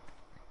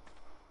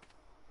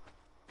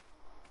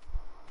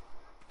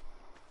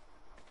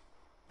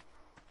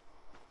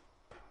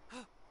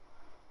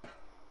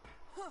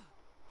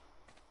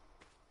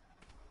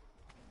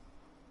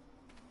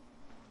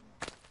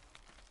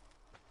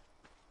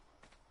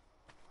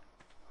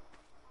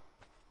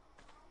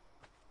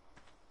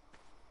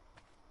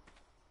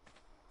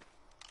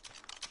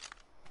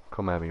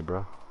 Come at me,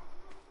 bro.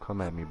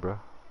 Come at me, bro.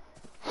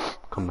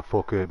 Come the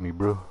fuck at me,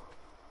 bro.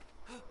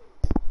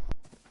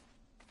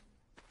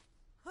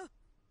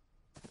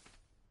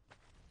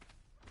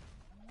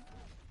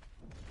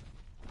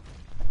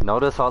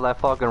 Notice how that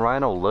fucking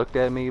rhino looked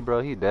at me,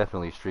 bro? He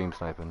definitely stream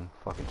sniping.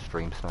 Fucking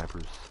stream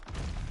snipers.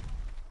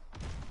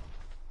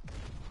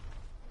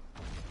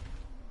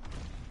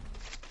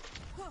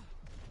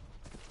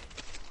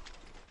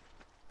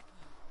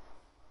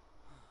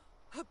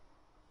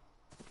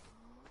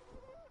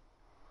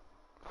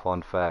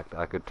 Fun fact,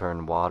 I could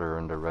turn water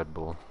into Red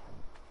Bull.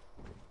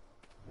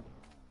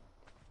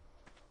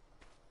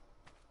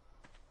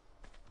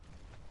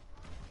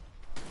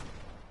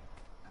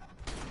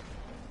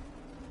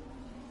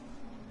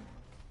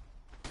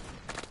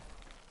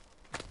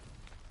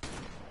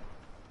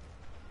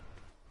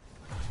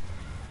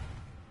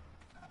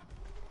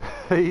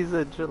 He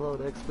said chill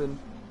out, X-Fin.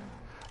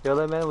 Yo,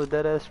 that man was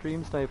dead ass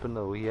stream sniping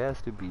though. He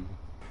has to be.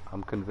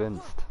 I'm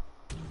convinced.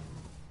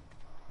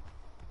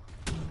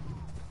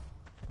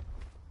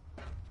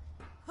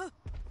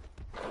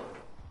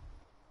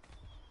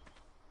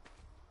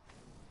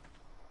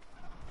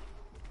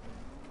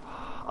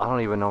 I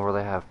don't even know where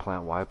they have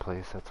plant Y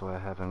place. That's why I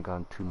haven't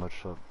gone too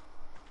much up.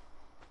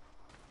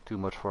 Too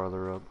much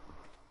farther up.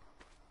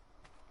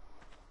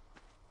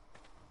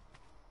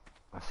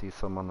 I see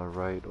some on the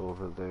right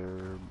over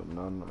there, but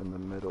none in the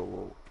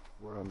middle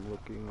where I'm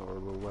looking, or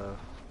the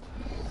left.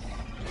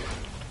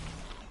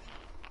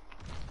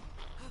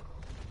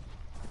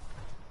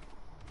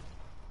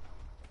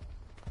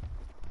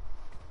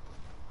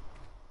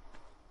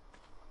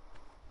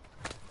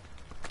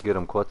 Get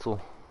him, Quetzal.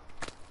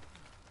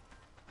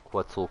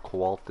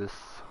 Quetzalcoatlus.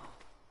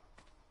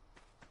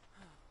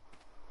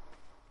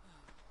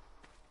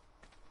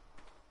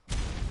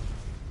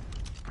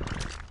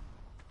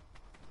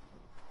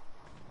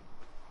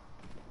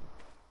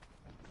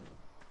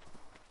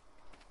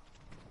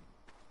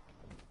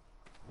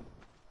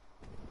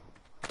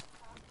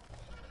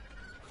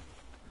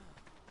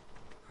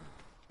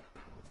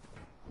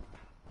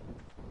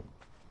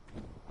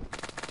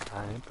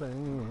 I ain't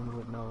playing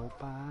with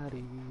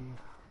nobody.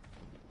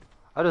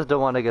 I just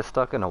don't want to get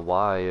stuck in a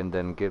Y and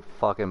then get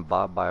fucking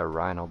bought by a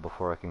rhino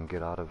before I can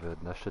get out of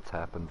it. That shit's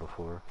happened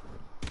before.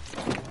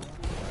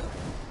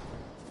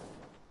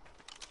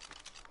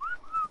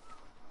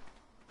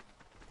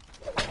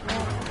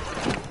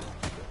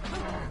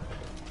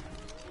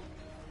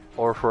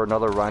 Or for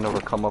another rhino to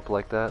come up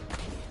like that.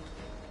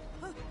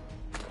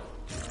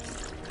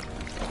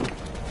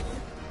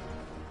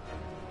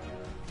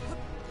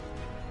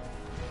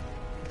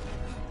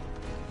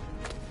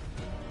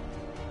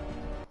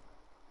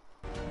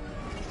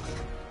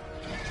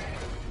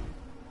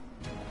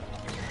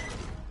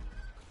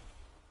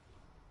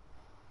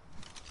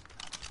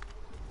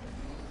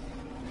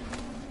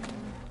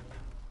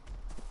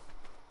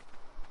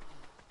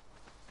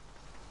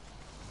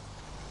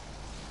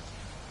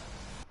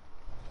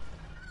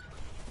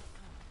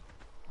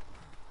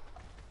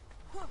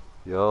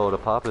 Yo, the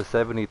pop is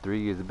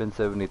 73. It's been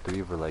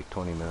 73 for like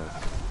 20 minutes.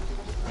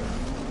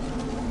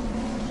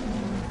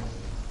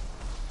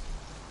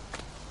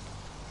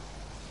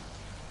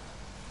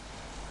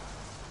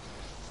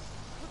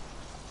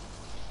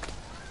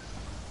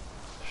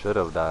 Should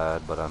have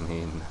died, but I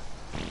mean,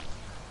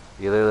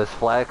 either this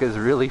flak is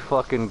really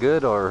fucking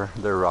good or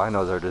their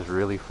rhinos are just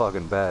really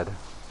fucking bad.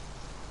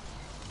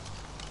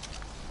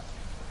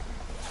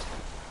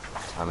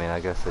 I mean, I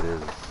guess it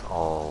is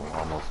all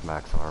almost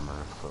max armor,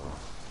 so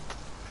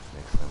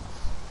makes sense.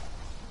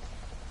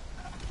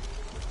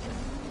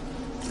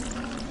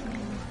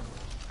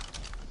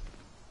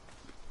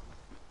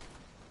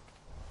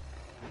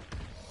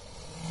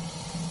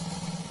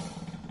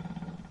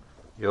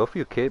 Yo, if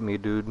you kit me,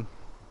 dude,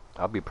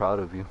 I'll be proud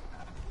of you.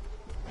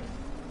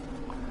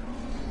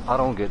 I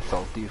don't get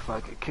salty if I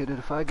get kitted.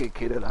 If I get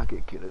kitted, I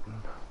get kitted.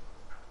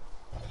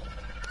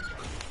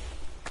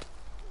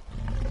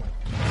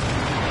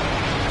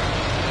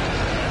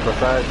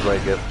 Besides,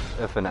 like,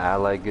 if an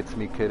ally gets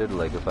me kitted,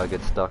 like if I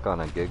get stuck on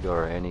a Giga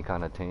or any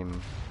kind of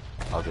team,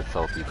 I'll get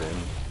salty then.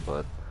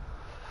 But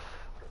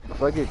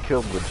if I get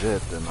killed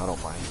legit, then I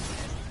don't mind.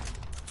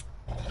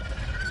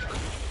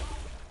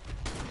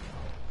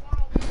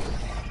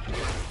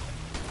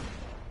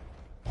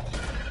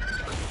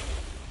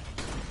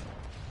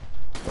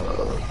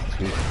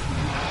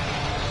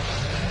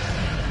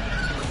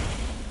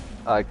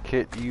 I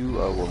kit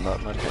you, I will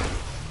not my chance.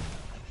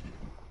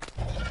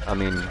 I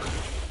mean,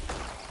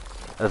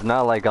 it's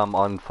not like I'm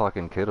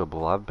unfucking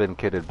kittable. I've been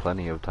kitted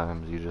plenty of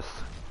times. You just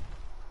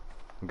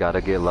gotta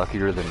get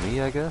luckier than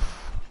me, I guess.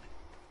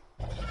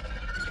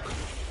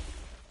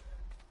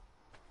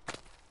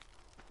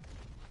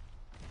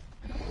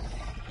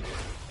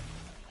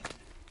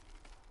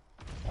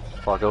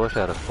 Fuck, I wish I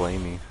had a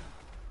flamey.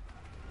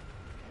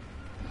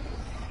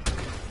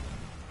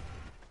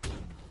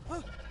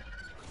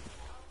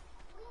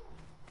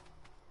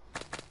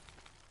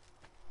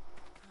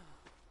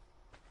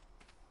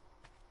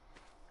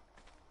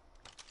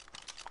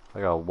 I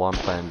got one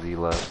plan Z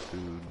left,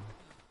 dude.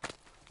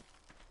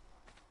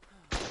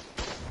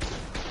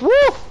 Woo!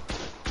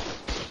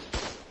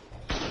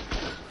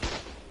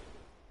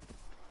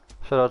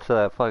 Shout out to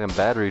that fucking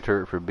battery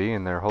turret for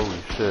being there, holy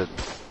shit.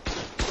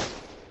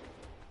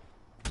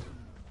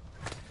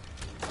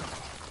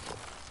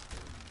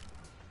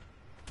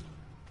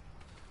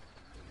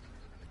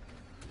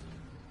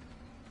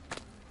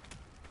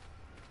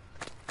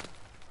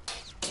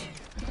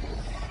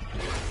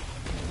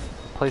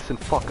 Placing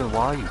fucking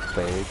Y, you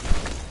fag.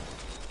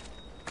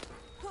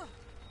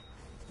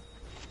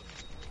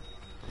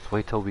 Just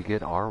wait till we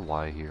get our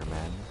Y here,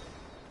 man.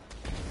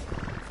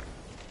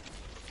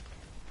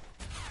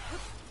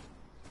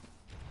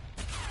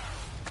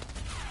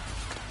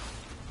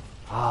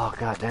 Oh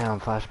goddamn,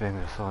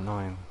 flashbangs are so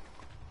annoying.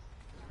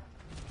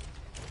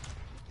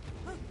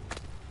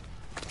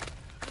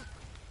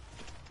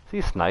 Is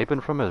he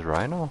sniping from his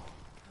rhino?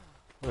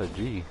 What a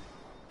G.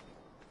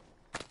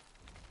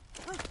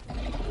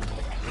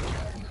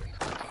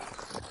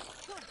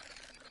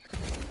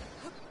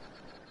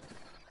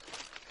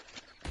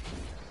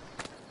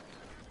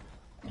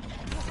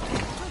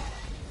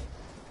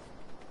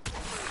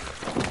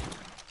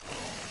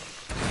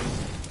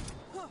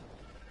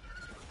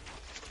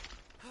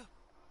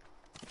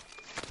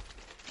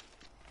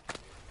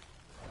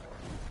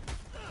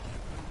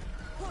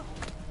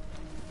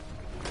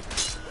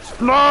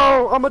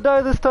 No! I'm gonna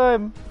die this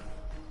time!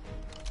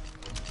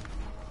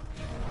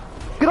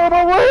 Get out of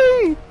my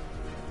way!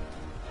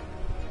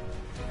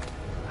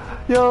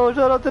 Yo,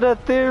 shout out to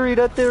that theory.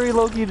 That theory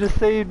Loki just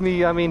saved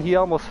me. I mean, he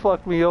almost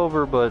fucked me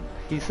over, but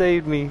he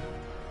saved me.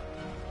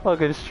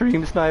 Fucking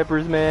stream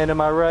snipers, man. Am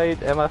I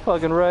right? Am I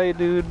fucking right,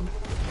 dude?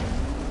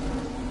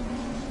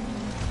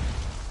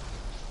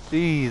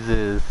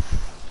 Jesus.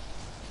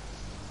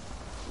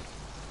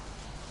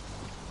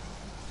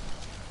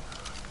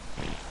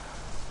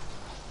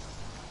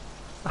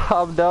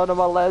 I'm down to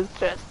my last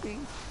chesty.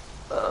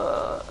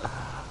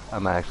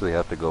 I'm actually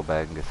have to go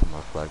back and get some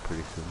more flag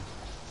pretty soon.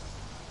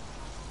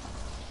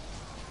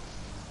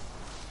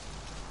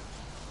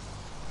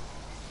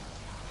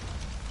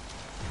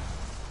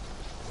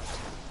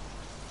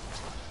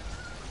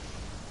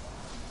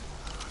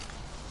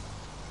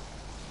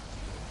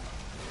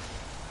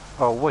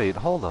 Oh wait,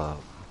 hold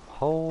up.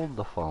 Hold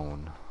the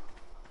phone.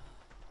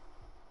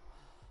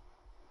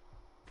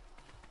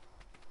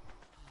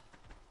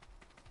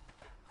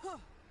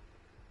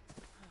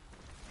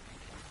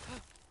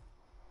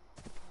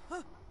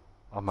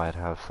 might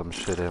have some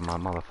shit in my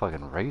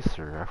motherfucking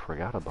racer. I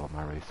forgot about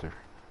my racer.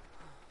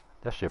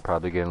 That shit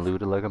probably getting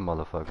looted like a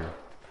motherfucker.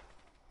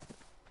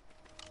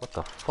 What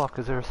the fuck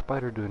is there a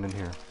spider doing in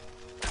here?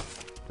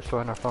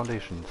 Destroying our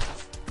foundations.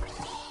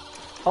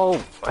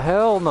 Oh,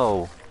 hell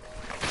no!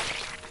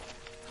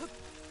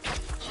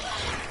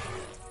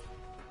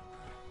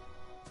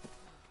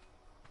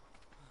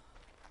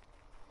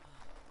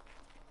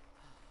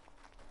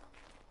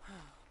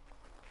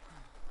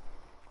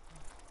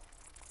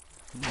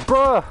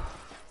 Bruh!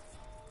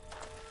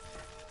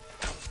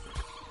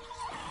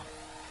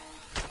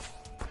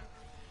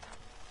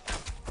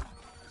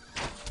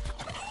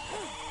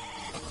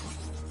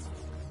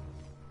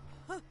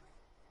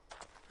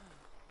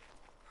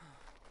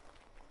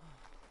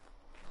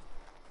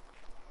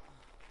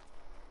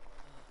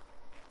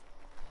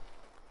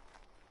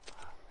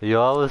 Yo,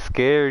 I was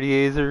scared,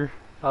 Yazer.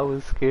 I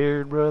was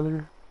scared,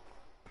 brother.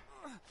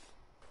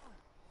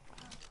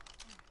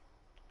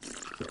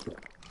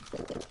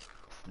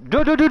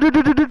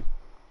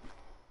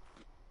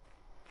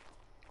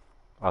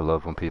 I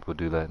love when people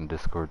do that in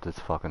Discord. It's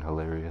fucking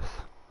hilarious.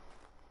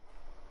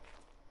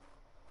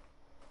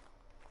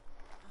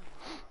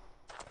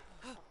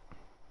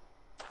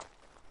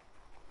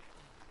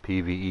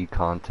 PvE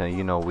content.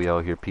 You know we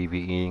out here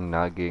PvEing,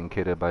 not getting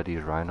kidded by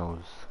these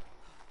rhinos.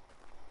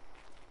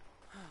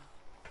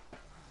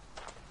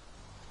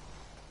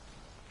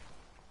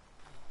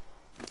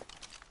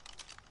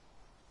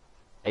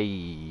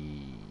 Ayy.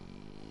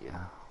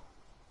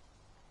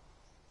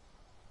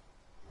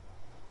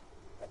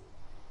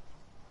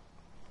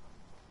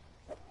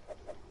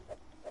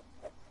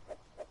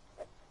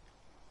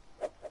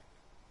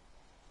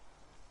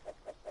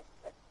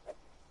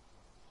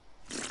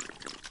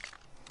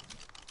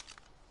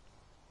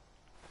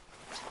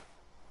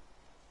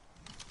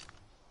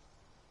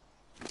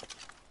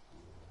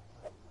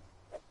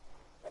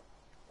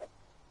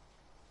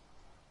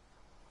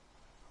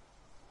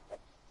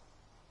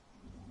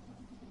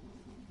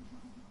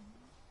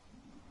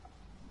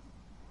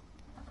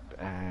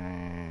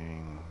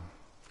 Dang.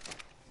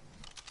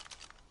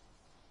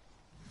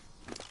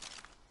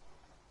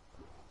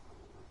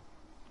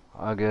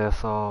 I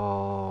guess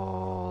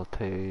I'll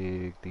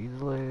take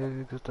these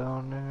legs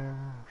down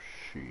there.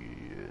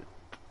 Shit.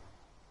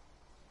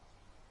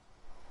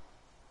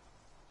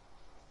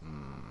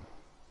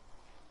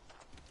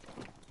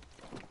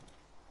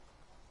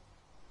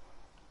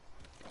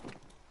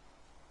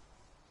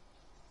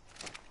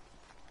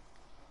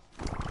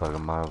 But I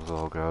might as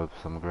well grab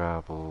some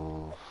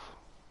grapples.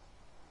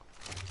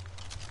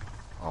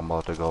 I'm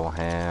about to go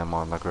ham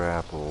on the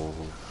grapples.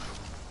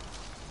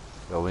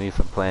 Yo, we need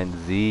some plan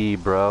Z,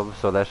 bruv,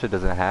 so that shit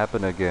doesn't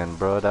happen again,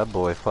 bro. That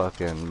boy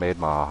fucking made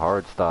my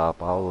heart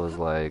stop. I was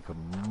like,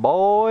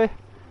 boy.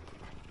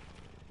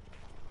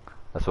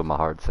 That's what my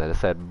heart said. It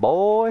said,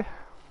 boy.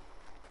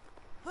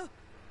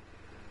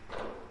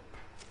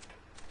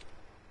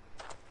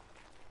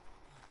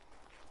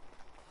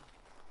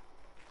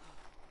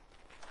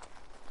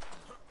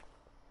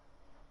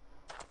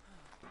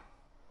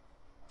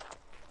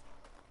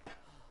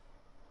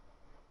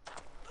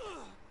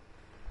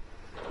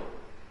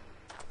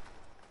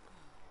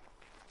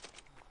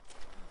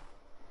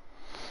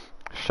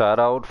 Shout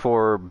out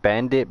for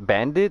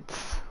Bandits.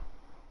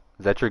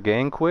 Is that your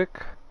gang,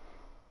 quick?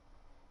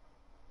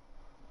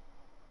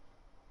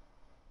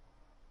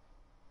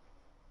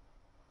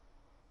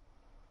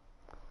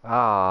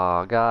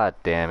 Ah, god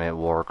damn it,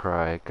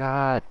 Warcry.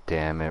 God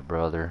damn it,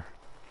 brother.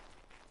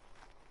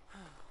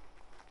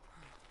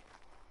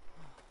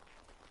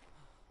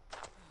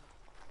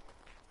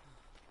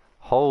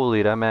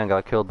 Holy, that man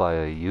got killed by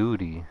a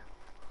Yudi.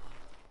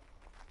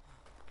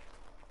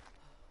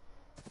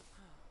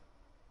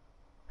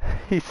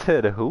 He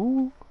said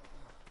who?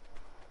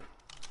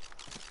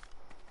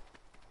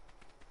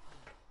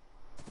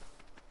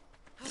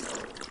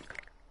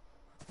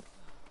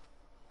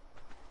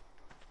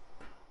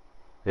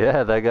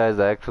 Yeah, that guy's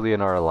actually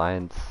in our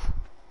alliance.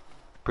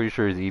 Pretty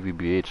sure he's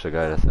EVBH, the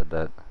guy that said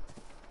that.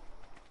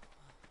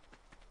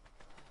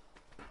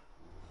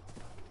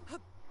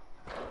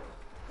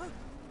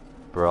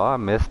 Bro, I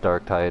miss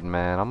Dark Titan,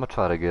 man. I'm gonna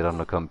try to get him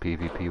to come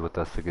PvP with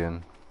us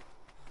again.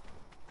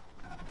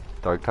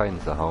 Dark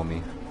Titan's a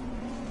homie.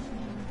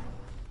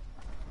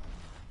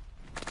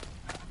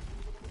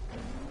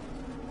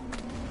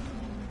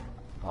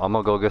 I'm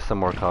gonna go get some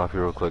more coffee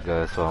real quick,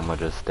 guys, so I'm gonna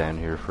just stand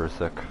here for a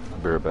sec. I'll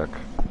be right back.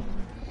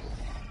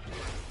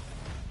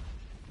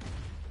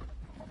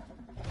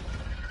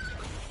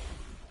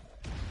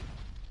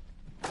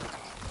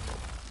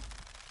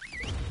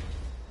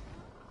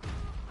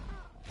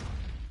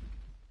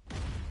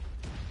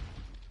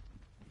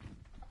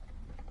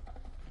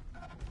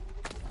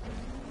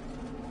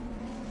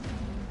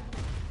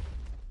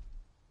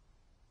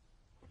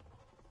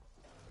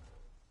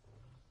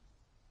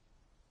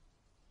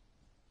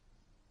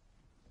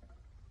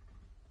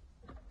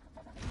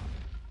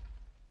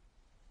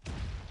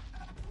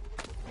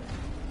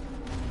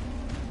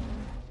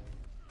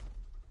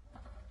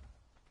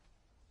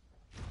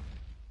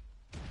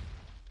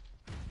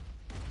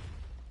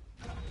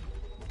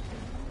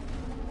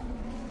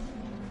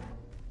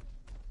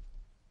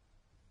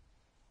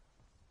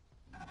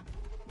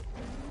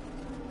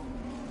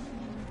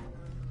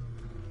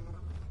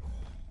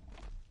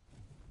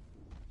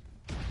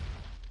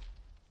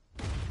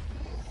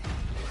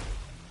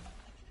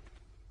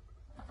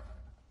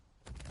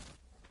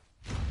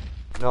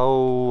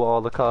 No,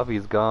 all the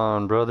coffee's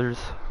gone, brothers.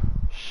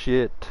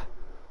 Shit.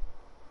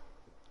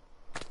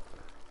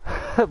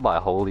 My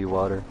holy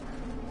water.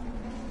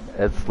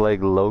 It's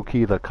like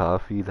low-key the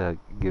coffee that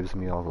gives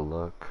me all the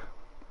luck.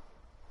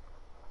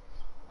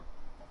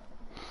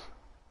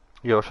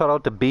 Yo, shout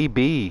out to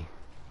BB.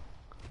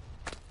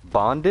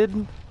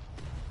 Bonded?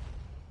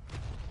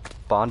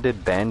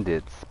 Bonded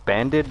bandits.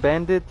 Banded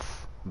bandits?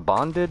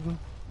 Bonded?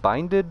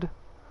 Binded?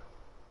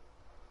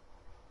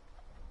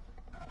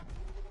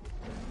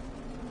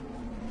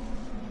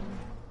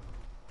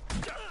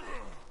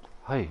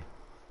 Hey.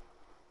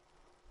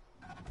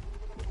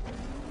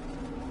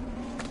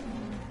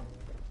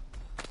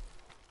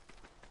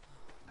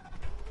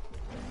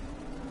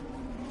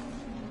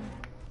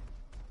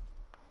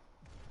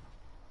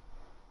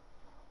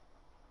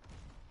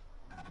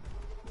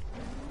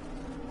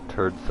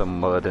 Turd some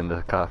mud in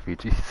the coffee,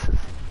 Jesus.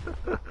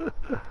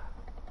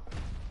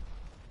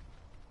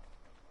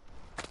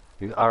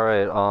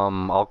 Alright,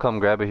 I'll come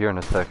grab it here in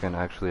a second.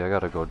 Actually, I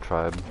gotta go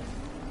tribe.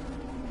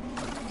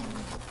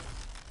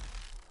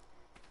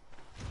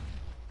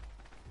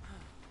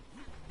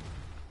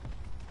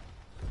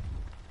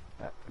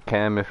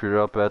 Cam, if you're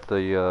up at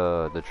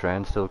the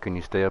trans still, can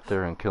you stay up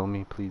there and kill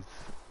me, please?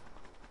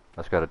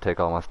 I just gotta take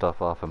all my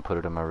stuff off and put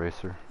it in my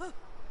racer.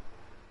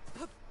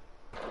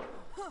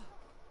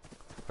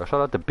 Or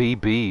shout out to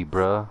BB,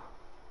 bruh.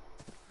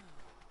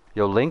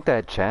 Yo, link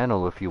that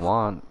channel if you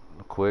want,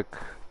 quick.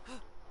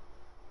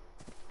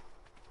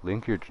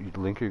 Link your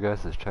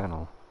guys'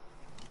 channel.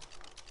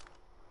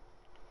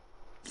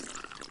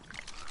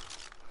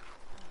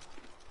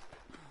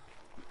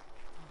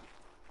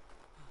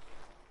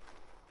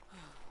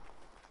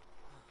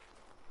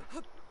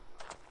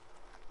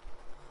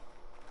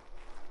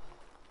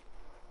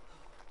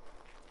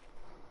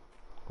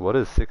 What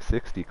is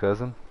 660,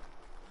 cousin?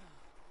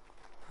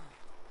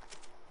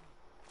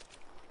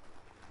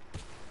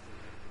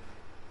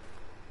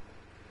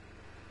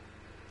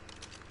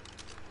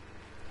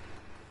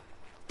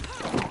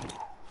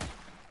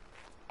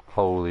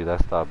 Holy,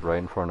 that stopped right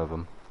in front of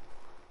him.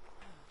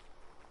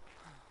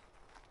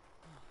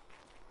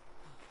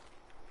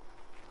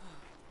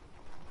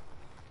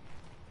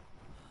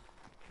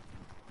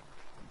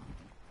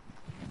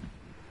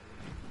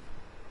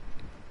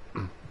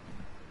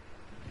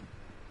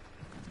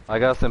 I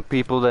got some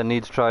people that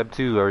needs tribe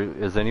too.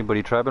 Is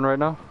anybody tribing right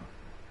now?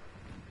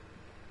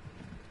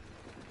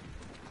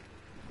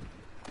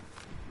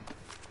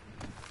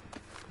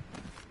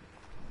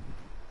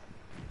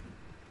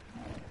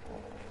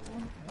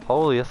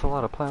 Holy, that's a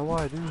lot of plant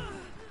wide, dude.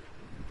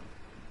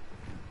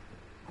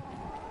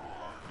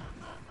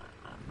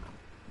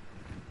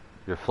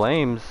 Your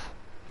flames.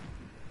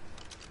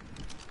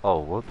 Oh,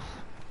 whoops.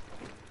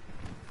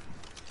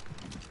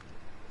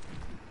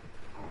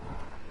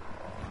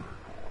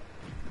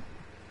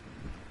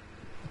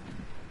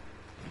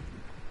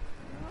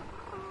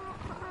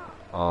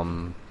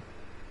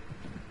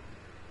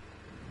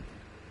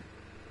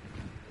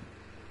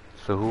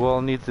 So who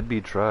all needs to be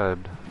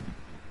tribed?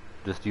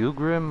 Just you,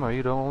 Grim? Are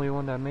you the only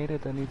one that made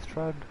it that needs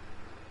tribed?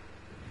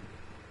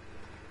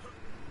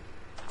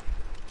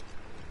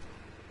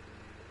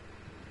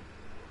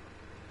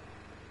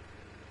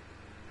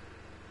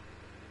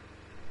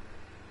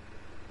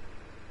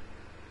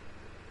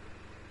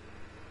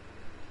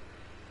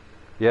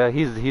 Yeah,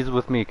 he's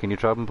with me. Can you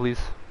tribe him, please?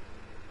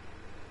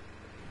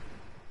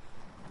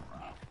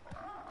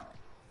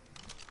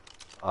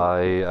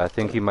 I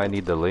think he might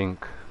need the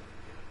link.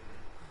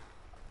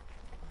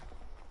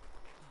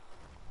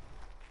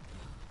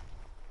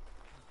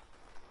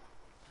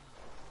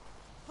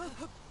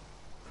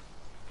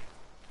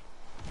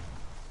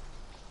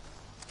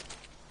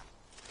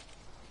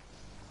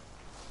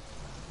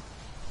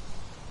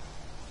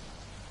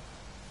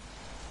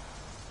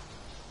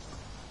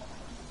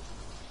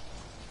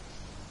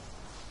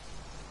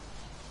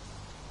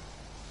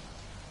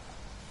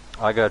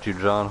 I got you,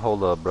 John.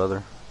 Hold up,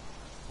 brother.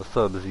 What's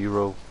up,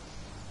 Zero?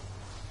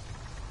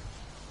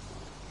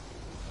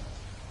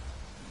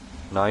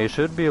 Now you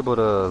should be able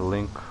to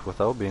link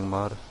without being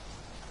mod.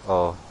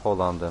 Oh,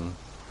 hold on then.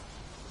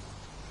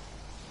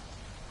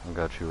 I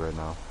got you right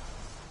now.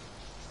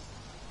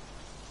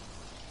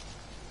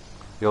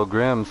 Yo,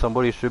 Grim,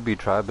 somebody should be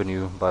tribing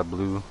you by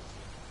blue.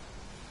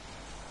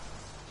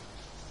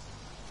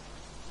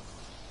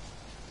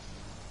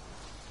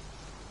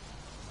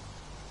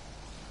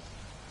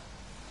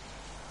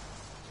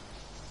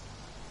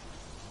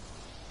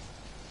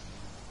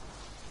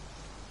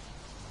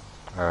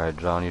 Alright,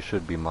 John, you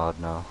should be mod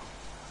now.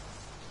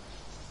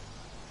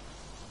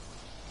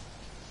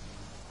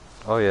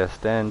 Oh yeah,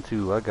 Stan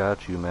too. I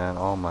got you, man.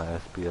 All my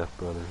SPF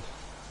brothers.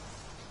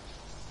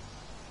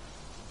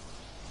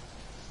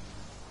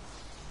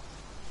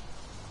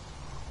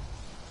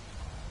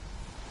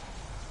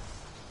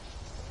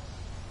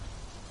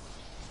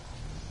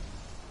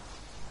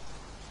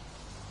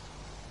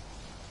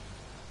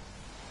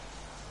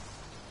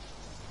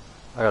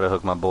 I gotta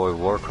hook my boy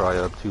Warcry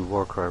up too.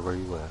 Warcry, where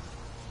you at?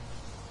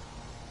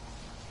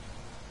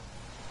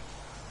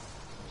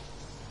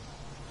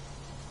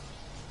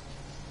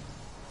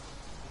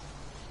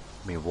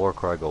 Me and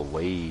Warcry go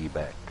way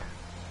back.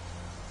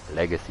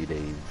 Legacy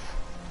days.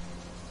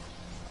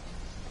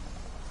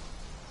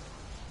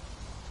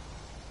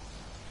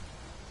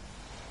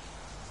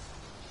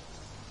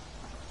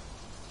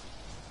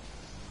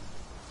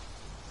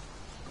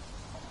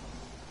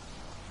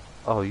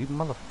 Oh, you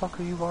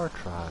motherfucker, you are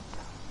trapped.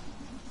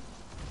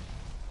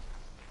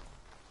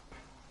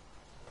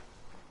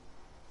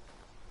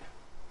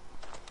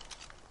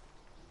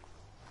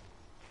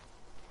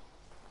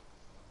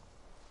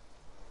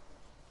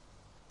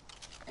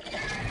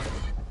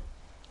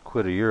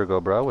 Quit a year ago,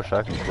 bro. I wish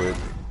I could quit.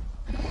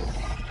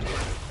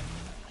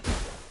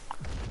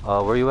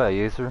 Where you at,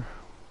 Yaser?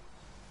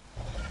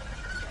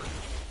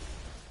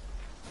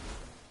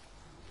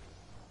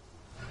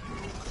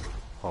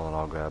 Hold on,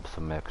 I'll grab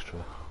some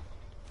extra.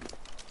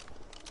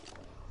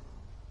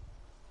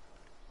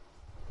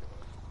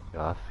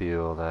 Yeah, I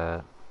feel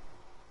that.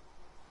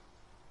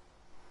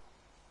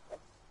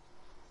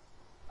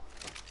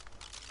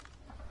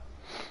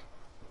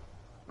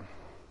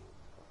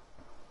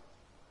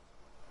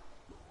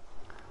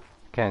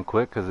 Can't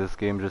quit because this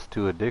game's just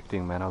too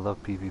addicting, man. I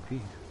love PvP.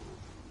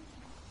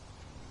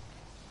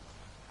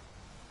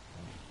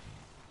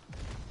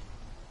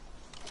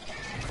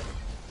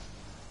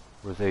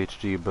 Where's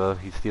HG, bro?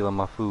 He's stealing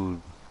my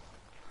food.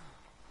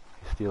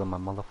 He's stealing my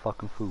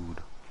motherfucking food.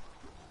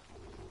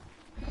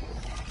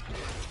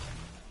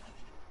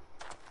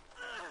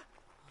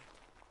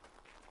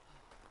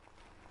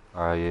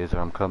 Alright, Yaser,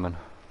 I'm coming.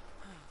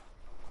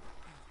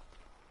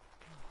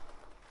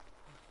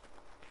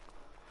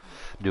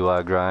 Do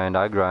I grind?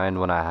 I grind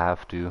when I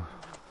have to.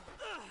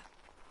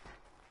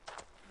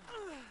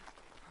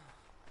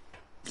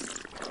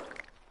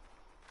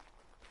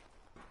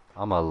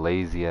 I'm a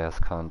lazy ass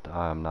cunt.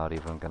 I'm not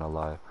even gonna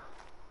lie.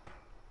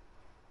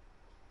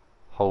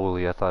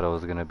 Holy, I thought it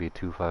was gonna be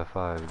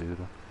 255,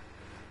 dude.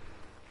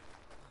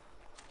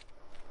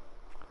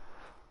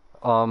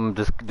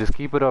 Just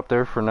keep it up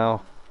there for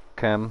now,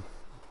 Cam.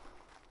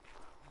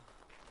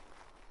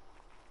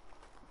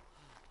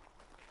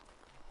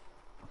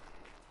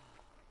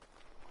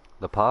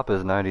 The pop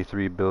is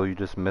 93, Bill. You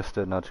just missed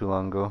it not too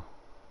long ago.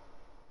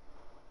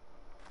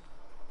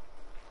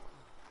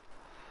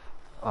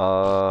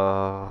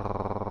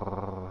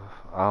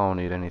 I don't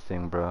need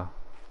anything, bro.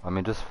 I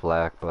mean, just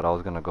flak, but I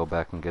was gonna go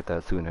back and get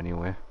that soon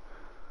anyway.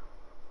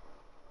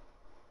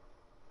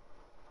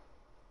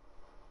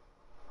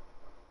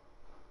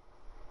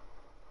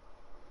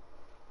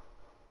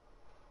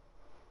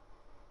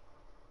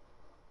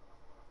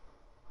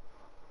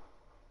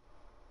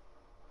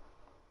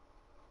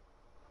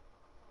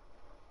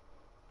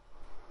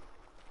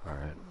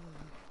 Alright.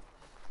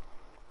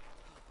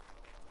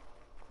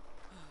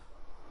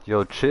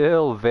 Yo,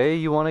 chill, Vay.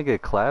 You wanna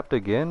get clapped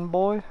again,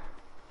 boy?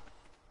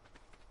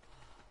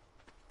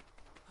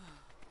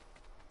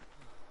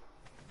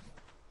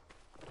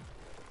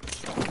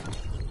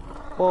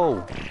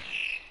 Whoa.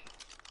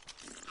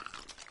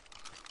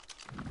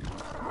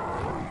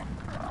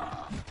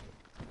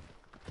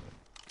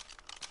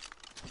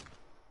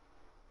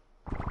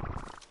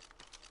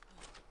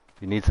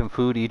 You need some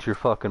food? Eat your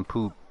fucking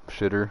poop,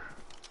 shitter.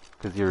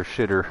 Cause you're a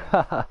shitter.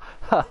 Ha ha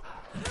ha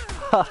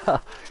ha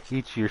ha.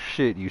 Eat your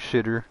shit, you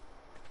shitter.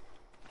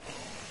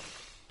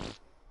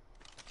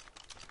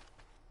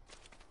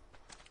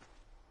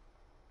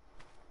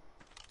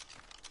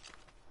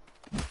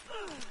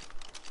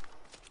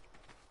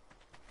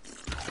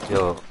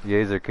 Yo,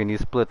 Yaser, can you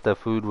split that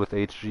food with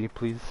HG,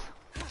 please?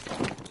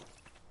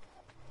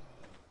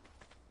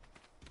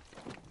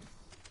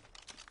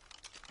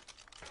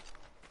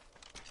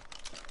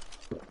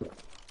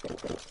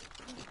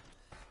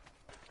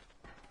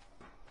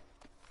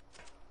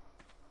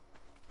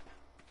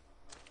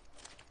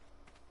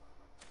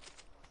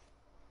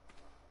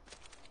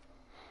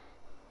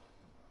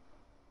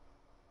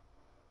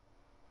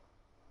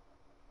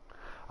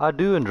 I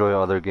do enjoy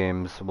other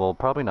games. Well,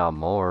 probably not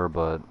more,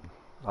 but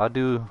I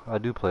do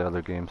play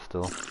other games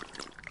still.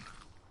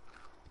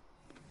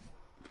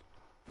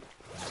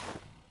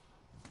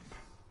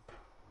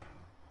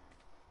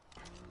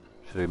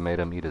 Should have made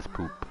him eat his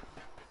poop.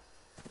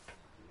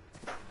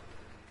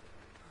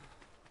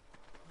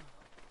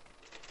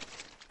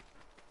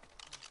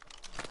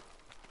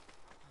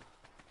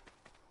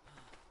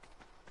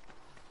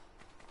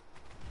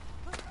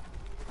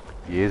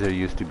 Yaser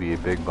used to be a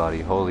big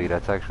body. Holy,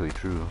 that's actually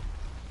true.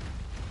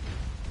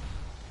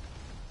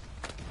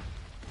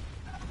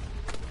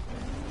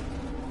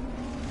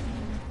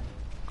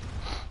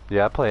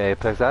 Yeah, I play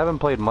Apex. I haven't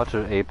played much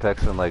of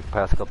Apex in like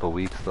past couple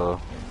weeks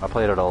though. I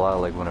played it a lot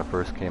like when it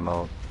first came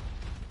out.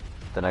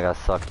 Then I got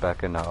sucked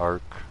back into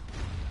Ark.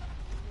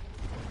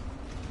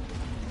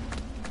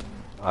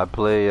 I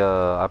play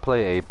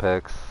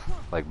Apex,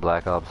 like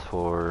Black Ops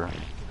 4.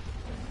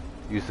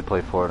 Used to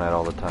play Fortnite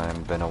all the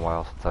time. Been a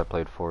while since I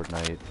played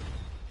Fortnite.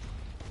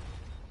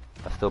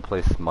 I still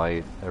play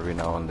Smite every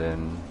now and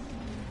then.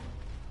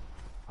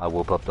 I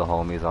whoop up the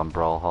homies on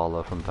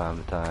Brawlhalla from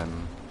time to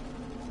time.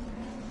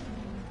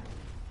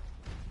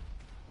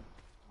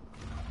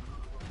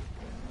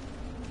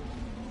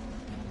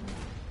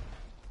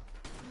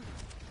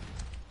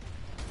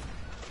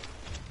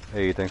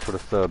 Hey, thanks for the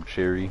sub,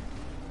 Cherry.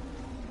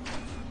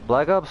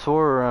 Black Ops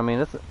 4, I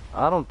mean,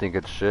 I don't think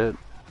it's shit.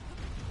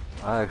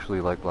 I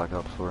actually like Black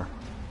Ops 4.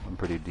 I'm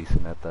pretty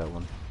decent at that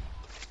one.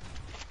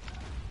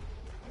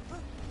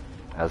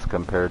 As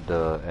compared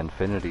to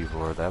Infinity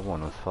War, that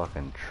one was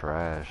fucking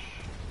trash.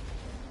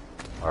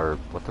 Or,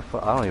 what the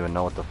fuck? I don't even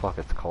know what the fuck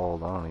it's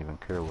called. I don't even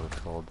care what it's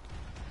called.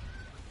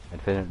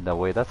 No,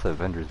 wait, that's the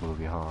Avengers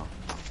movie, huh?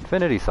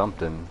 Infinity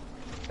something.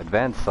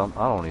 Advanced some.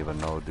 I don't even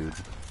know, dude.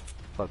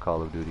 Fuck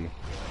Call of Duty.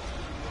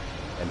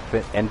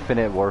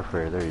 Infinite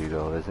Warfare, there you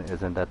go.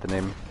 Isn't that the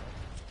name?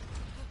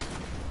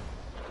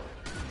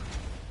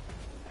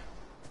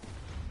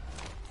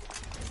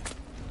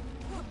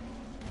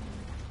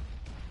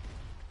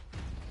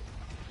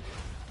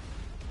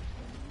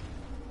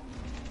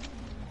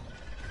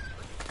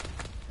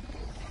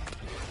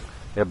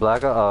 Yeah,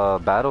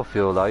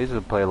 Battlefield. I used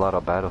to play a lot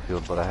of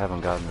Battlefield, but I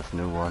haven't gotten this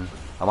new one.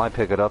 I might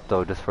pick it up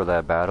though, just for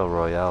that Battle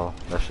Royale.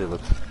 That shit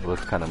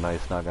looks kind of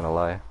nice, not gonna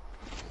lie.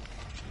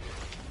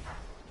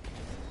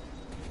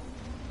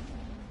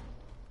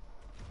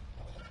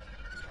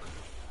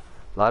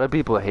 A lot of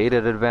people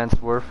hated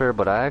Advanced Warfare,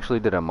 but I actually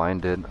didn't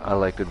mind it. I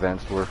liked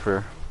Advanced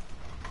Warfare.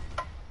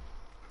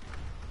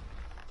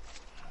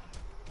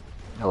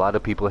 A lot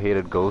of people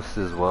hated Ghosts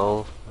as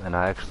well, and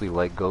I actually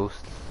like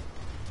Ghosts.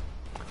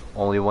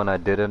 Only one I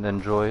didn't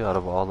enjoy out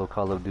of all the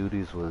Call of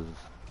Duties was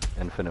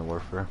Infinite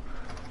Warfare.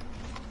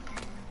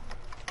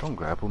 Don't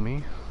grapple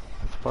me.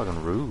 That's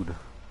fucking rude.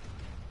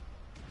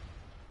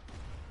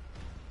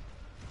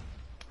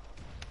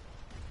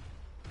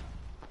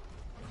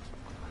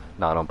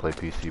 Nah, I don't play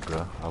PC,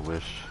 bro. I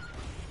wish.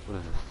 What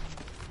is this?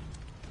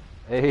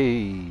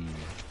 Hey!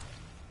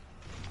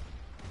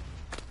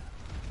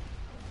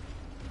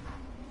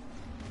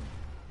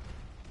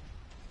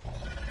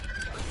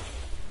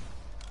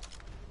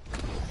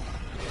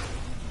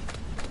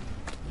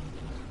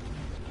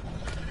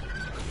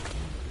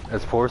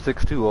 Is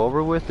 462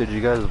 over with? Did you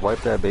guys wipe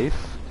that base?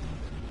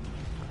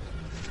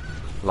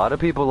 A lot of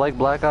people like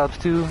Black Ops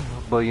 2,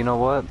 but you know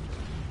what?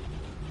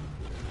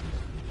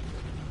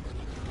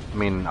 I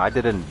mean, I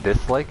didn't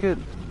dislike it,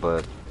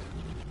 but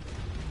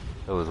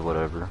it was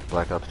whatever.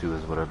 Black Ops 2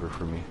 is whatever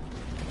for me.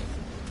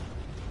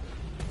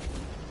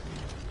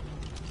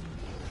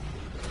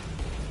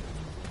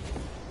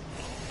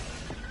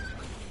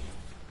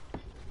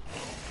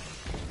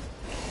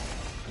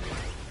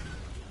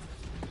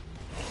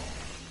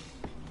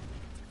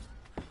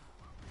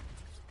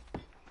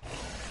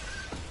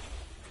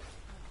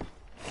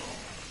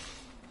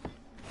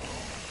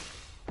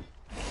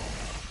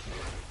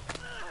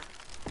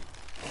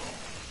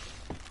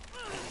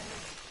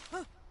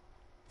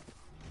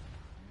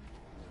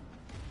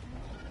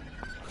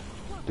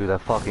 Dude,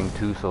 that fucking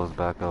Tuso's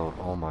back out.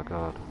 Oh my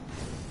god.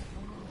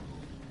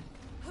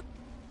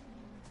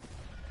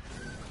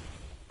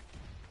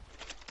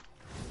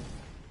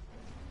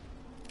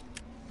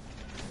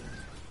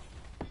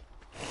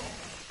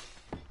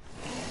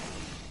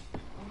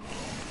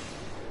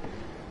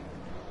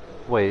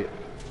 Wait.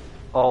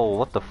 Oh,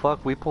 what the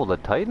fuck? We pulled a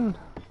Titan?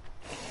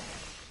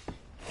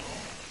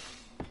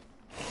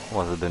 I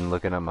must have been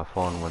looking at my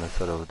phone when it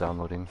said it was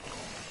downloading.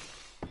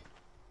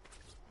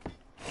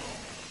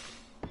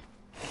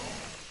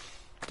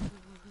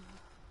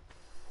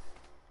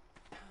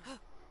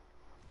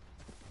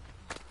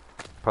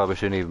 Probably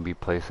shouldn't even be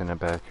placing it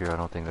back here. I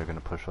don't think they're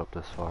gonna push up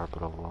this far,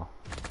 but oh well.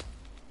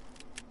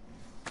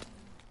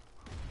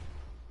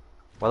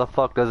 Why the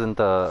fuck doesn't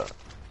the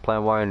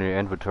plant wire in your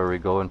inventory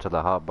go into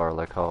the hotbar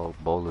like how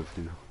bolas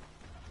do?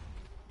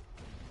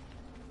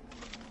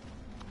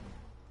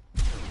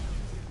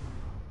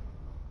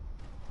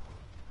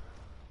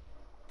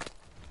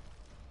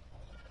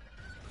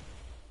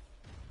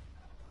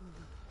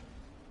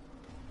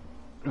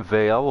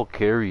 Vey, I will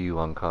carry you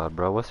on COD,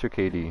 bro. What's your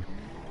KD?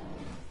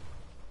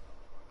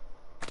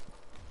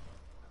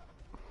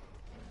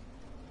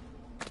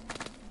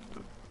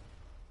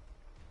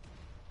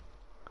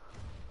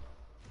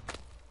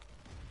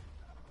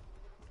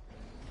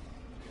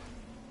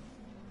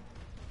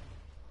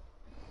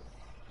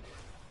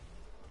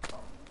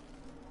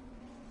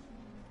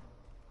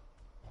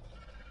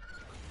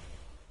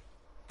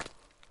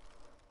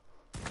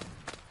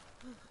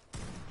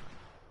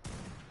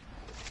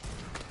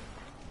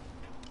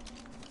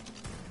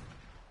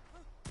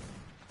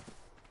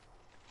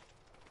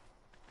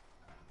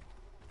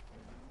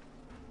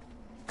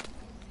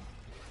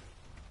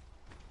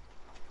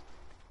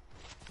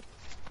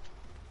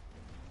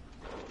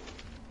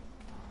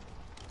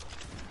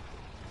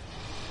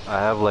 I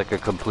have like a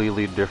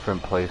completely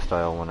different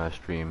playstyle when I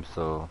stream,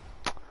 so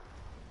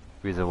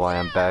reason why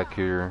I'm back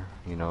here,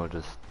 you know,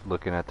 just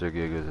looking at their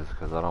gigas is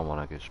because I don't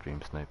want to get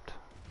stream sniped.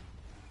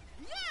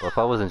 But if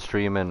I wasn't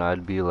streaming,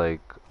 I'd be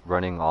like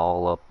running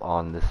all up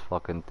on this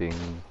fucking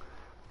thing,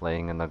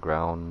 laying in the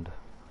ground.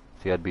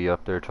 See, I'd be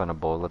up there trying to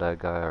bola that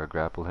guy or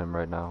grapple him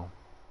right now,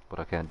 but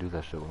I can't do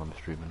that shit while I'm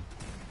streaming.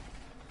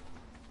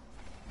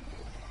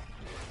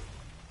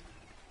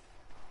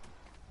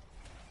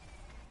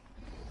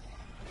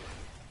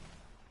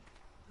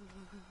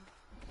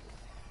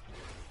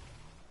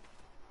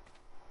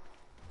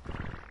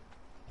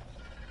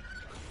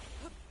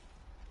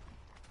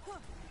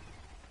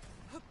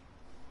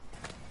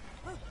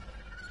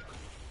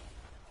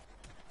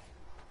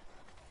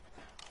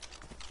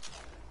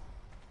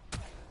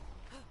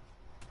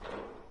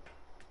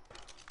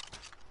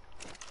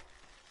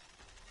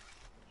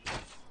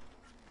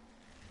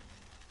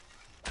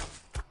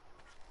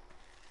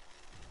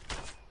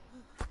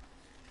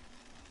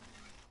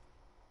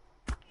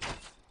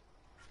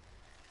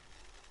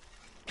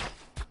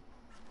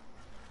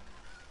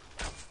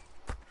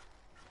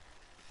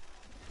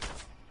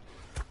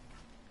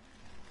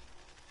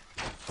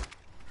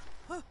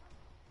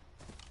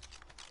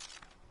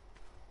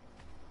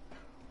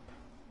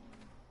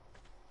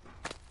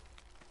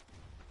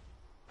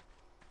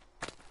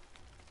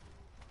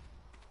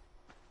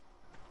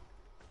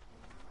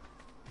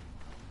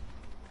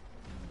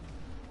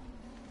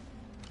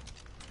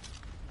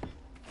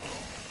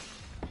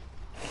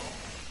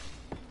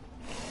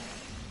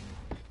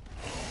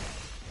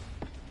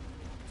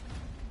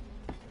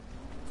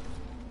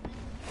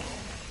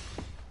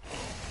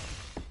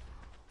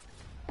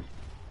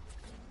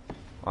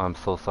 I'm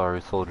so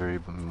sorry, soldier,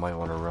 you might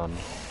want to run.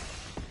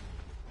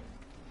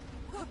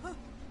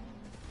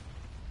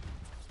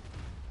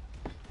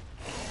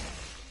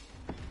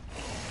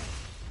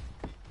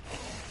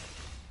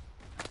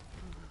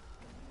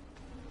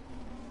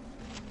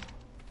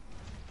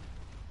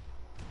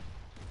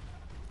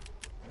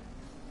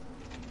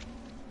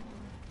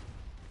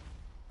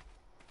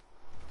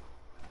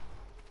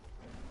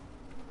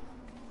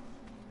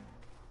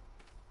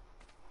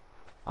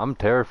 I'm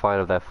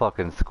terrified of that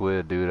fucking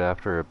squid, dude,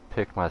 after it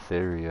picked my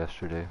theory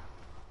yesterday.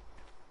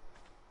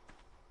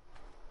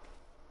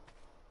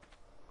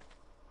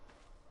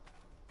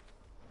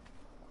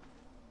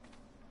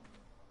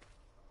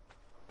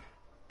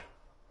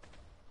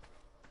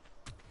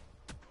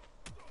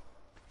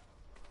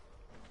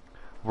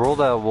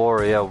 World at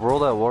War, yeah,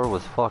 World at War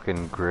was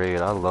fucking great.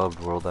 I loved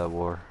World at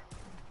War.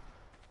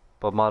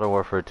 But Modern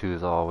Warfare 2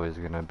 is always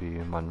gonna be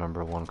my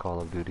 #1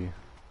 Call of Duty.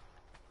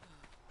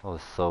 I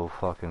was so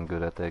fucking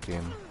good at that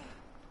game.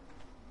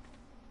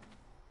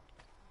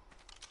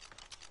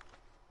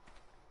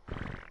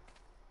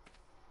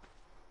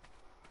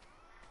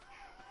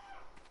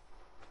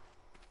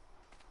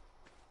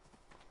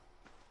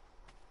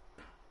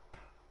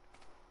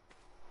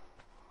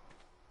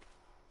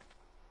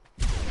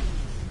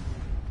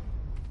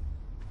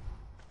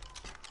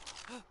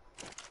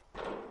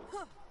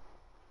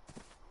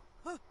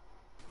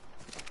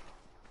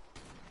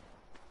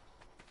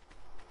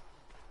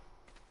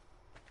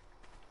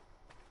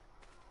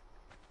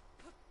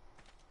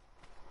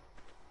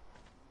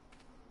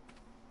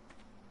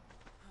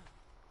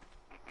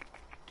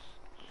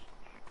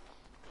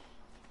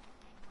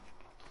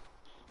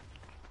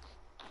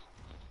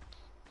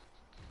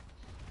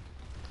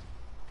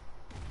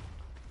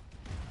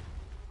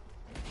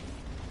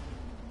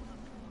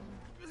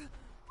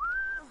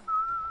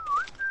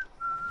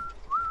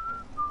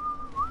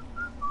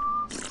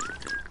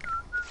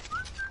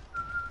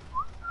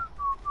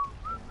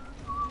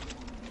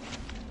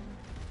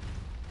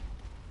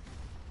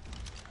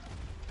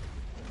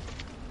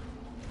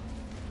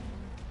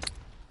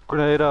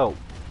 Grenade out.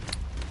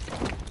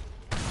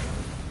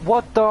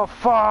 What the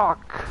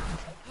fuck?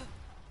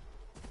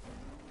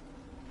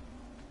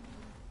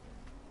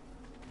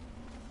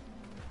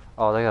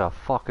 Oh, they got a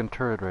fucking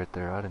turret right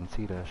there. I didn't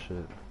see that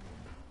shit.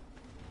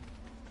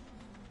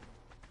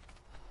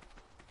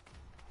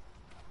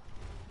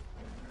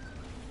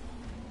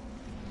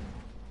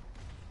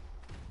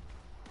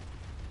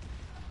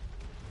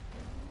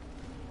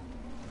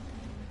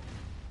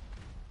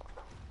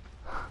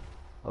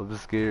 I'm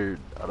scared.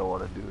 I don't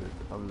want to do it.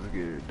 I'm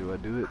scared. Do I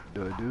do it?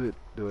 Do I do it?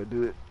 Do I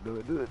do it? Do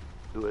I do it?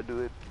 Do I do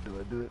it? Do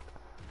I do it?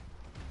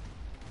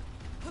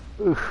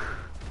 Oof.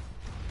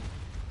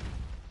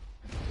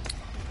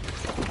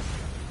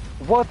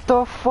 What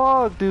the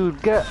fuck,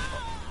 dude? Get...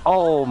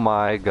 Oh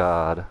my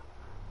god.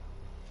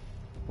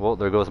 Well,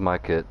 there goes my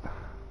kit.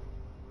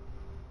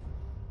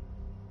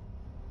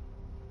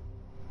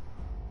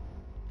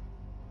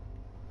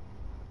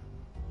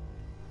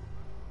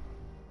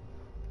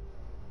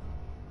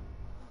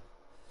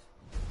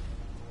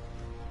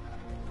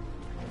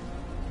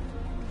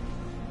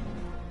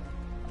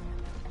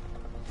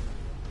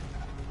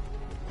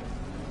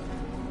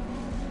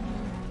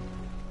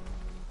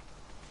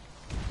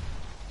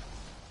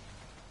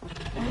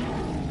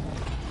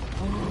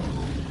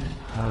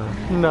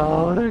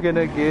 No, they're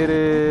gonna get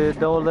it.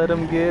 Don't let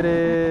them get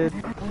it.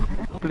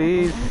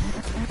 Please.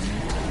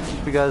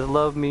 If you guys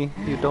love me,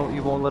 you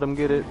won't let them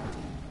get it.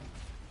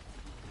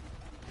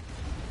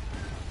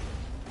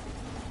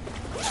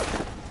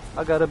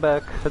 I got it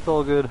back. It's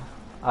all good.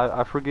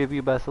 I forgive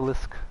you,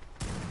 Basilisk.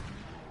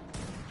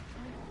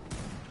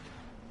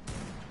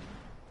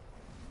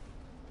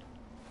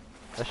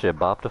 That shit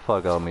bopped the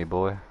fuck out of me,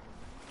 boy.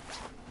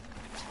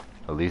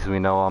 At least we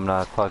know I'm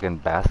not fucking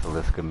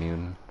Basilisk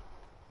immune.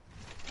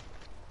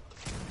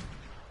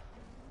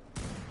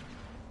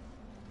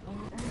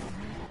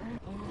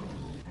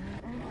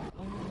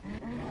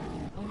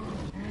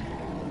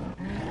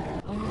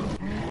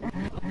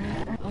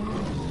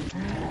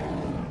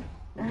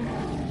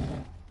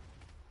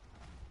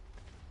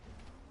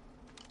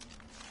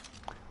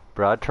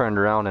 Bro, I turned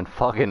around and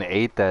fucking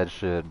ate that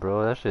shit,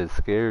 bro. That shit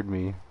scared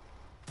me.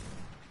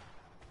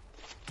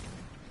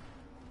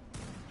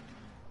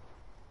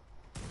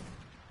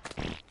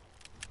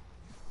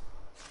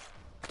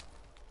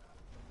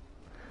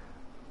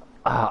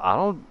 I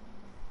don't...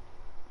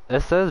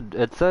 It said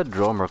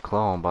Dromer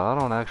clone, but I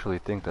don't actually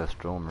think that's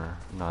Dromer.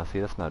 Nah, see,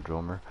 that's not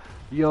Dromer.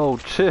 Yo,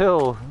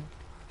 chill!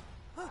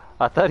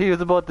 I thought he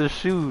was about to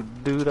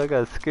shoot, dude. I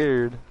got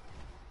scared.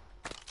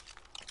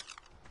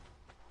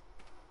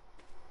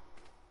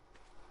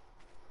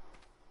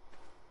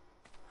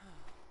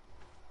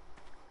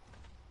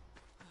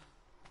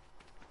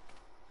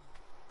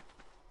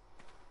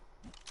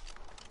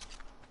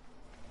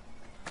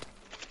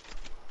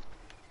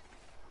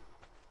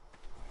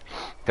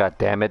 God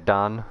damn it,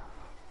 Don.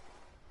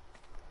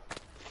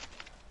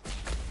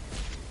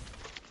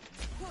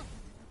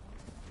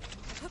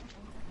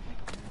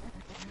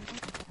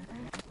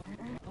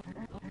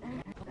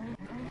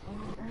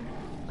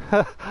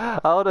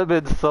 I would have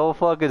been so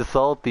fucking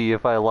salty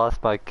if I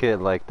lost my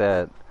kid like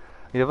that.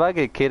 If I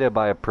get kidded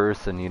by a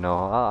person, you know,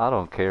 I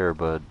don't care,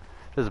 but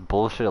just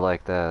bullshit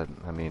like that,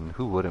 I mean,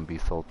 who wouldn't be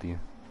salty?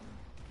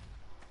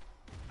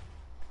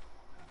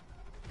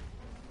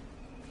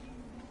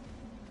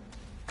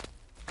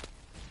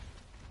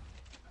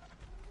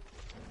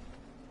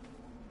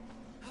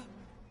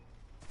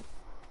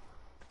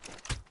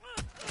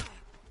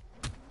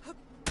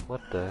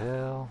 What the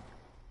hell?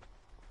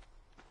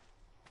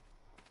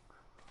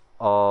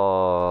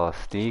 Oh,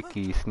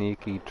 sneaky,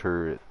 sneaky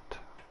turret.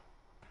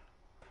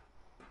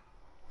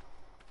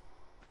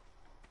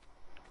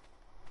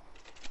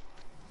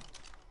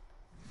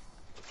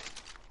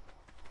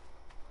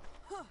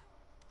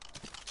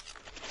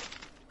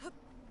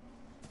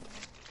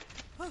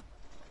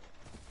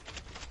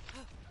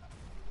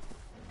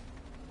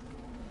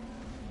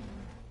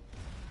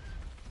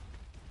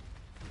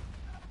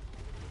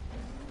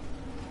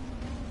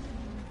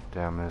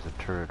 Damn, there's a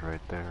turret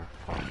right there.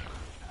 Fuck.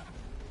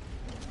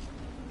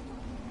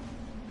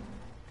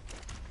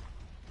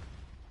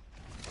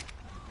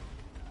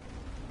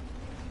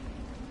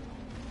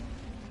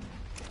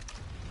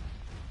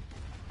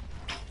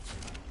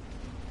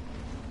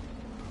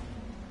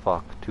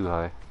 Fuck, too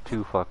high.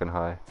 Too fucking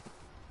high.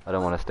 I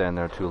don't want to stand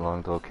there too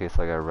long though, in case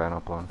I got ran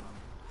up on.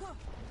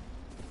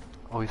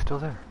 Oh, he's still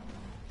there.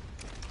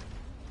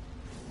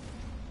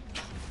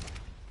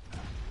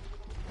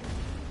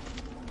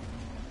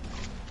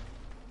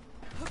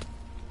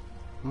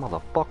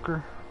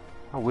 Motherfucker.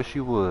 I wish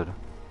you would.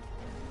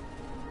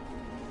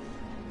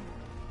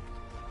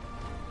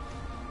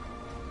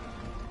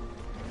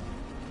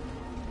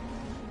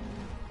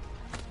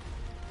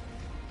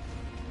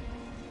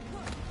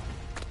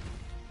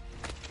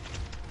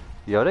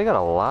 Yo, they got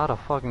a lot of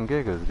fucking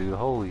gigas, dude.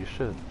 Holy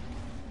shit.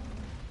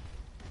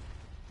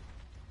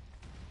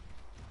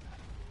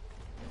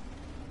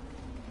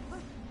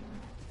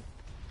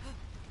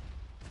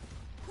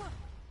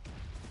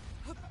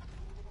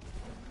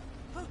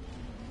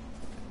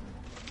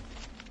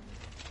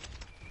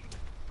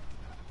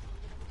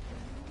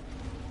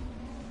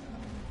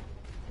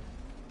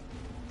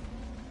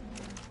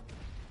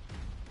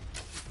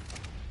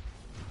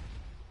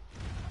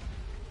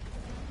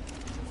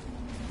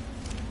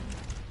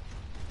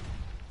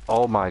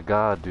 Oh my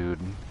god, dude.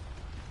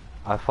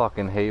 I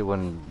fucking hate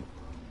when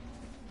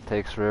it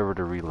takes forever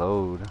to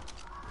reload.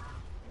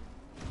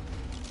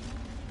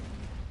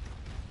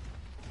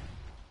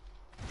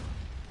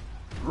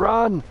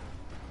 Run!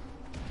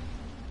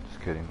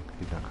 Just kidding,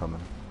 he's not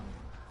coming.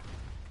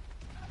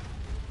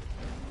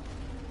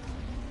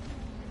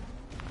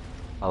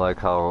 I like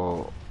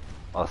how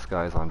us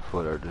guys on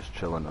foot are just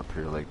chilling up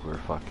here like we're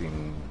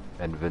fucking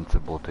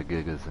invincible to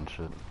gigas and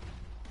shit.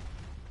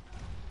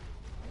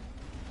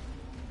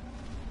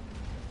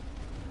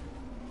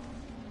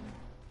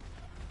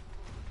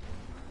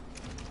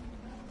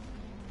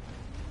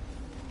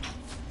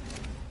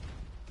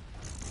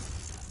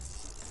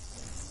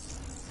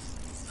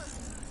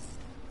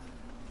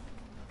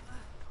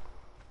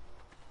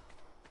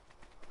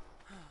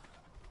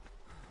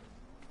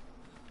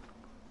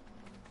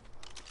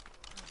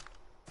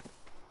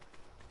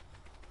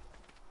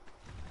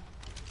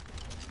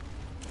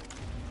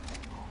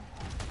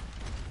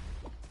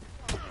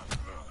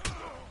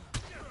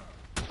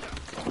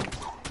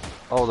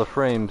 Oh, the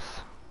frames.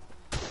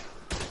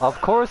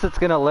 Of course it's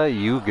gonna let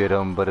you get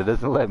them, but it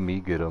doesn't let me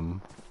get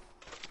them.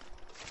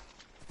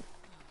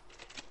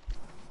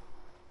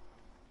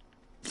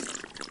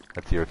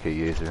 That's your K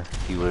Yazer.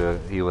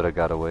 He would've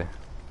got away.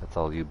 That's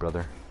all you,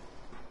 brother.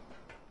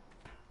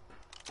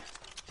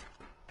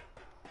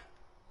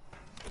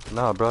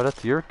 Nah, bro,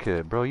 that's your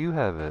kit. Bro, you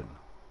have it.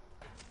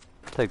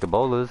 Take the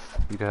bolas,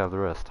 you can have the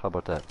rest. How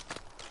about that?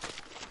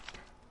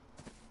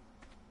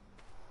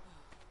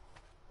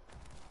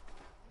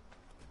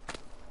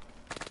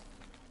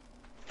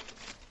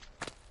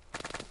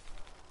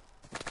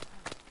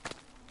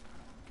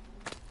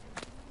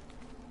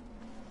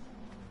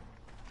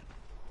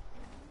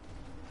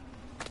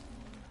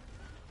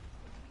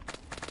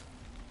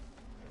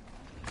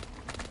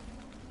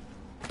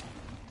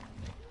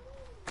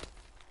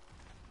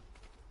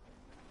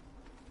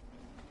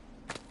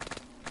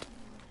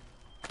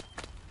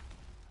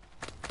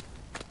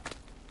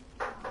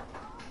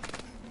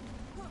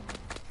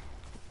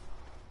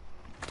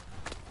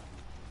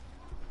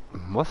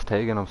 What's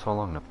taking them so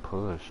long to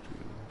push, dude?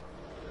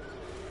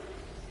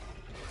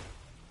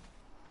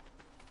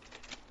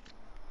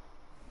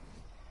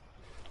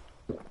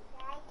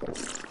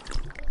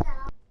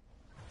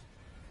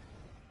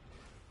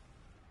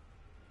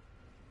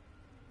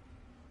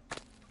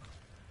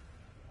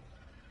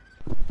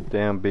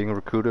 Damn, being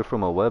recruited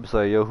from a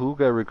website. Yo, who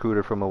got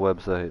recruited from a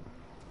website?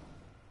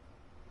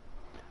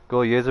 Go,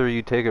 Yazer,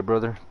 you take it,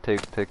 brother.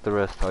 Take the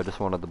rest. I just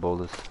wanted the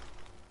bolas.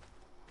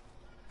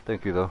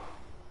 Thank you, though.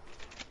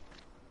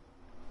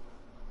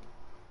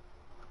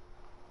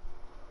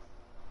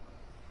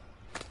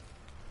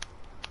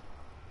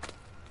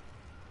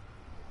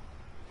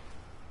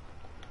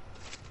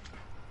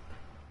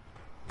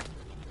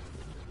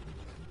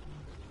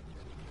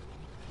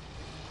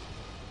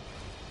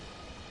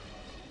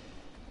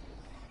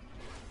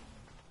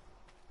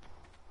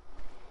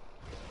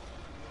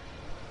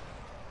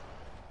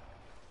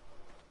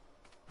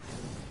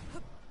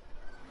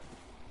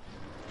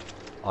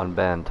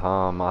 Unban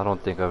Tom. I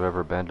don't think I've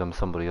ever banned him.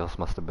 Somebody else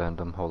must have banned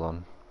him. Hold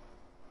on.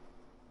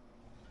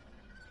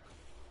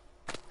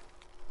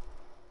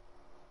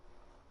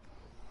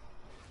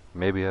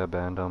 Maybe I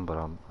banned him, but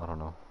I don't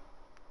know.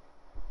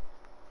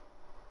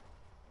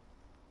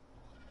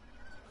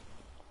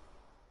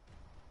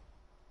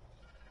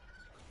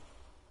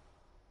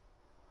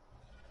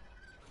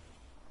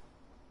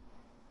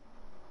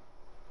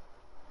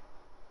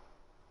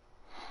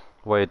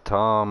 Wait,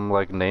 Tom,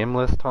 like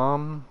nameless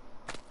Tom?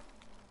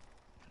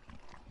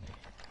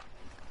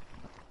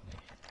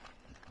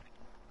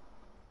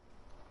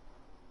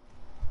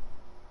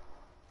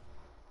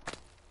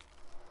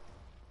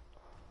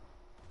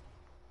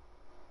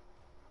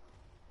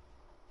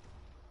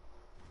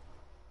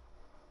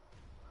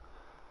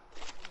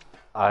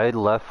 I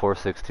left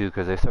 462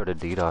 because they started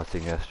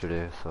DDoSing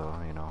yesterday, so,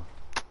 you know,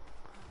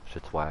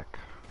 shit's whack.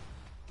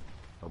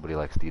 Nobody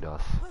likes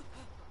DDoS.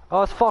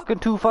 Oh, it's fucking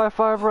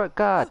 255 right?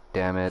 God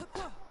damn it.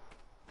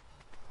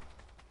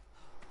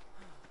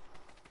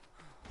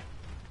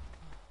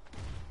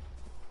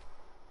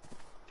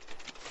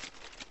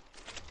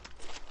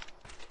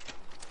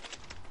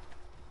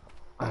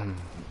 You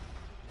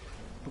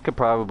could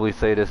probably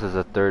say this is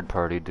a third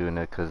party doing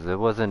it because it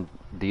wasn't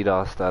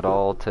DDoSed at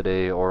all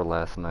today or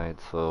last night,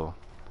 so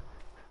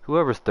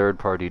whoever's third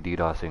party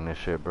DDoSing this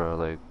shit, bro,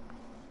 like,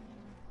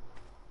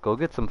 go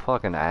get some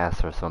fucking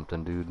ass or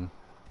something, dude.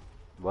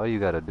 Why you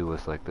gotta do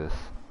us like this?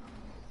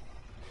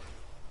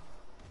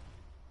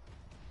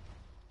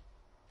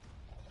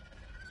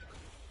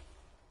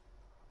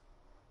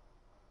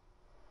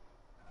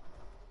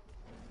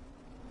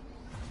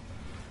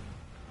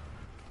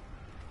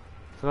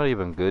 It's not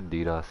even good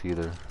DDoS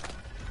either.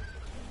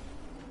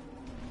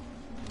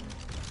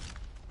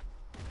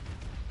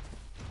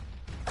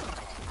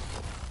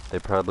 They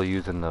probably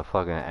using the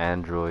fucking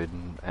Android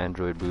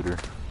booter.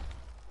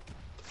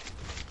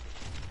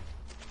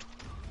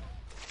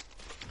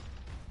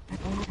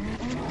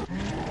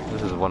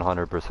 This is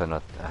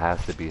 100%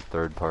 has to be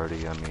third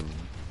party. I mean,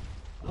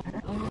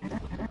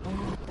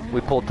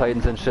 we pulled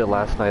Titans and shit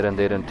last night and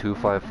they didn't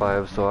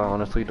 255, so I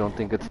honestly don't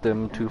think it's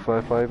them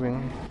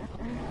 255ing.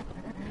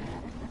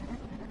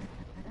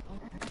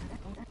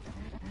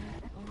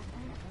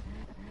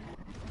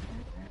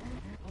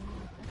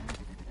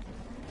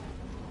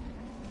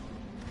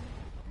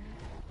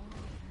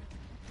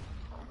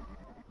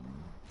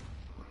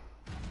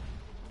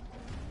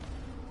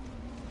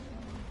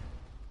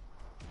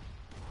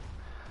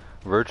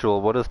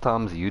 Virtual, what is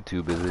Tom's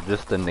YouTube? Is it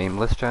just the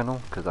nameless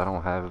channel? Cause I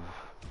don't have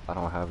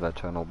that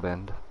channel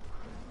banned.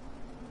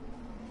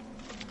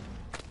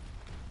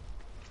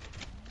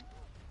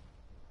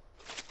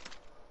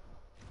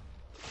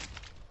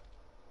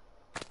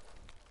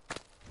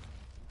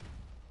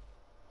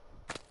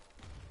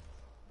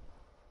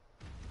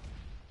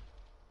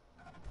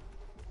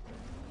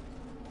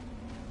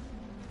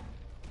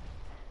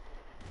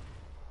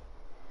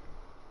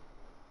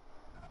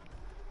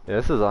 Yeah,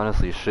 this is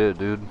honestly shit,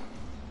 dude.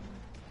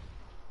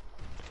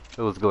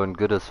 It was going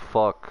good as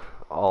fuck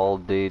all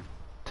day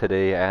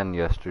today and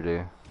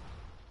yesterday.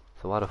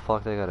 So why the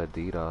fuck they got a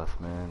DDoS,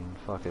 man?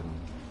 Fucking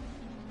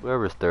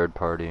whoever's third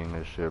partying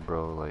this shit,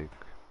 bro, like,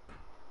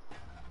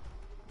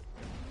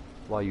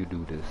 why you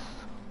do this?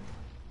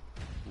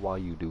 Why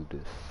you do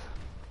this?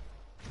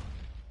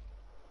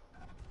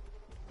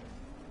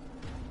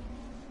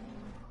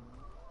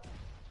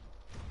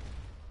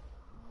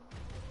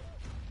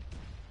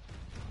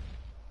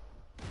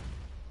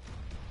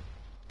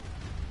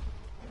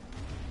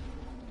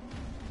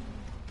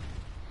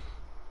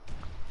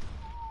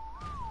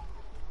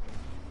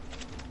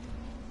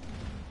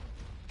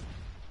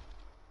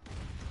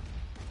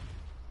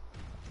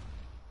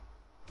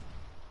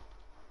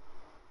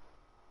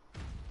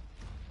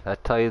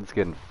 That Titan's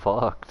getting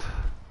fucked.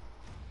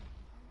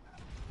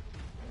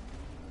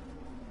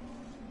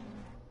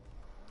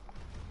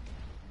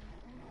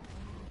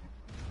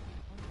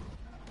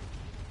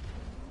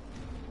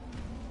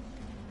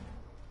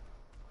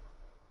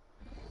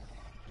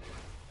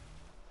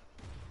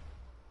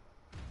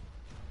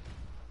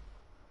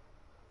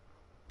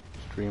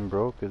 Stream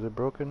broke? Is it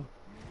broken?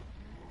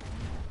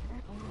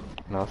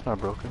 No, it's not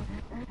broken.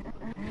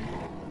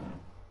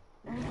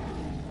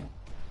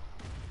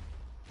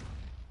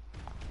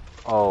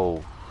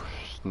 Oh,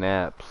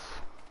 snaps.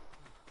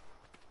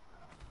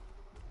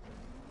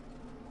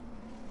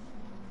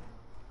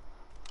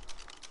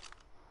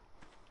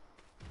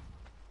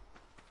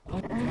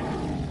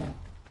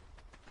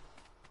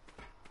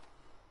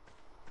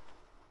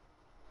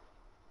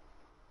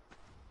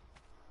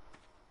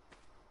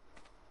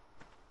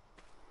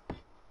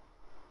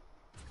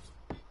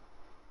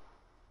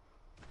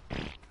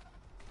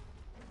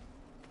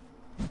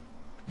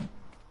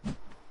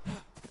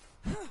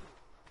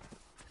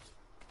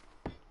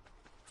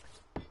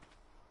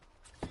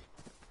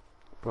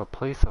 Bro,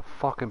 place a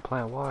fucking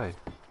plant, why?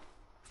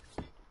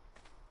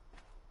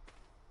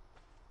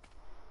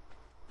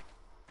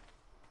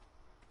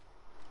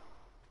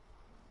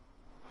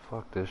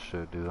 Fuck this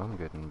shit, dude, I'm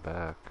getting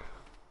back.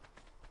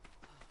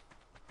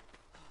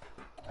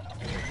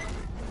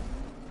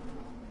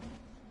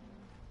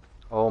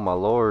 my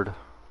lord.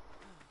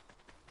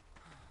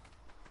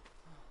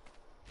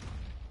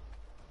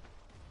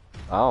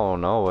 I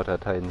don't know what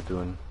that Titan's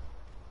doing.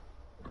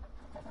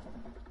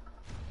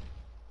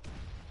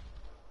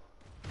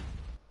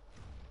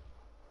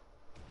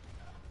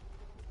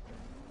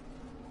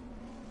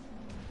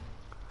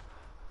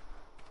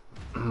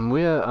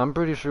 I'm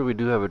pretty sure we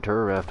do have a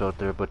turret raft out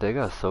there, but they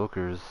got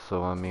soakers,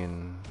 so I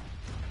mean,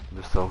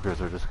 the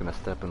soakers are just gonna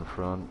step in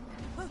front.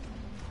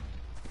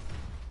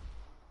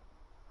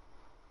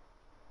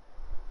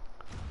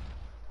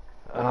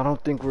 I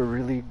don't think we're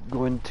really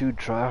going to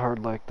try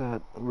hard like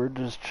that. We're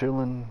just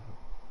chilling.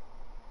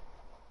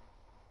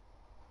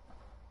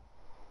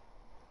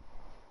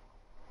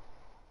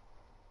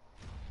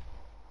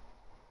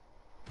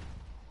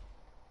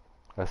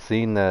 I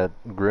seen that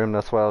Grim,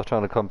 that's why I was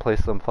trying to come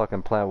place some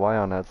fucking plant Y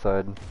on that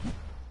side.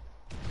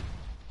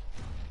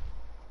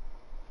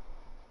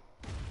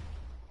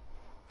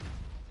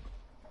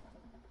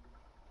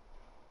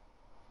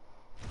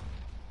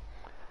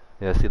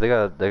 Yeah, see they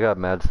got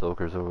mad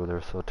soakers over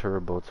there, so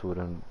turret boats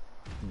wouldn't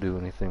do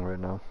anything right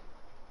now.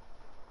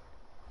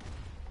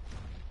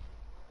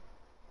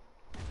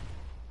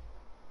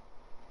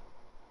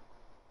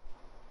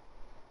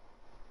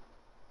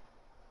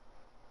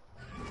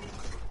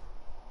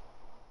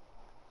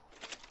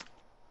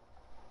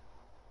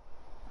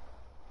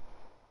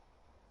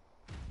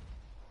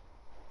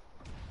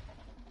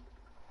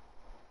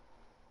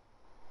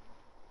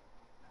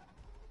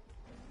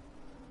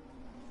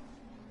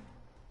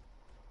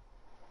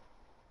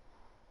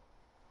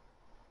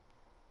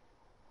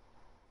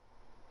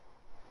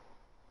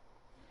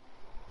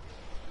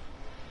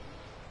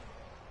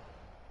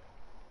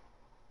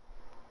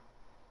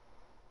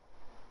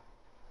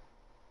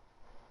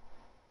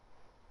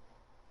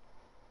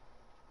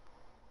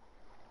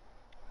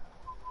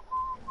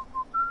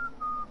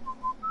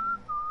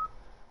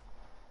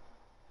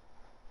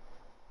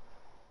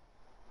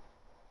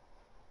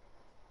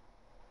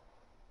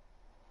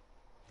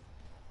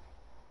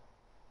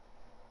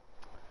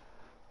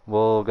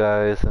 Well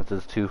guys, since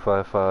it's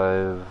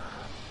 255,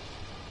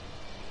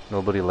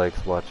 nobody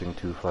likes watching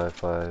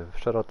 255.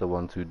 Shout out the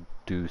ones who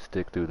do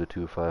stick through the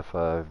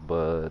 255,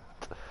 but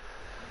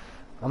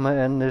I'm gonna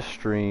end this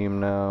stream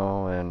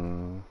now,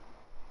 and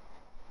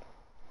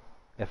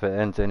if it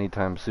ends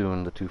anytime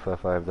soon, the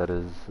 255 that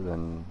is,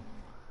 then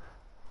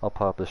I'll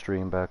pop the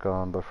stream back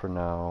on, but for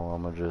now,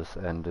 I'm gonna just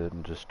end it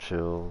and just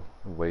chill,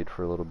 and wait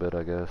for a little bit,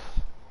 I guess.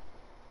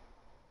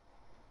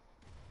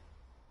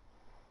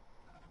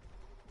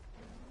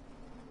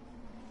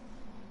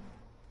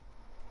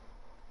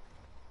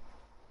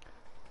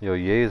 Yo,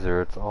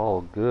 Yazer, it's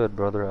all good,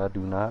 brother. I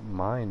do not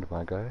mind,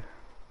 my guy.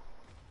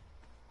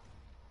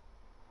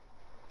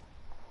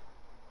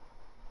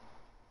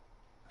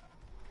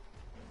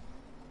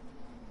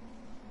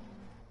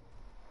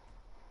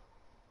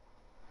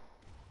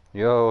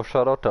 Yo,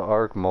 shout out to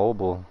Arc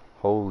Mobile.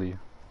 Holy.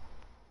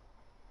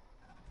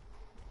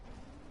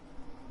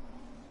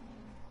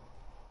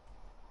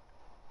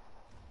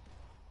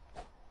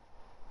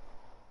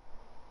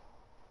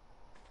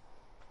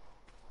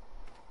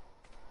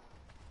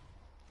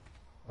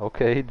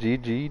 Okay,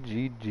 GG,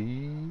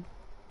 GG.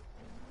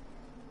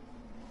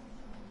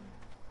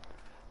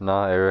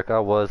 Nah, Eric, I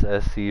was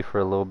SC for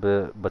a little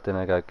bit, but then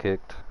I got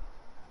kicked.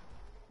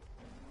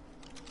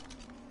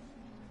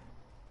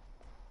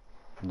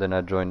 Then I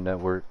joined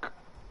Network.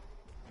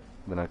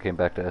 Then I came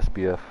back to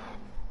SBF.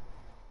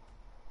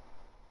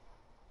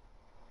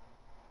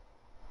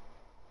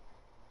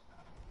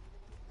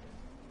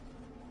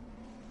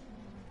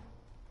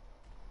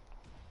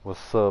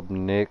 What's up,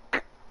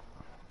 Nick?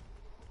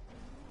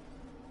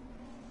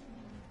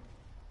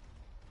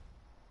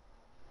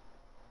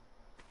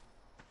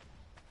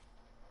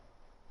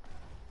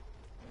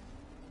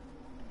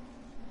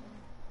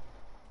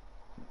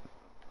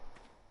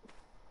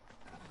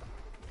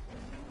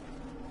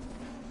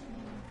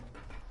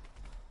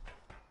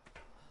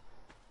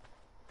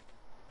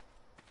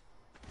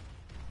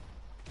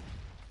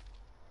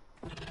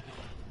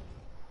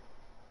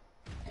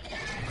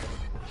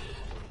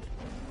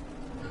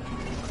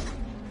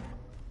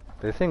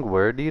 They think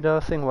we're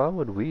DDoSing? Why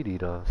would we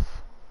DDoS?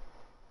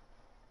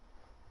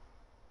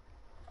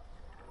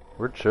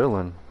 We're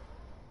chilling.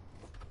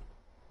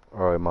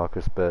 Alright,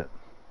 Marcus, bet.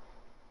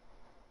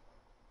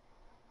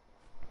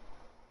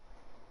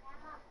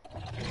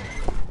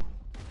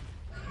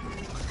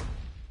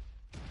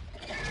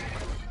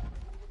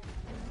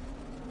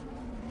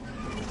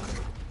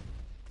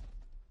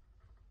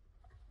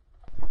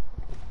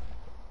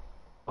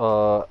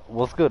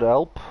 What's good,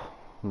 Alp?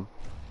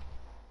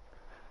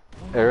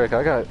 Eric,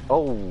 I got...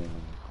 Oh!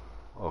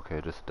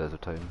 Okay, just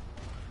Desert Titan.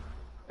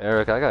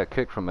 Eric, I got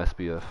kicked from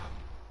SBF.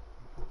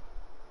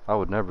 I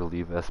would never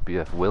leave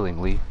SBF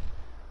willingly.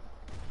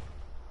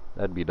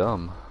 That'd be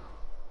dumb.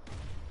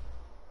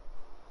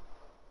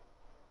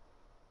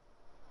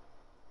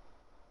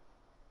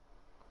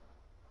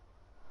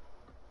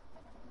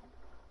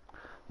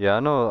 Yeah, I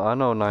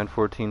know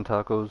 914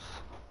 tacos.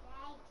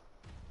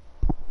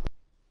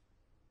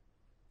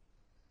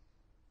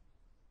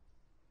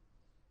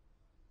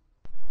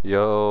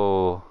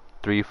 Yo,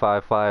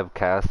 355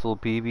 Castle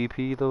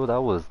PvP though,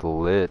 that was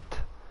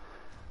lit.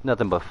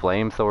 Nothing but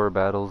flamethrower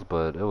battles,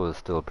 but it was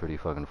still pretty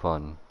fucking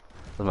fun.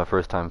 It was my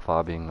first time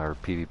fobbing or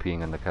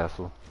PvPing in the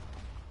castle.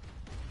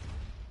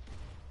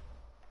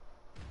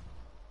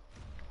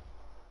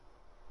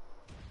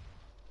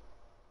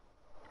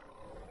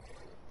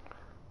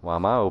 Why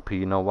am I OP?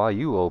 No, why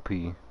you OP?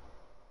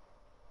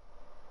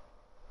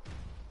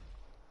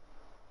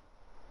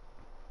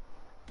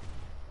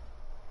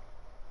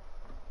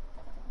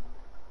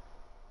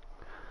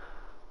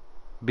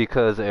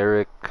 Because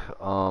Eric,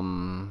 a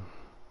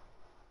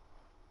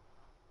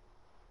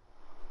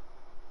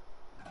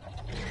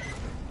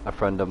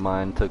friend of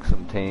mine took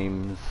some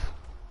tames,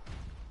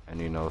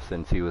 and you know,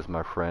 since he was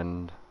my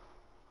friend,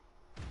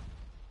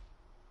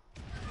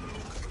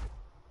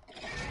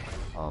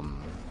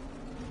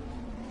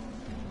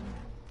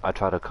 I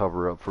try to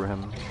cover up for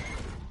him,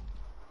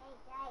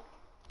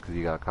 because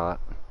he got caught.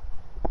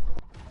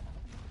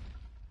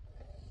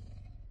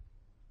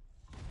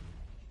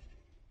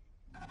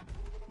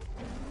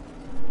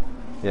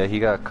 Yeah, he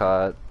got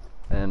caught,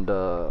 and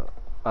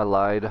I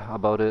lied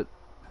about it.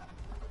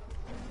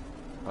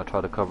 I try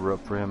to cover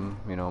up for him,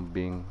 you know,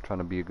 trying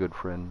to be a good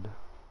friend.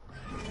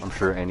 I'm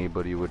sure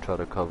anybody would try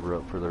to cover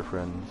up for their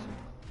friends.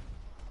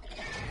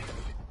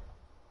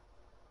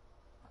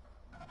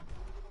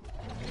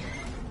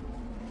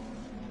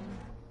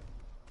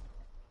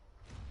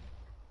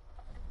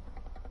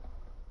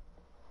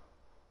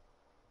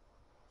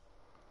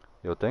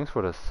 Yo, thanks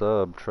for the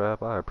sub,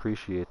 Trap. I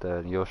appreciate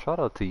that. Yo, shout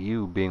out to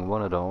you being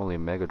one of the only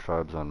mega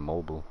tribes on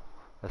mobile.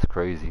 That's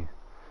crazy.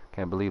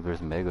 Can't believe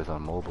there's megas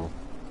on mobile.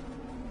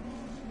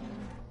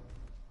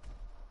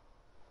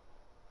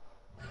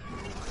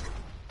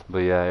 But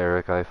yeah,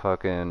 Eric, I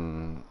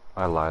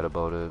lied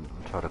about it.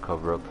 Try to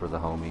cover up for the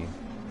homie.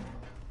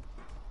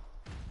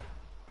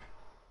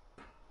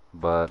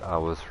 But I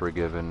was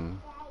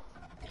forgiven.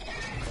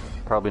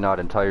 Probably not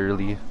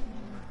entirely,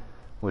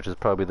 which is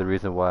probably the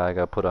reason why I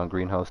got put on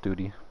greenhouse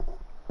duty.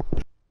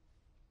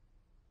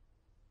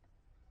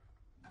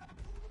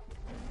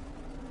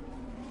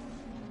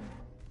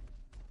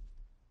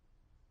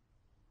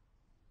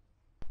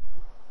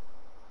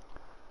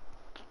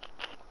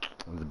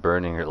 It's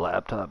burning your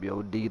laptop.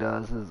 Yo,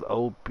 DDoS is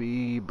OP,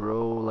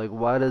 bro. Like,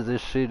 why does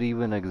this shit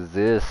even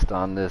exist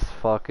on this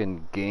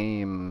fucking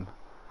game?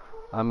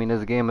 I mean,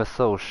 this game is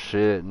so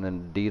shit, and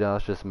then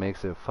DDoS just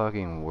makes it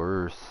fucking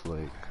worse.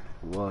 Like,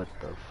 what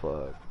the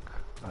fuck?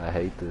 I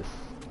hate this.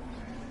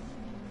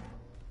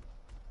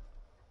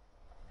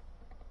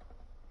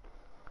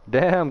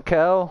 Damn,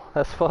 Cal,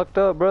 that's fucked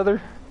up,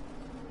 brother.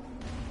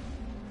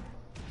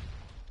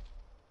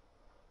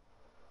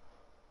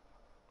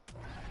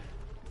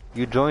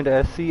 You joined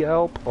SC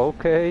Alp?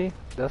 Okay,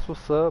 that's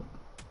what's up.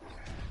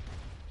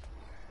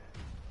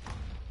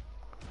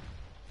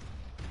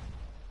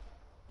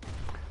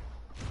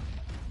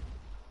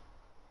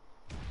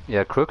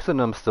 Yeah, Crooks and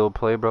them still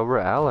play, bro. We're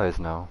allies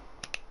now.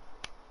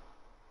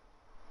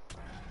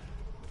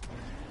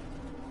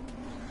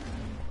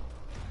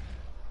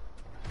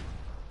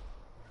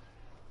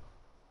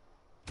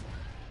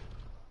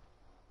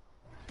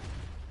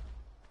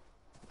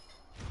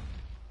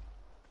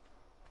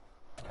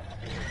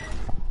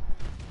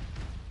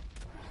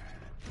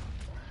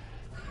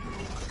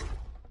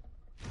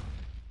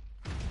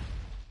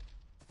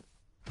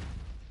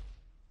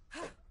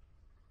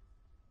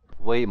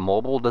 Wait,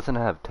 mobile doesn't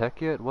have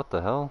tech yet? What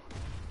the hell?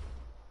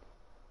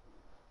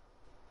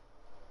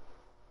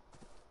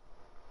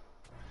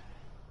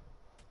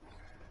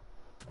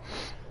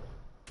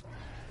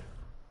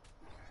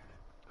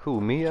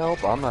 Who, me,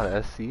 Alp? I'm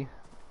not SC.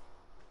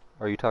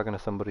 Or are you talking to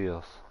somebody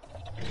else?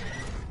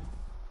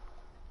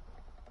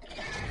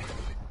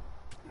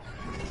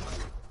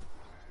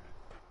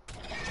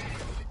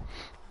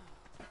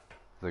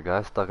 The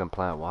guy's stuck in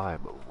plant Y,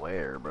 but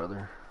where,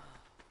 brother?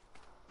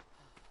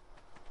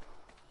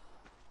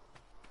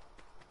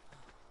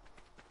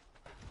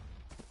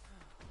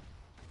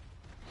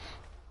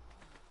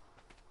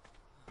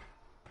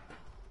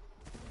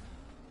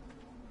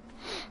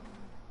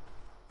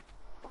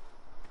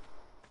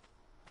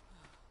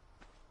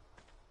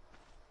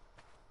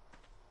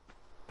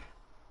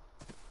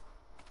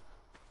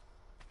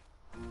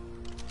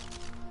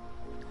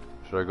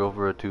 Should I go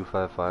for a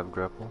 255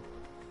 grapple?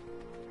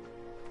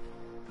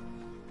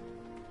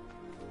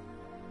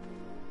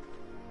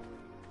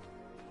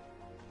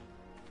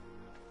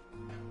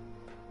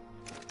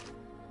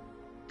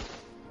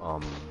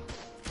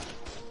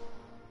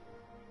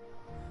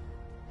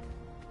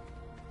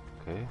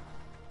 Okay.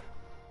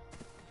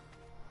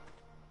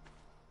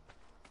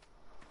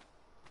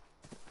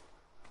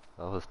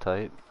 That was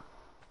tight.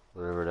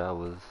 Whatever that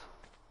was.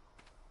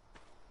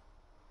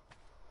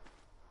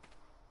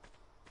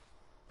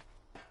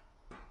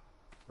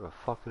 Where the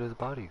fuck did his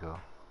body go?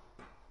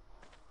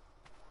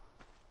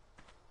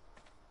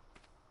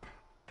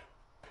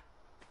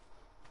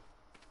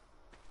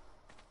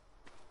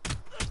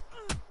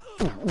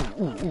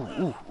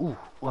 Ooh,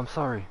 I'm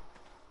sorry.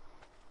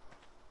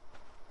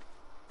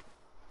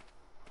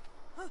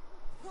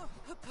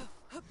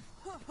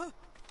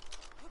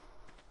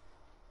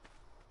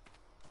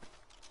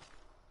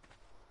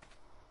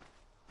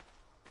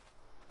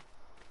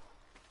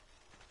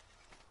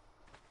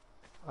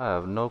 I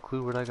have no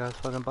clue where that guy's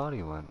fucking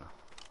body went.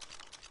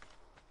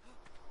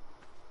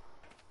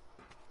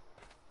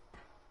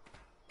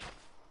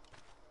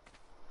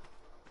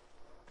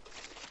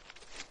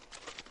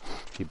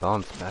 He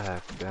bounced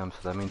back, damn, so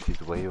that means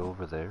he's way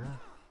over there?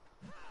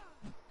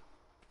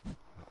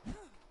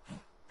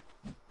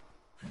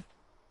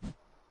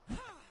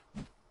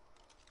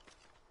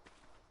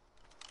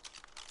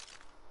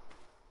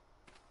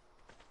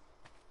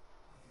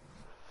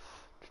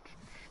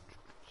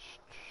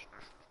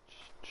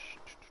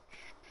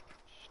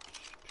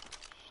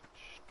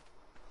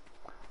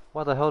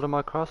 Why the hell did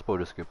my crossbow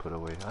just get put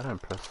away? I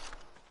didn't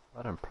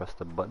press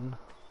the button.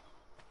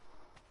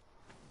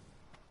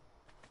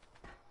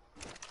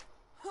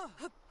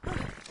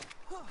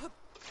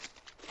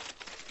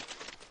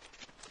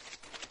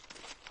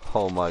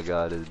 Oh my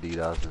god, his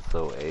DDoS is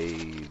so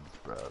AIDS,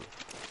 bro.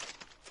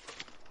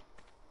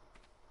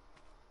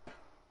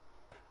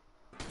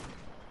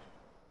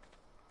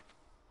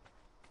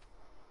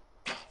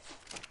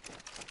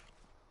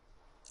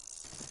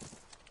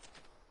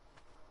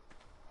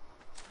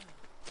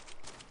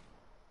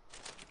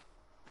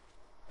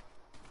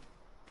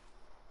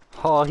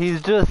 Oh,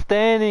 he's just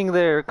standing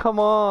there. Come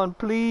on,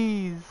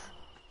 please.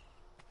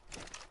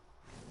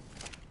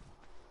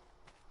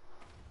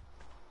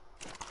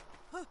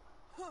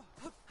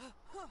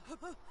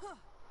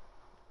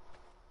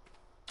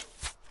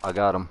 I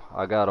got him.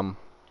 I got him.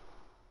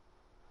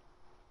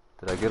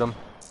 Did I get him?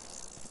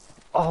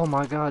 Oh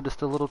my god,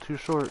 just a little too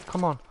short.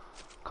 Come on.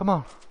 Come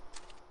on.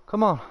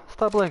 Come on.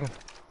 Stop lagging.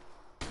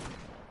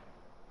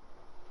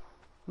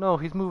 No,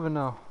 he's moving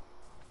now.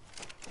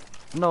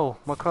 No,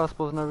 my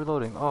crossbow's not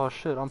reloading. Oh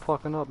shit, I'm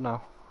fucking up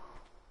now.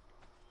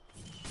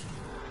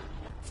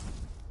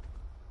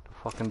 Don't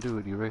fucking do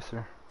it,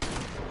 eraser.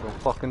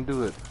 Don't fucking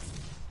do it.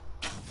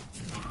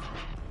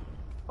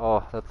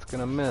 Oh, that's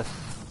gonna miss.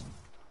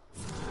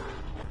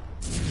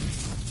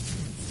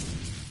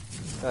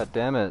 God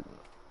damn it.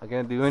 I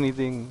can't do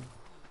anything.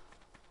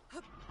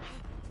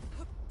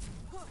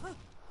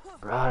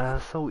 Bro,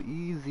 that's so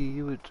easy.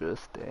 You were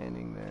just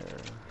standing there.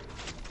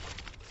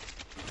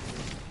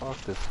 Fuck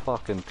this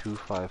fucking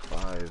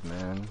 255,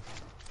 man.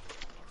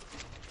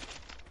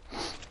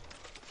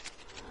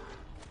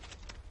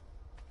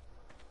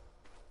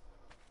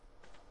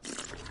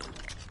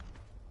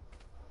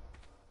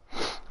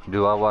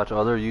 Do I watch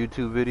other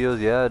YouTube videos?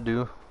 Yeah, I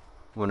do.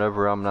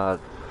 Whenever I'm not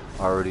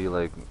already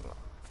like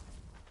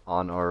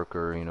on Arc,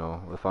 or you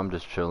know, if I'm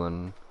just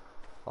chilling,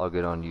 I'll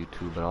get on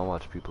YouTube and I'll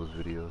watch people's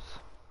videos.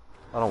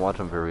 I don't watch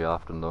them very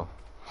often though.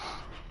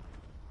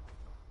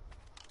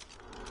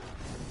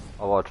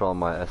 I'll watch all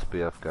my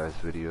SBF guys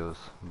videos,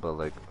 but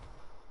like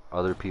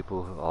other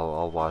people,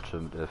 I'll watch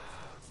them if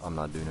I'm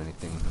not doing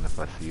anything and if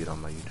I see it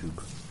on my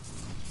YouTube.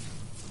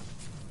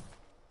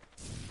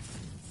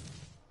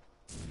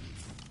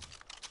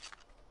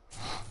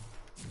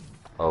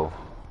 Oh.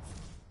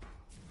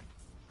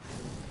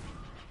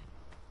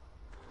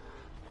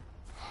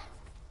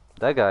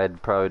 That guy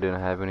probably didn't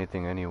have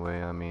anything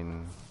anyway. I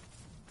mean,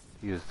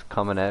 he was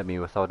coming at me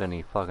without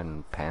any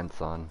fucking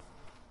pants on.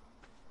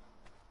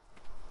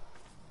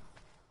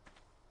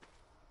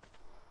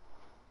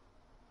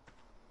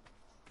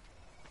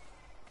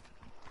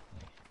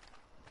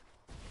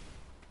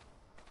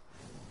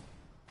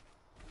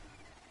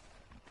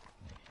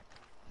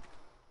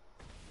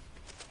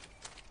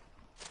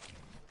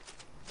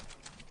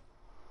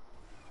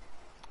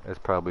 It's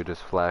probably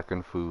just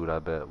flacking food, I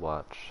bet.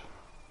 Watch.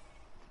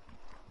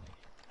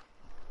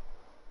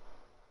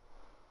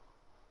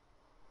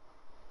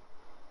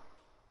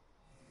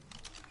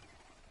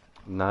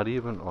 Not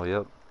even? Oh,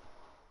 yep.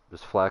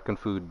 Just flacking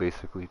food,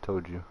 basically.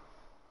 Told you.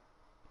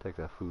 Take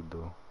that food,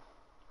 though.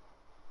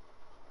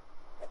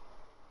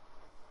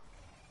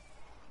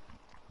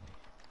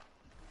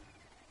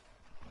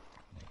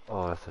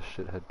 Oh, that's a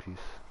shit headpiece.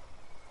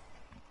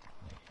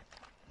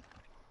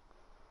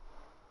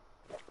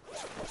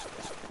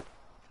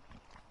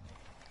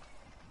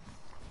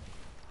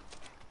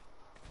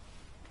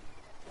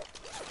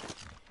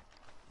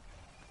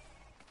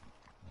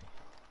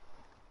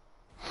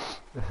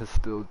 It's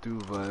still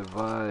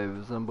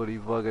 255. Somebody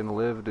fucking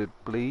lived it,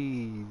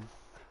 please.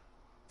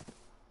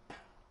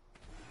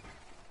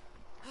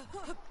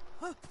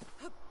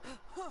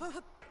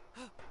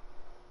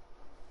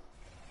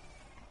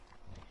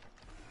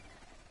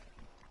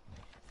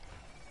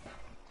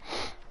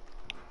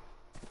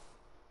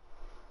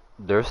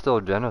 They're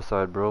still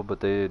genocide, bro,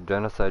 but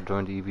genocide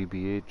joined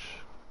EVBH.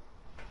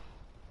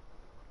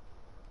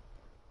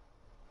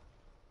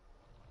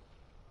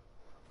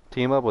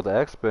 Team up with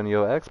X-Bin.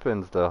 Yo,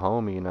 X-Bin's the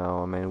homie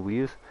now. I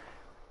mean,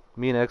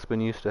 me and X-Bin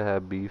used to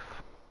have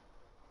beef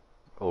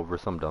over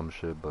some dumb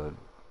shit, but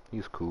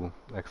he's cool.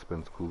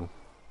 X-Bin's cool.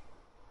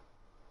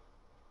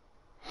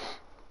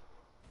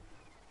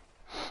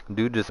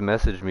 Dude just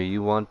messaged me,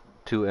 you want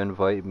to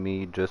invite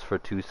me just for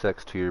 2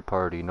 secs to your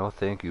party? No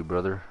thank you,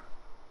 brother.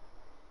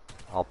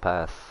 I'll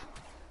pass.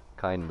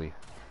 Kindly.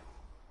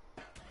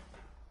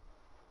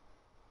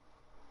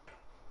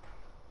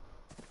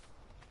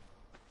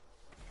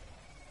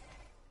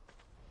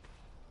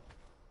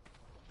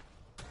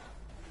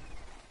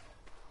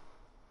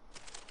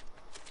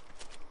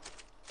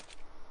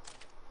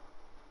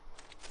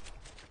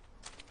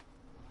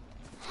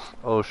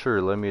 Oh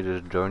sure, let me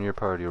just join your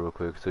party real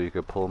quick so you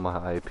can pull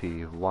my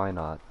IP. Why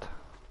not?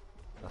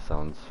 That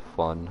sounds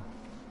fun.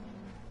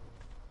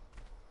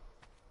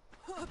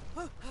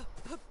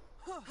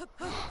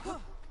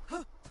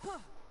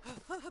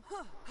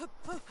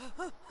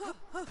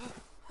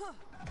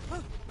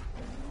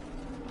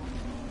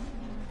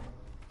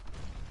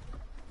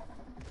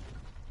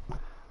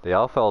 They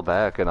all fell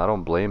back and I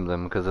don't blame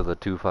them because of the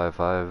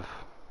 255.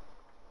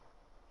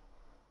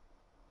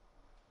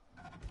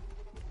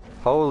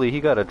 Holy, he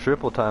got a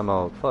triple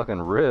timeout.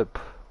 Fucking rip.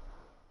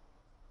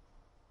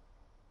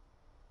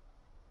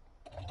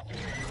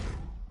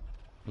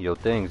 Yo,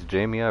 thanks,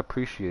 Jamie. I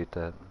appreciate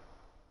that.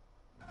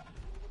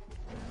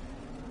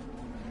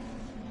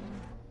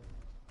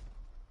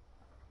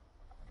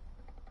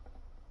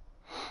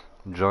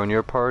 Join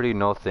your party?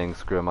 No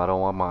thanks, Grim. I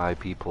don't want my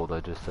IP pulled, I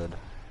just said.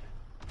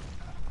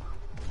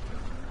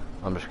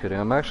 I'm just kidding.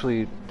 I'm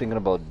actually thinking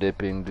about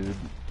dipping, dude.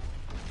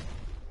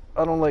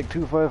 I don't like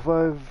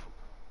 255.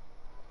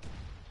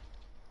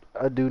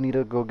 I do need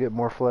to go get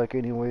more flak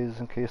anyways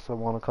in case I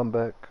want to come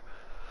back.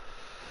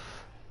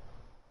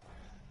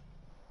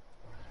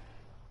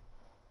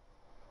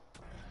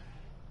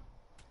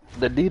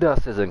 The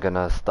DDoS isn't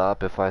gonna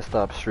stop if I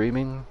stop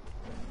streaming.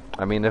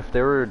 I mean, if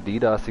they were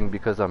DDoSing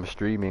because I'm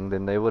streaming,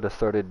 then they would have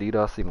started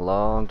DDoSing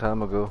long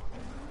time ago.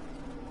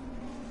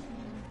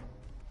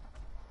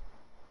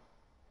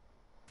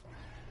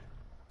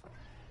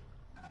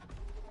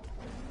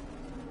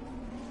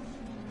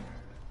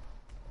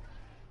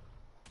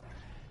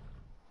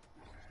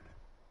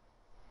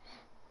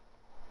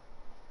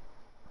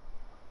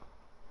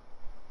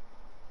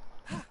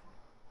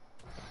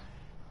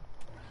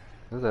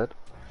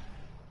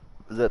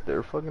 Is that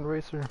their fucking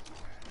racer?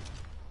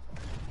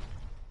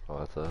 Oh,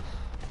 that's us.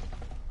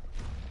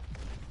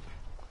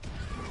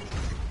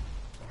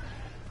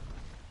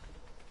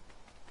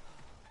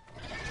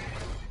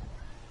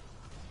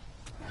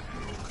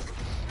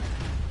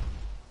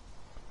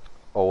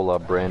 Hola,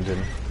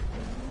 Brandon.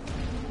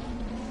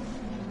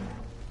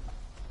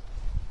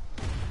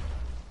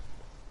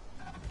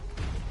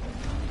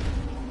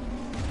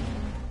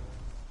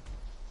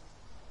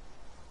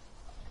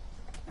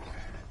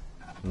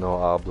 No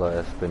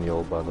habla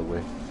español, by the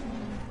way.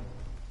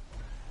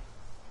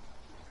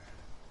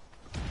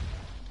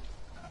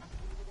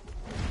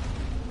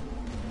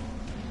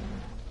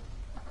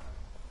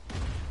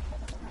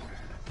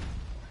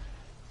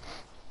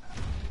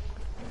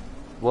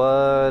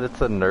 What? It's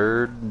a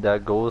nerd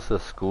that goes to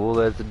school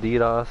that's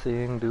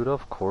DDoSing? Dude,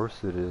 of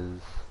course it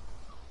is.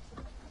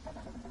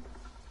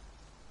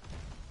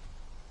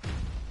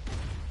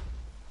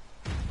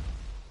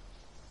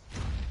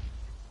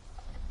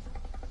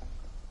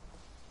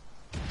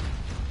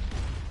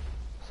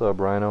 What's up,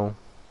 Rhino?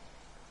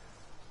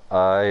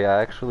 I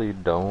actually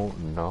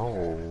don't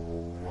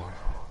know.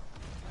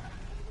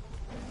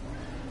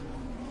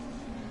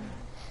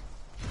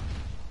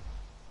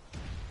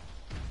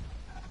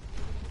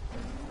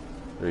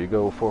 There you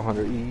go,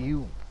 400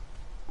 EU.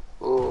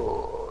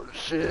 Oh,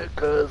 shit,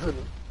 cousin.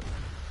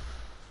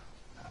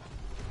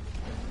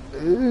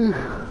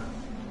 Ugh.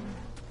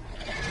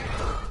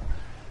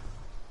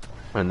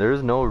 And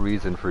there's no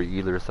reason for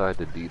either side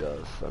to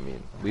DDoS. I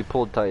mean, we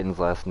pulled Titans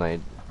last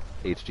night.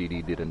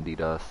 HGD didn't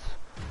DDoS.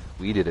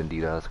 We didn't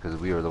DDoS because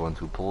we were the ones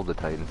who pulled the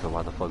Titans, so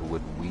why the fuck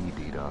would we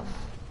DDoS?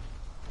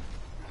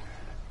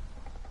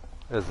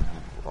 It's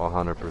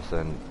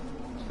 100%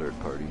 third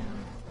party.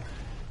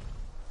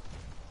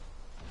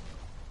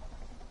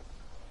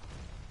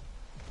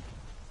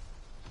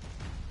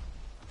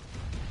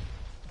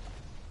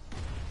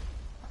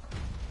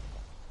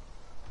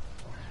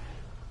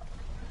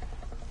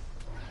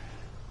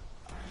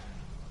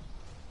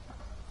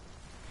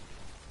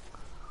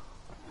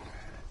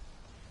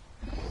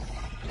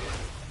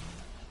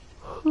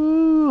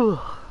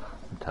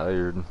 I'm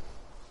tired.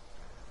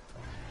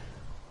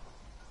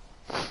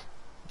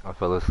 I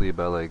fell asleep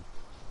at like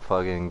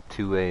fucking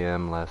 2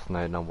 AM last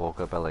night and I woke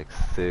up at like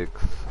 6.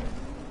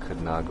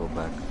 Could not go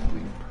back to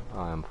sleep.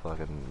 I am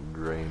fucking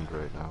drained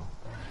right now.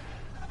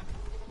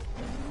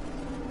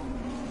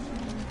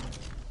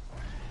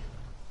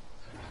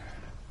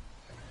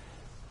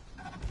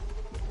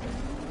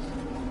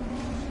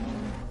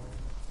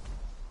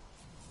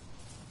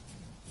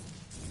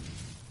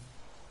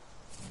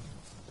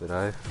 Did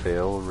I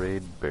fail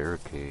raid Bear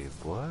Cave?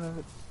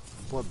 What?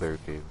 What Bear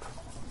Cave?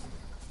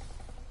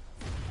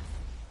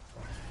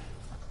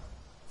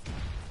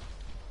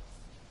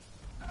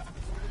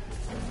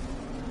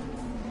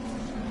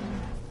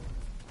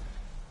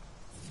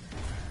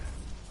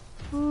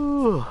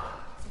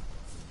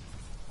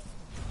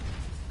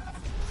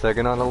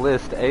 Second on the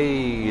list.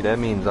 Hey, that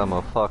means I'm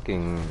a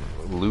fucking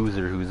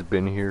loser who's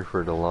been here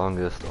for the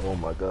longest. Oh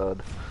my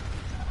god.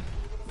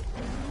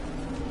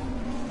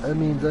 That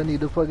means I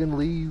need to fucking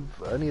leave.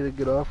 I need to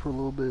get off for a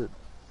little bit.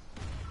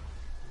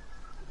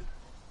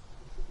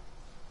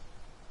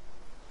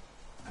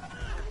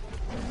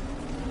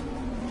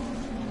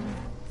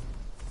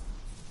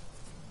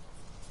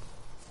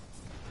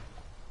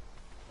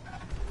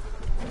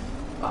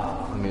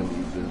 Oh, let me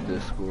leave this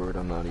Discord.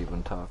 I'm not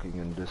even talking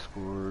in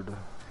Discord.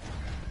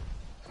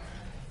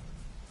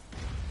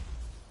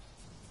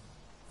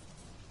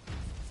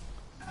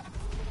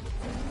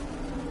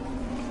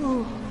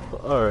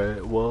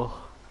 Alright, well,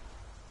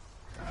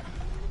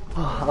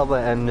 I'm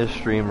gonna end this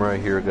stream right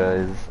here,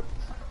 guys.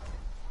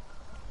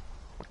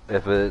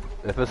 If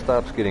it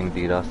stops getting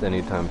DDoS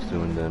anytime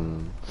soon,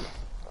 then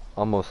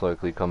I'll most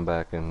likely come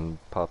back and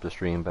pop the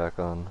stream back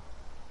on.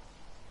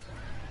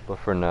 But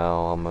for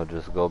now, I'm gonna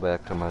just go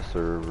back to my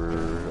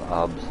server,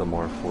 ob some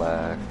more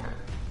flack,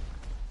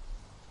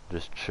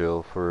 just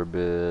chill for a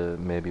bit,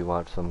 maybe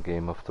watch some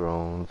Game of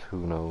Thrones,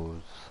 who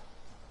knows.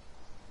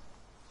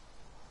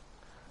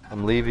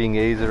 I'm leaving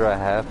Azer, I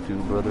have to,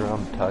 brother,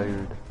 I'm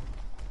tired.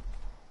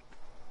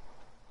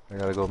 I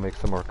gotta go make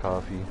some more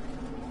coffee.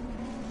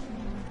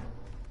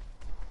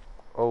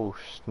 Oh,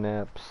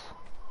 snaps.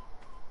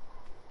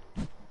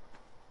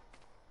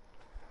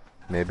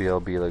 Maybe I'll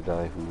be the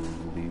guy who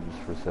leaves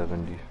for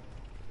 70.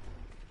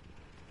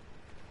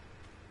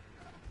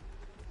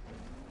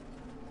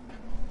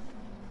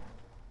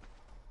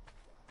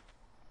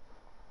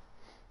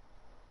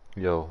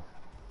 Yo,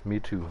 me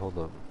too, hold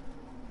up.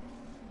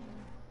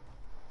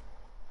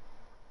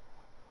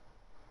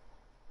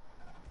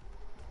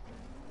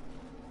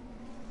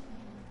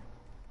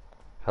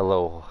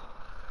 Hello,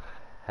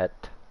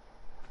 Het.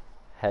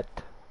 I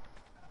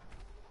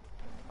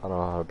don't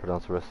know how to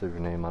pronounce the rest of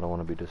your name. I don't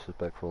want to be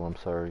disrespectful. I'm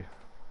sorry.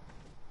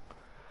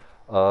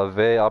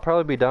 Vay, I'll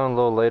probably be down a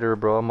little later,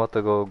 bro. I'm about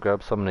to go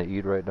grab something to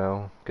eat right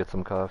now. Get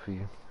some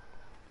coffee.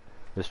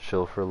 Just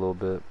chill for a little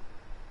bit.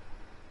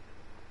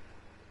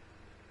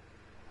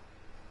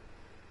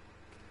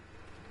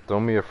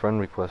 Throw me a friend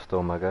request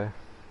though, my guy.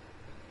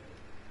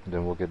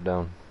 Then we'll get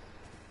down.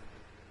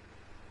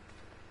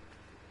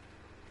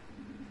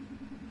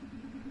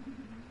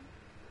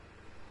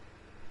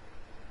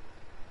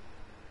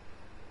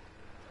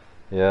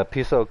 Yeah,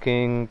 peace out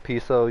King,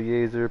 peace out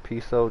Yazer,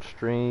 peace out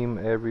stream,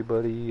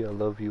 everybody. I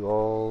love you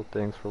all.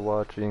 Thanks for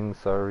watching.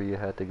 Sorry you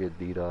had to get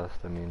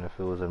DDoSed. I mean, if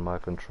it was in my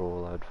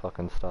control, I'd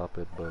fucking stop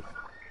it, but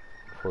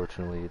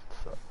fortunately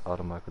it's out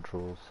of my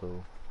control,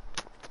 so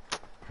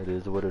it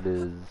is what it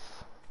is.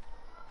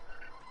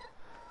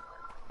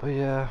 But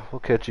yeah, we'll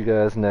catch you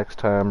guys next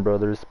time,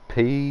 brothers.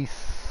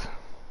 Peace.